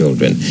Hispanic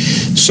children.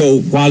 So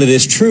while it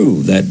is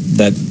true that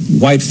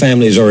white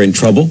families are in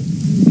trouble,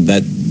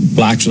 that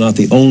blacks are not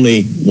the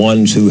only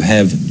ones who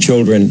have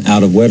children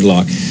out of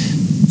wedlock,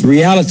 the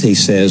reality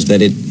says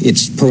that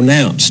it's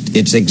pronounced,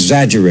 it's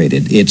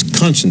exaggerated, it's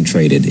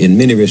concentrated in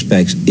many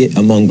respects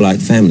among black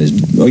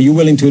families. Are you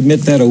willing to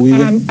admit that?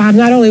 I'm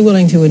not only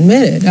willing to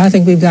admit it, I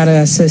think we've got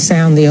to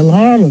sound the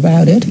alarm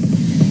about it.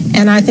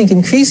 And I think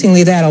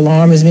increasingly that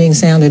alarm is being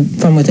sounded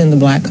from within the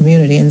black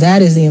community, and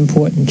that is the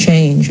important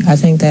change. I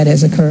think that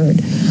has occurred.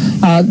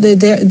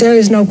 There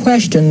is no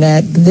question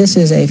that this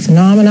is a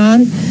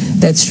phenomenon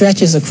that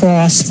stretches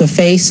across the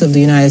face of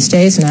the United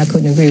States, and I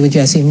couldn't agree with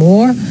Jesse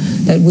more,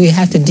 that we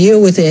have to deal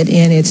with it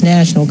in its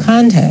national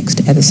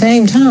context. At the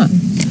same time,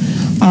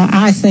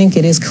 I think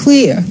it is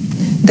clear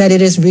that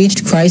it has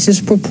reached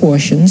crisis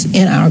proportions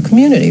in our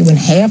community when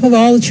half of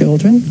all the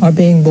children are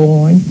being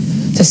born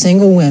to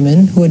single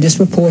women who are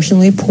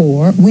disproportionately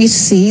poor. We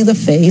see the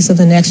face of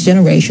the next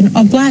generation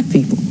of black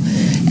people.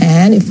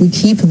 And if we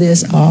keep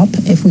this up,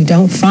 if we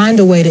don't find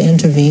a way to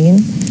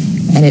intervene,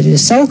 and it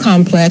is so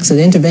complex that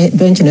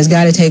intervention has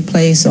got to take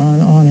place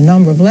on a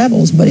number of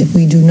levels, but if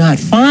we do not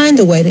find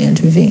a way to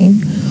intervene,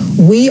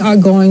 we are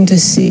going to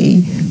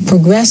see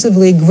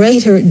progressively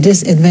greater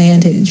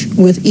disadvantage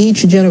with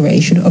each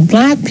generation of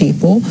black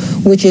people,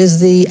 which is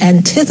the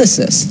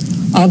antithesis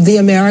of the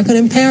American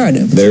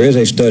imperative. There is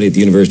a study at the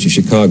University of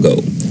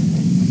Chicago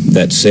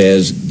that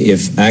says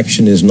if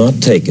action is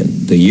not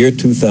taken, the year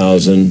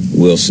 2000,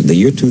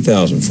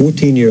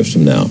 14 years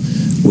from now,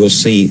 we'll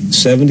see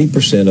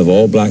 70% of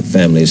all black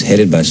families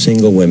headed by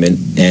single women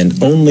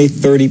and only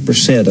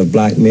 30% of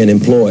black men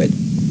employed.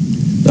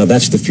 Now,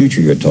 that's the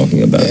future you're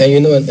talking about. And, you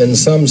know, in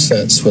some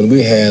sense, when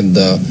we had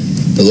the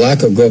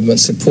lack of government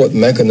support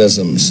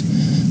mechanisms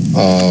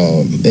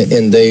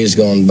in days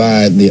gone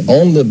by, the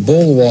only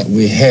bulwark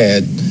we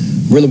had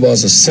really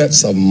was a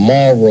sense of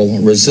moral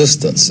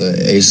resistance,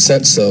 a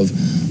sense of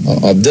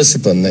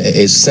discipline,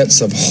 a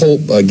sense of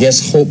hope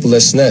against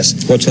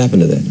hopelessness. What's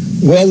happened to that?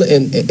 Well,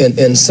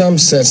 in some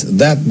sense,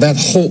 that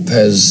hope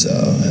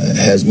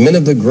has many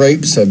of the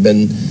grapes have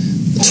been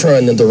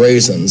turned into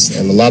raisins,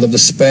 and a lot of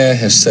despair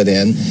has set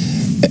in.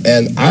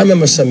 And I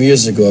remember some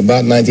years ago,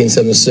 about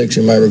 1976,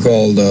 you might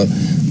recall,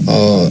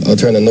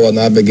 Attorney Norton and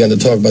I began to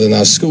talk about in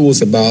our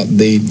schools about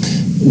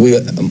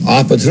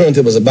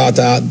opportunity was about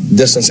to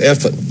outdistance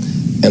effort,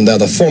 and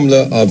that a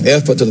formula of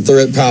effort to the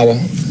third power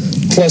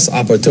plus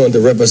opportunity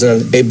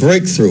represented a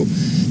breakthrough.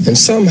 And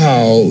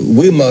somehow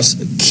we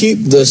must keep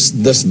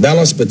this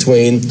balance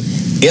between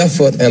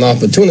effort and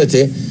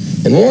opportunity.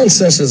 In one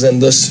sense, is in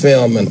this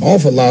film an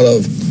awful lot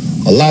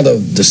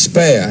of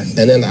despair,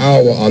 and in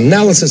our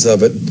analysis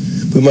of it,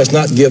 we must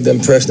not give the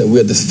impression that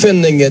we're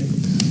defending it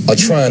or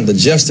trying to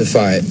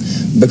justify it,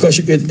 because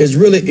it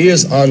really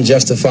is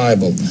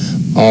unjustifiable.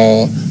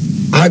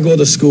 I go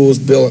to schools,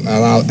 Bill, and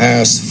I'll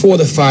ask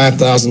 4,000 to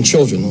 5,000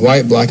 children,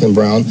 white, black, and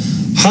brown,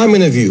 how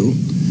many of you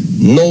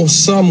know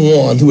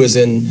someone who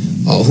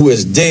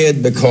is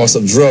dead because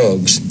of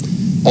drugs?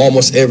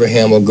 Almost every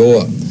hand will go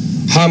up.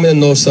 How many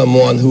know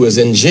someone who is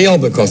in jail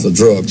because of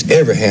drugs?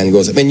 Every hand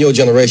goes up. In your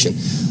generation,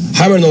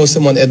 how many know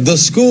someone at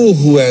this school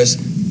who has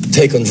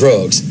taken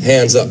drugs?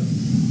 Hands up.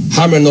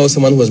 How many know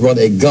someone who has brought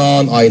a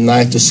gun or a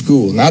knife to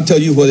school? And I'll tell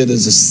you whether it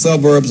is the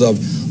suburbs of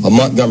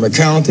Montgomery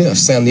County or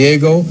San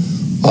Diego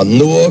or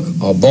Newark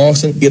or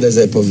Boston, it is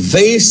a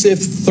pervasive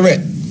threat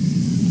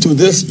to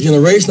this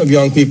generation of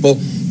young people.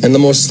 And the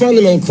most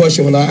fundamental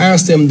question when I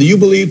ask them, do you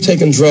believe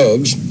taking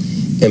drugs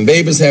and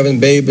babies having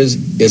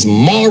babies is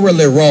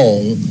morally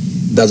wrong?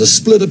 There's a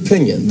split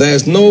opinion.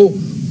 There's no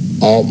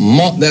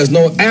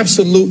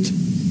absolute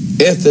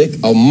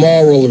ethic or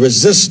moral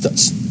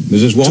resistance.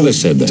 Mrs. Wallace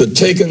said that. To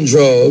taking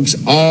drugs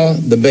or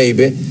the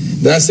baby.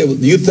 Then I said, well,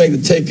 do you think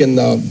that taking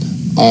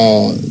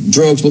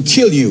drugs will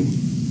kill you?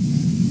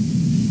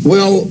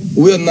 Well,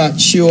 we're not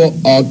sure.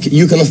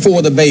 You can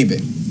afford a baby.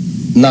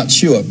 Not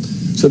sure.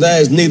 So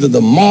there is neither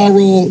the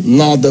moral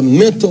nor the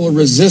mental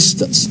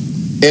resistance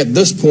at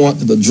this point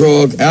to the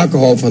drug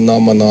alcohol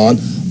phenomenon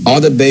or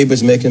the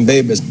babies making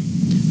babies.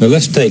 Now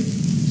let's take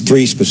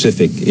three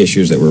specific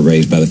issues that were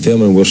raised by the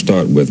film, and we'll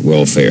start with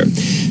welfare.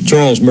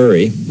 Charles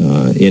Murray,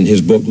 in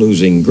his book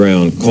Losing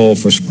Ground, called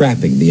for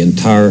scrapping the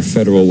entire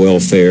federal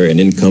welfare and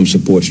income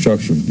support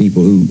structure for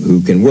people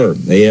who can work,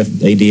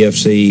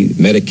 ADFC,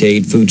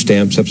 Medicaid, food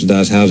stamps,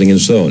 subsidized housing,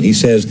 and so on. He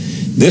says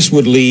this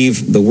would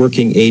leave the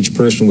working age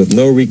person with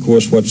no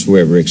recourse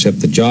whatsoever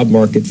except the job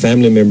market,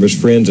 family members,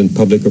 friends, and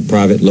public or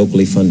private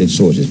locally funded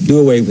sources. Do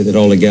away with it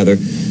altogether.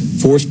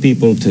 Force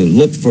people to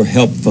look for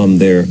help from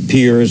their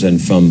peers and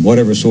from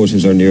whatever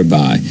sources are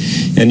nearby.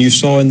 And you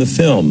saw in the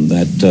film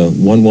that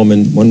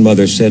one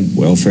mother said,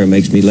 welfare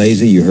makes me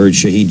lazy. You heard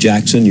Shahid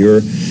Jackson,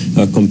 your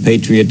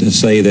compatriot,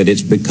 say that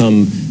it's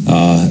become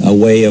a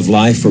way of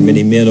life for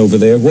many men over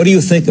there. What do you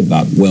think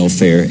about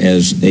welfare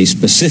as a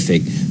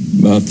specific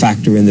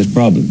factor in this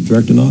problem?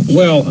 Director Knox?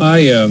 Well,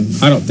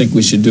 I don't think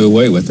we should do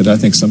away with it. I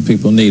think some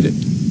people need it.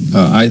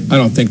 I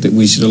don't think that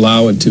we should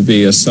allow it to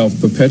be a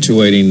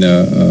self-perpetuating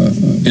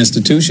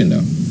institution,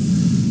 though.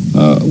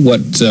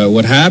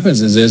 What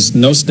happens is there's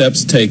no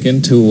steps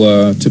taken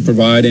to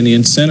provide any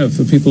incentive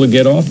for people to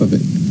get off of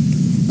it.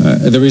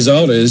 The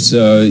result is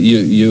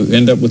you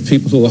end up with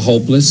people who are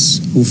hopeless,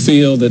 who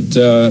feel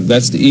that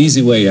that's the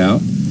easy way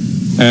out,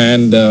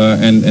 and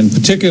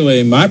particularly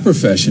in my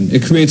profession,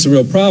 it creates a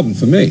real problem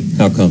for me.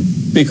 How come?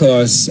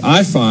 Because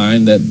I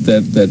find that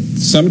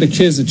some of the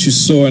kids that you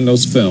saw in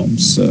those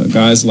films,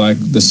 guys like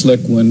the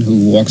slick one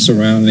who walks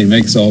around and he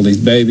makes all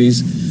these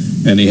babies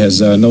and he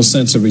has no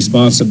sense of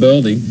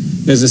responsibility,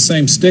 is the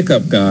same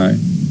stick-up guy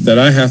that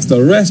I have to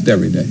arrest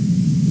every day.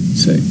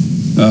 See,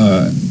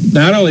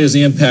 not only is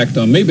the impact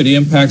on me, but the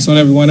impacts on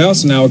everyone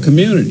else in our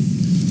community.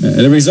 And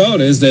the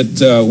result is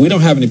that we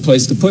don't have any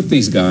place to put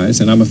these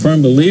guys, and I'm a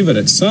firm believer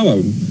that some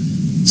of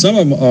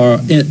them are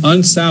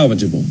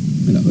unsalvageable.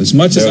 You know, as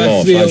much as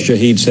I feel, like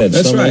Shahid said,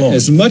 that's right.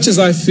 As much as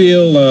I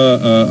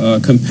feel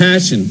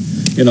compassion,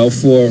 you know,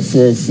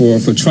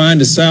 for trying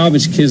to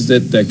salvage kids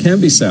that can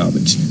be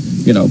salvaged,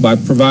 you know, by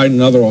providing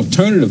another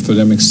alternative for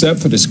them except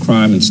for this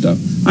crime and stuff,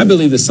 I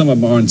believe that some of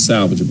them are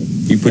unsalvageable.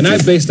 And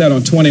I based that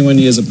on 21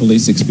 years of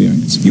police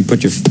experience. You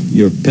put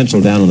your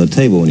pencil down on the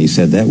table when he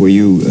said that. Were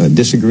you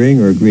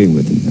disagreeing or agreeing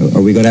with him?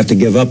 Are we going to have to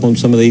give up on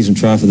some of these and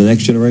try for the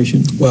next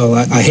generation? Well,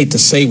 I hate to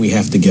say we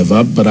have to give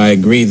up, but I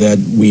agree that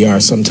we are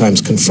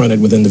sometimes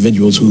confronted with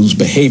individuals whose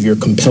behavior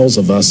compels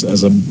of us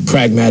as a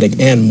pragmatic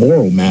and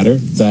moral matter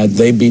that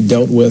they be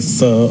dealt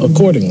with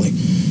accordingly.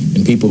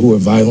 And people who are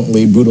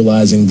violently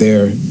brutalizing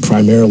their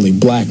primarily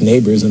black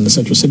neighbors in the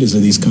central cities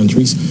of this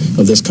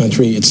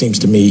country, it seems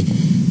to me,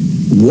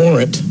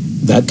 warrant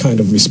that kind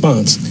of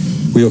response.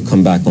 We'll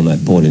come back on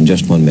that point in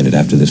just 1 minute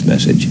after this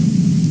message.